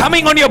is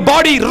coming on your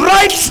body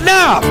right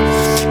now.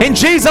 In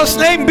Jesus'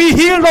 name, be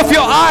healed of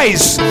your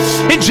eyes.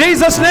 In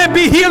Jesus' name,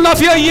 be healed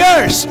of your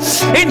ears.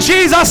 In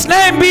Jesus'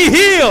 name, be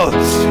healed.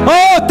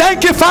 Oh,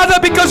 thank you, Father,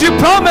 because you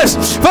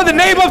promised for the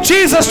name of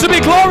Jesus to be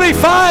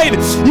glorified.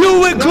 You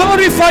will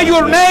glorify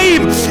your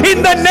name.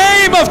 In the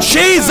name of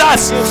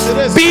Jesus,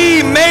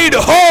 be made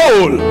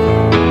whole.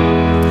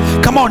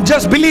 Come on,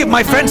 just believe,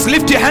 my friends.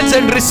 Lift your hands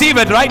and receive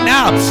it right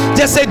now.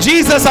 Just say,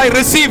 Jesus, I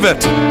receive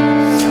it.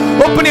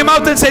 Open your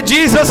mouth and say,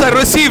 Jesus, I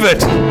receive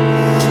it.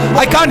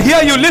 I can't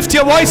hear you. Lift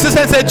your voices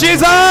and say,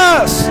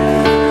 Jesus,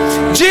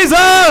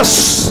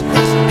 Jesus,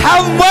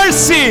 have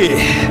mercy.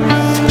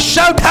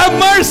 Shout, have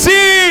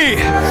mercy.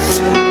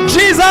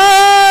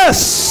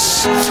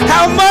 Jesus,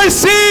 have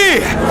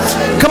mercy.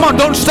 Come on,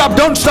 don't stop,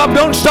 don't stop,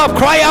 don't stop.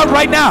 Cry out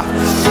right now.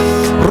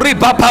 In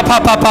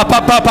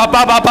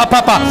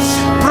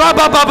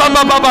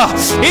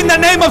the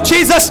name of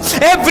Jesus,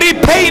 every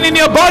pain in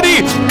your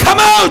body, come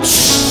out.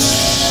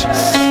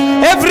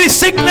 Every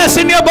sickness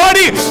in your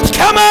body,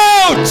 come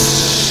out.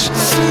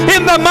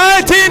 In the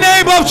mighty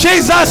name of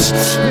Jesus,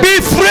 be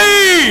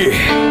free.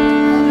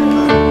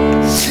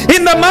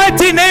 In the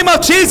mighty name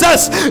of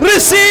Jesus,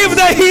 receive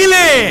the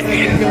healing.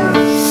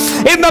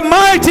 In the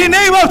mighty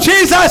name of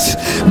Jesus,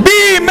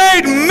 be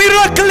made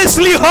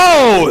miraculously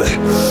whole.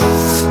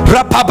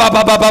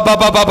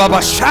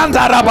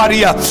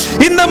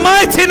 In the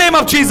mighty name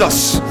of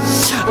Jesus,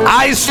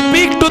 I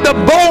speak to the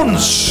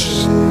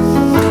bones.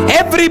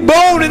 Every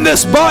bone in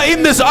this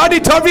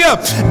auditorium,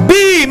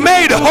 be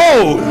made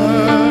whole.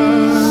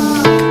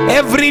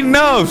 Every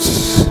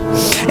nerves,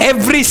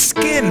 every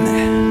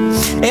skin,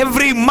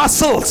 every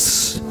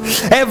muscles,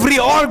 every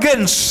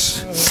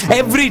organs,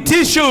 every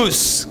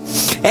tissues,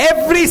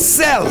 every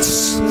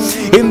cells,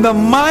 in the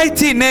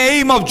mighty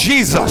name of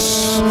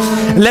Jesus,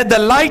 let the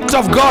light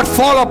of God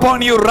fall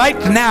upon you right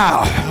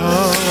now.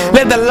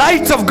 Let the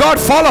light of God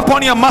fall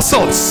upon your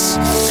muscles.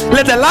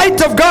 Let the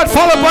light of God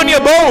fall upon your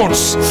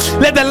bones.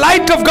 Let the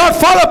light of God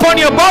fall upon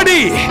your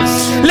body.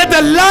 Let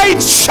the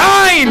light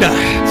shine.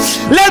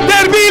 Let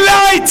there be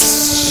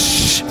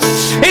lights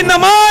in the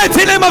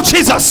mighty name of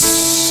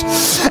Jesus.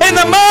 In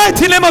the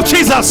mighty name of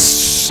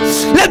Jesus,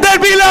 let there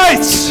be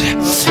light.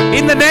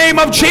 In the name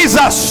of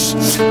Jesus,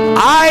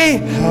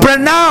 I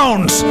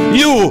pronounce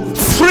you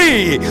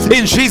free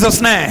in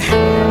Jesus' name.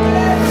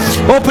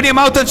 Open your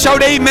mouth and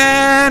shout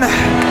amen.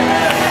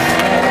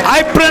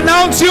 I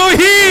pronounce you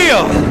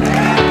healed.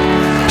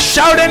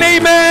 Shout an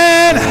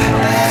amen.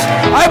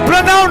 I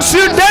pronounce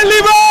you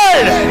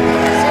delivered.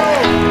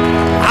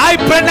 I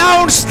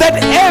pronounce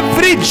that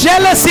every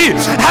jealousy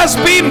has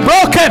been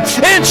broken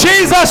in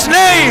Jesus'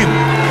 name.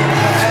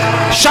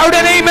 Shout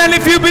an amen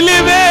if you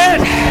believe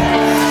it.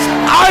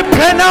 I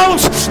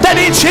pronounce that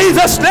in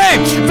Jesus'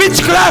 name,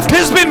 witchcraft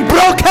has been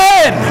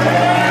broken.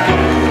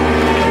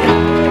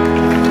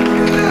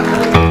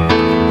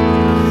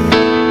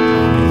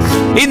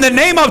 In the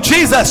name of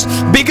Jesus,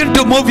 begin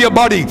to move your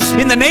body.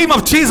 In the name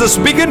of Jesus,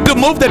 begin to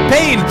move the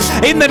pain.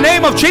 In the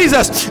name of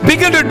Jesus,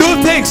 begin to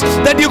do things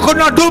that you could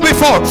not do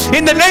before.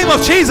 In the name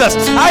of Jesus,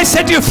 I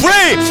set you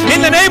free.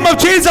 In the name of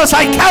Jesus,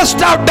 I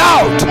cast out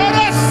doubt.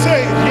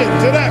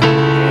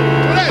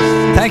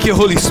 Thank you,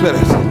 Holy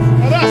Spirit.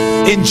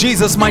 In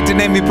Jesus' mighty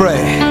name we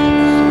pray.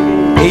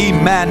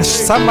 Amen.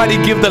 Somebody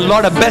give the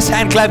Lord a best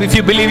hand clap if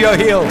you believe you're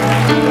healed.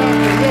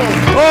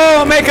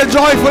 Oh, make a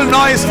joyful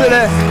noise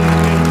today.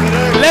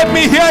 Let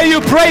me hear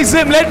you praise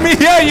Him. Let me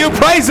hear you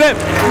praise Him.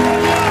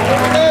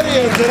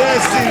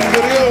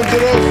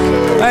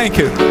 Thank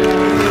you.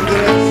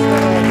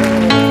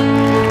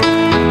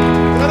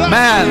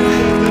 Man,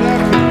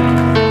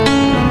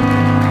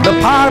 the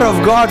power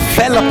of God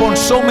fell upon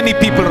so many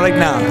people right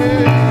now.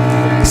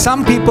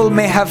 Some people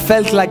may have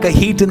felt like a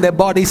heat in their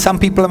body. Some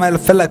people may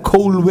have felt a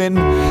cold wind.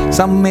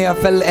 Some may have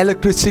felt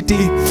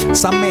electricity.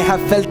 Some may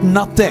have felt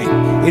nothing.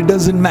 It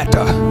doesn't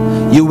matter.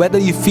 Whether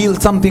you feel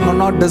something or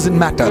not doesn't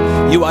matter.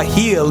 You are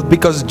healed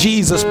because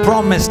Jesus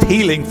promised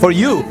healing for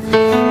you.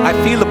 I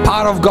feel the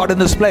power of God in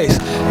this place.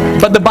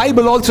 But the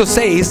Bible also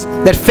says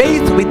that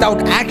faith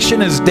without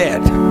action is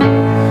dead.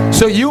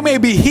 So you may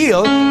be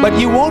healed, but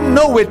you won't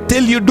know it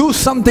till you do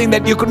something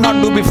that you could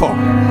not do before.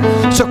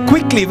 So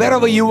quickly,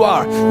 wherever you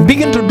are,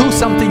 begin to do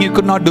something you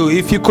could not do.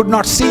 If you could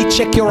not see,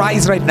 check your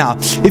eyes right now.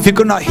 If you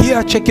could not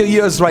hear, check your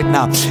ears right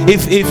now.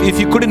 If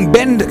you couldn't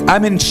bend,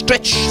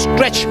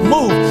 stretch,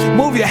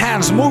 move your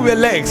hands, move your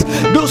legs.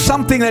 Do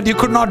something that you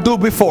could not do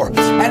before.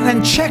 And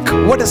then check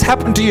what has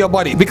happened to your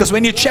body. Because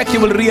when you check,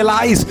 you will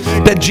realize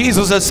that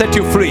Jesus has set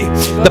you free.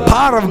 The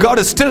power of God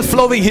is still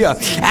flowing here.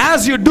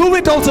 As you do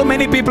it, also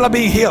many people are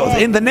being healed.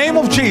 In the name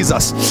of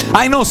Jesus.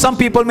 I know some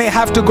people may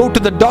have to go to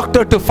the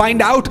doctor to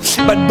find out,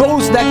 but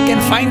those that can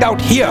find out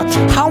here,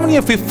 how many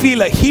of you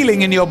feel a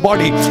healing in your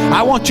body?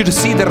 I want you to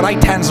see the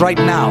right hands right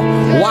now.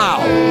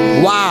 Wow,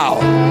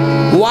 wow,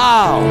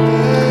 wow,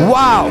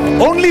 wow.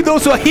 Only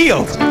those who are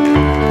healed.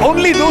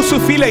 Only those who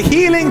feel a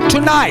healing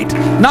tonight,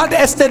 not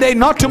yesterday,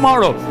 not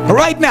tomorrow,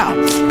 right now.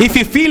 If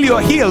you feel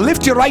you're healed,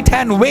 lift your right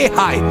hand way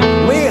high.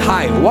 Way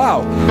high.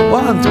 Wow.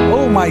 1,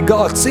 oh my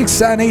God, 6,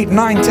 7, 8,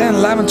 9, 10,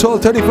 11,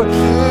 12, 13, 14.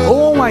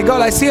 Oh my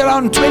God, I see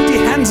around 20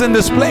 hands in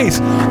this place.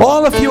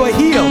 All of you are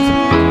healed.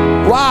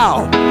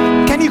 Wow.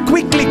 Can you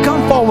quickly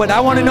come forward? I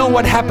want to know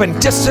what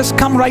happened. Just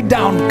come right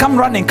down. Come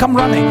running, come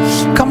running.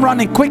 Come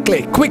running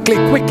quickly, quickly,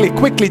 quickly,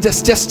 quickly.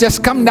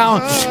 Just come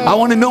down. I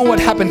want to know what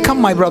happened. Come,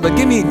 my brother.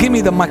 Give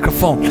me the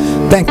microphone.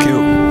 Thank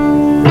you.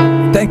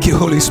 Thank you,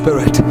 Holy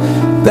Spirit.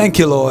 Thank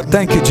you, Lord.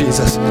 Thank you,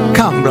 Jesus.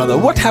 Come, brother.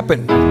 What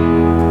happened?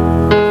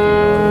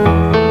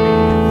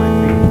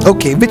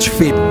 Okay, which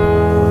feet?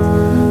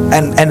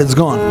 And it's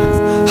gone.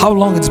 How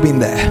long it's been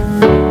there?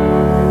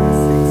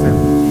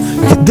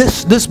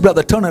 This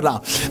brother, turn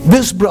around.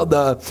 This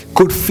brother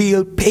could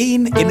feel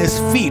pain in his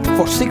feet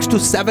for 6 to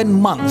 7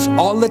 months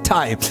all the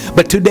time.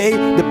 But today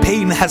the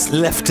pain has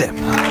left him.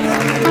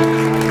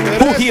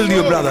 Who healed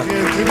you, brother?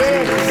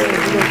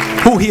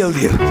 Who healed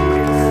you?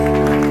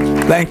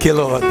 Thank you,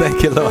 Lord.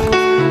 Thank you, Lord.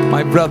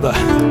 My brother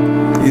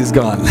is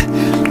gone.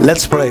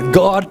 Let's pray.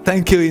 God,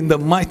 thank you in the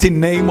mighty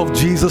name of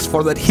Jesus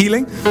for that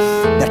healing.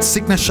 That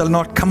sickness shall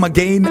not come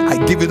again. I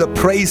give you the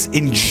praise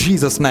in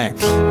Jesus' name.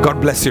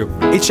 God bless you.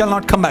 It shall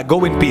not come back.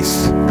 Go in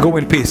peace. Go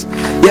in peace.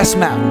 Yes,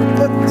 ma'am.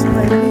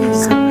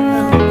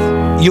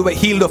 You were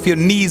healed of your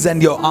knees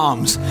and your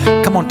arms.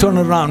 Come on, turn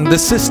around. The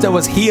sister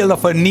was healed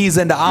of her knees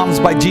and arms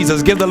by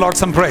Jesus. Give the Lord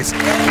some praise.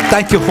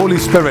 Thank you, Holy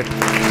Spirit.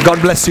 God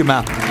bless you,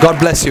 ma'am. God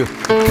bless you.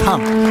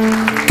 Come.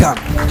 Come.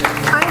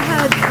 I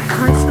had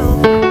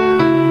partial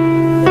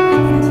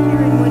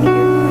hearing one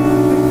ear,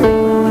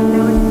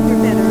 now it's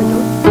better.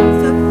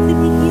 So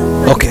completely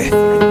healed. Okay.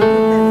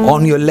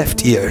 On your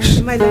left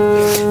ears. My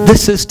left ear.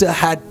 This sister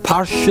had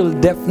partial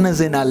deafness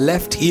in her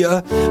left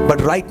ear,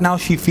 but right now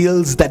she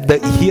feels that the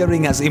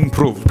hearing has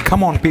improved.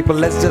 Come on, people,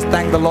 let's just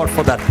thank the Lord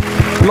for that.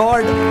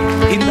 Lord,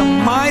 in the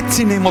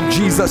mighty name of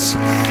Jesus,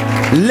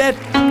 let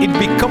it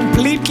be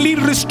completely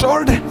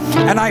restored,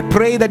 and I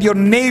pray that your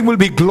name will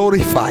be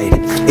glorified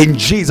in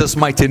Jesus'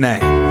 mighty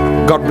name.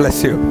 God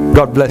bless you.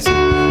 God bless you.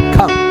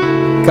 Come.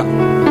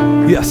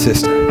 Come. Yes,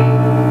 sister.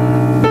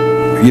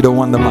 You don't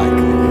want the mic?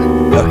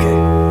 Okay.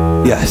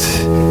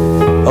 Yes.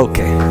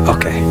 Okay.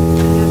 Okay.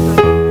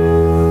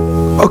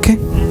 Okay.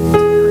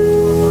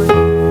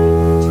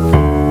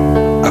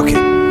 Okay.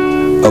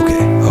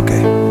 Okay.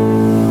 Okay.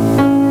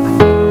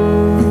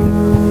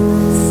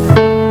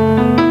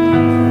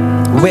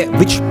 Where?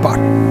 Which part?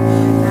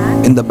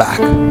 In the back.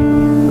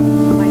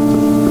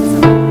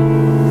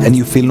 And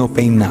you feel no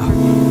pain now?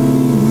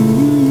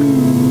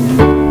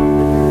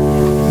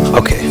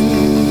 Okay.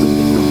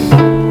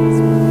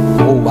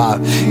 Oh wow.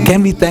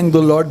 Can we thank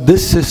the Lord?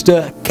 This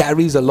sister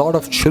carries a lot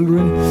of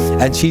children,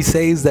 and she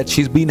says that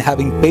she's been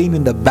having pain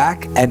in the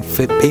back and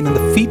pain in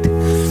the feet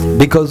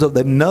because of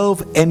the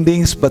nerve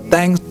endings, but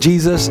thanks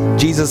Jesus,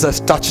 Jesus has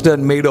touched her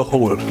and made her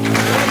whole.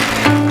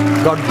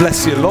 God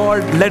bless you,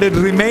 Lord. Let it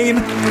remain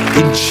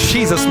in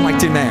Jesus'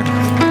 mighty name.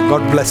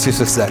 God bless you,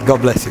 sister.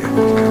 God bless you.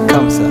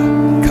 Come, sir.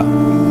 Come.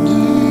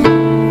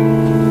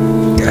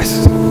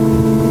 Yes.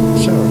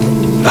 Sorry.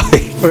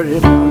 For a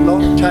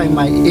long time,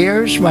 my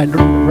ears, my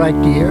right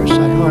ears,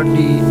 I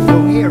hardly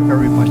don't hear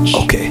very much.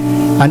 Okay.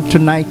 And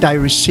tonight I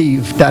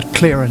received that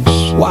clearance.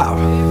 Wow.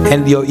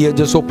 And your ear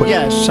just opened?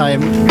 Yes,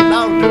 I'm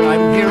louder.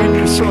 I'm hearing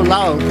you so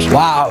loud.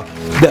 Wow.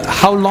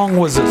 How long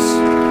was this?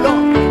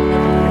 Long.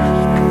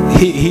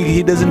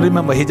 He doesn't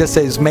remember. He just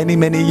says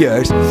many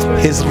years.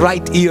 His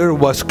right ear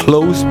was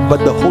closed, but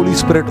the Holy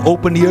Spirit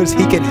opened ears.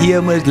 He can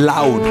hear me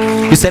loud.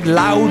 You said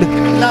loud?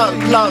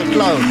 Loud.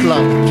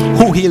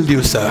 Who healed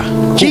you, sir?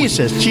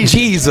 Jesus.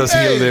 Jesus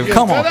healed him.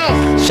 Come on.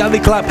 Shall we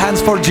clap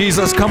hands for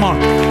Jesus? Come on.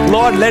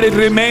 Lord, let it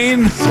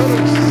remain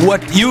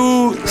what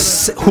you,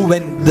 who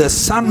when the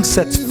sun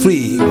sets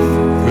free,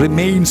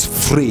 remains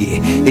free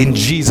in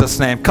Jesus'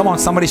 name. Come on,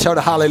 somebody shout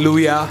a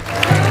hallelujah.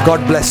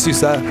 God bless you,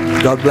 sir.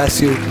 God bless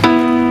you.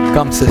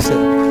 Come, sister.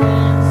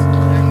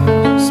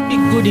 Speak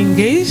good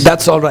English.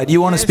 That's all right. You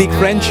want to speak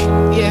French?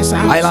 Yes.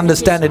 I'll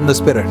understand it in the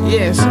spirit.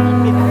 Yes.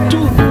 2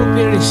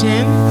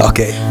 operations.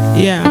 Okay.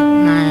 Yeah.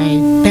 My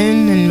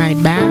pen and my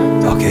back.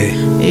 Okay.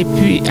 Et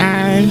puis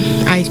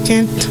I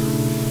can't.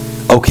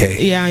 Okay.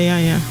 Yeah.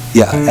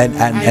 Yeah. I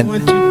And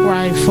want to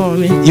pray for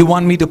me. you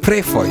want me to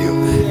pray for you?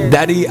 Yes.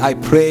 Daddy, I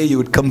pray you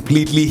would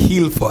completely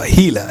heal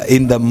her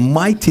in the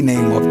mighty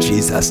name of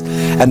Jesus.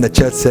 And the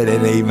church said,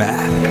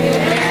 amen.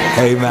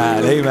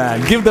 Amen.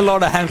 Amen. Give the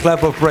Lord a hand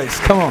clap of praise.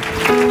 Come on.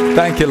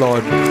 Thank you,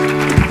 Lord.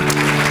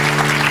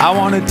 I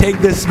want to take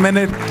this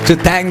minute to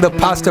thank the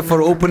pastor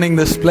for opening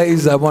this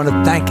place. I want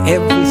to thank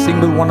every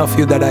single one of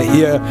you that are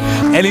here.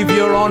 And if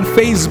you're on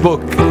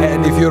Facebook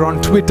and if you're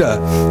on Twitter,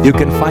 you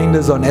can find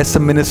us on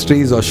SM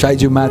Ministries or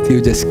Shyju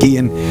Mathew. Just key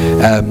in,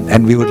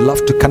 and we would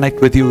love to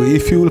connect with you.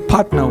 If you will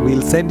partner,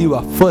 we'll send you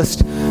our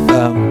first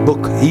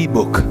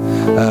ebook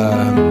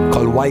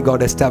called why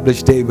God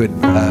established David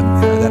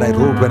that I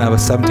wrote when I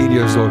was 17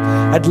 years old.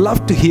 I'd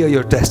love to hear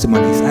your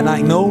testimonies, and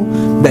I know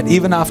that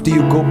even after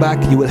you go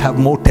back, you will have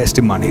more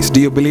testimonies. Do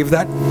you believe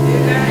that?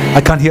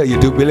 I can't hear you.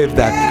 Do you believe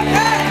that?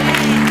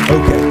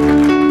 Okay.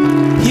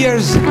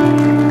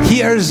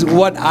 Here's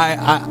what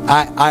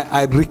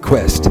I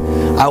request.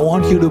 I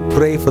want you to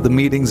pray for the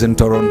meetings in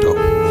Toronto.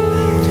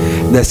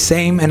 The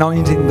same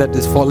anointing that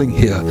is falling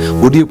here,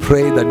 would you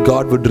pray that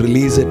God would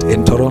release it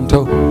in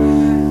Toronto?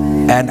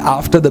 And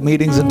after the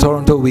meetings in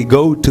Toronto, we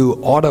go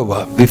to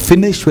Ottawa. We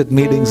finish with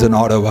meetings in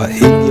Ottawa,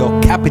 in your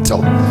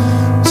capital.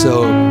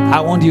 So I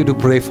want you to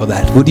pray for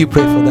that. Would you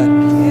pray for that?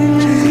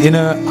 You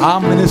know, our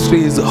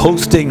ministry is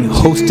hosting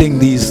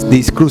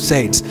these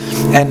crusades,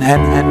 and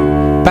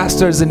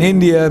pastors in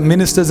India,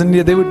 ministers in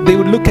India, they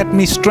would look at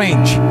me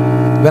strange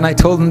when I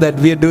told them that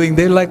we are doing.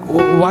 They're like,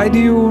 why do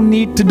you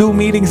need to do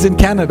meetings in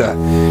Canada?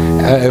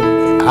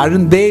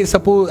 Aren't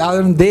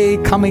they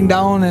coming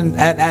down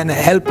and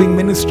helping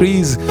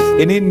ministries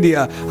in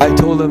India? I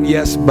told them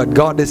yes, but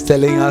God is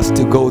telling us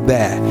to go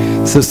there.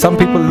 So some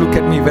people look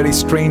at me very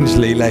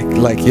strangely,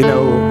 like you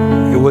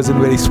know, it wasn't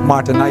very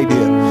smart an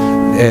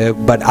idea.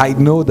 But I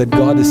know that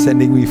God is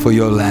sending me for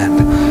your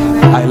land.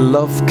 I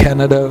love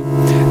Canada,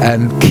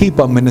 and keep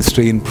our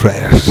ministry in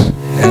prayers.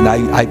 And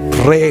I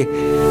pray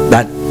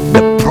that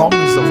the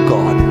promise of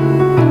God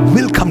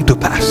will come to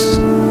pass.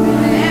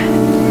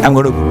 I'm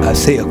going to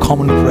say a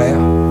common prayer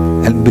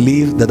and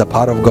believe that the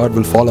power of God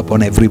will fall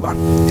upon everyone.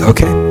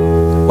 Okay?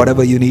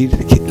 Whatever you need,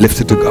 lift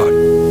it to God.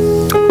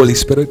 Holy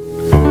Spirit,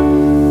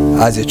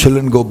 as your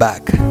children go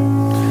back,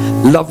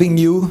 loving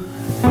you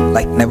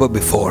like never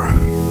before,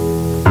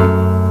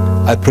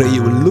 I pray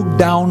you will look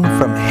down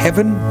from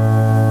heaven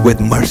with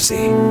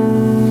mercy.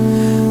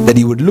 That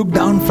you would look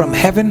down from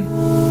heaven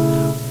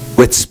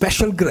with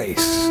special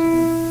grace.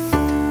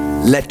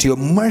 Let your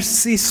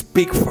mercy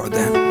speak for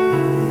them.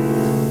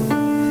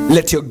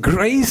 Let your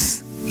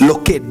grace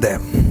locate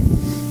them.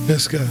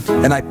 Yes, God.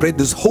 And I pray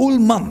this whole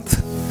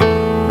month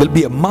will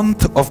be a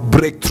month of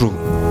breakthrough.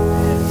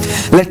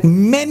 Let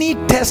many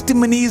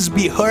testimonies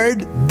be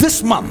heard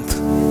this month.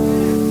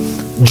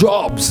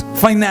 Jobs,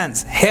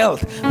 finance,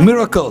 health,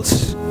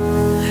 miracles.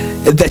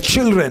 The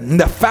children,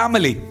 the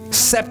family.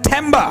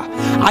 September,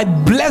 I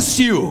bless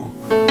you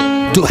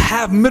to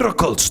have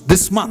miracles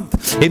this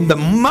month in the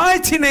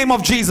mighty name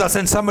of Jesus.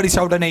 And somebody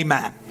shout an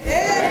amen.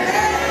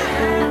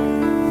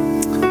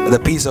 The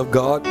peace of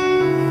God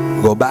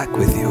go back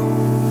with you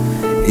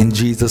in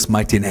Jesus'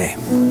 mighty name.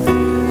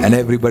 And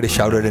everybody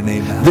shouted an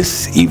amen.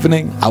 This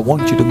evening, I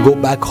want you to go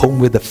back home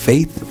with the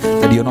faith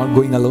that you're not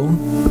going alone.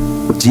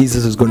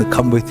 Jesus is going to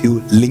come with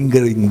you,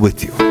 lingering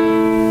with you.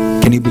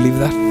 Can you believe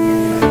that?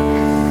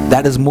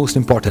 That is most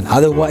important.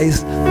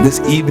 Otherwise, this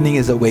evening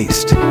is a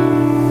waste.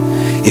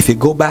 If you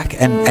go back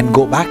and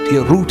go back to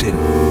your routine,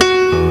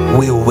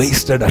 we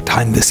wasted our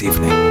time this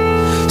evening.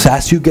 So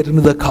as you get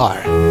into the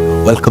car,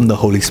 welcome the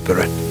Holy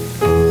Spirit.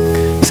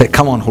 Say,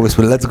 come on, Holy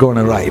Spirit, let's go on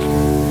a ride.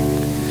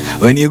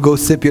 When you go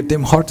sip your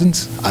Tim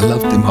Hortons, I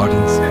love Tim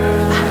Hortons.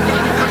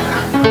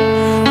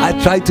 I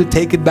tried to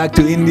take it back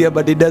to India,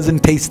 but it doesn't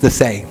taste the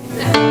same.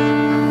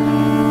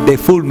 They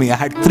fooled me. I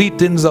had 3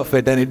 tins of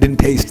it and it didn't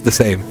taste the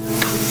same.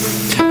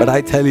 But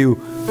I tell you,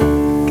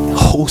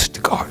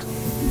 host God.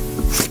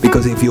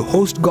 Because if you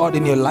host God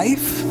in your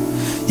life,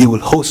 you will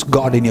host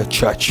God in your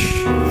church.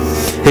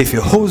 If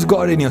you host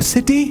God in your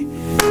city,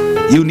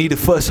 you need to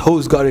first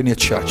host God in your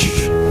church.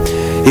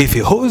 If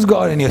you host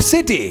God in your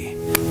city,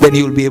 then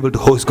you will be able to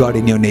host God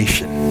in your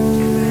nation.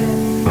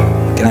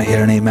 Can I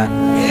hear an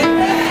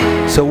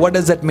amen? So what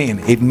does that mean?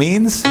 It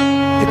means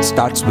it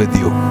starts with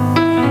you.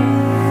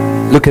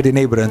 Look at your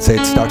neighbor and say,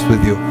 it starts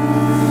with you.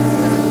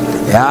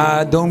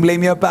 Yeah, don't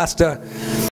blame your pastor.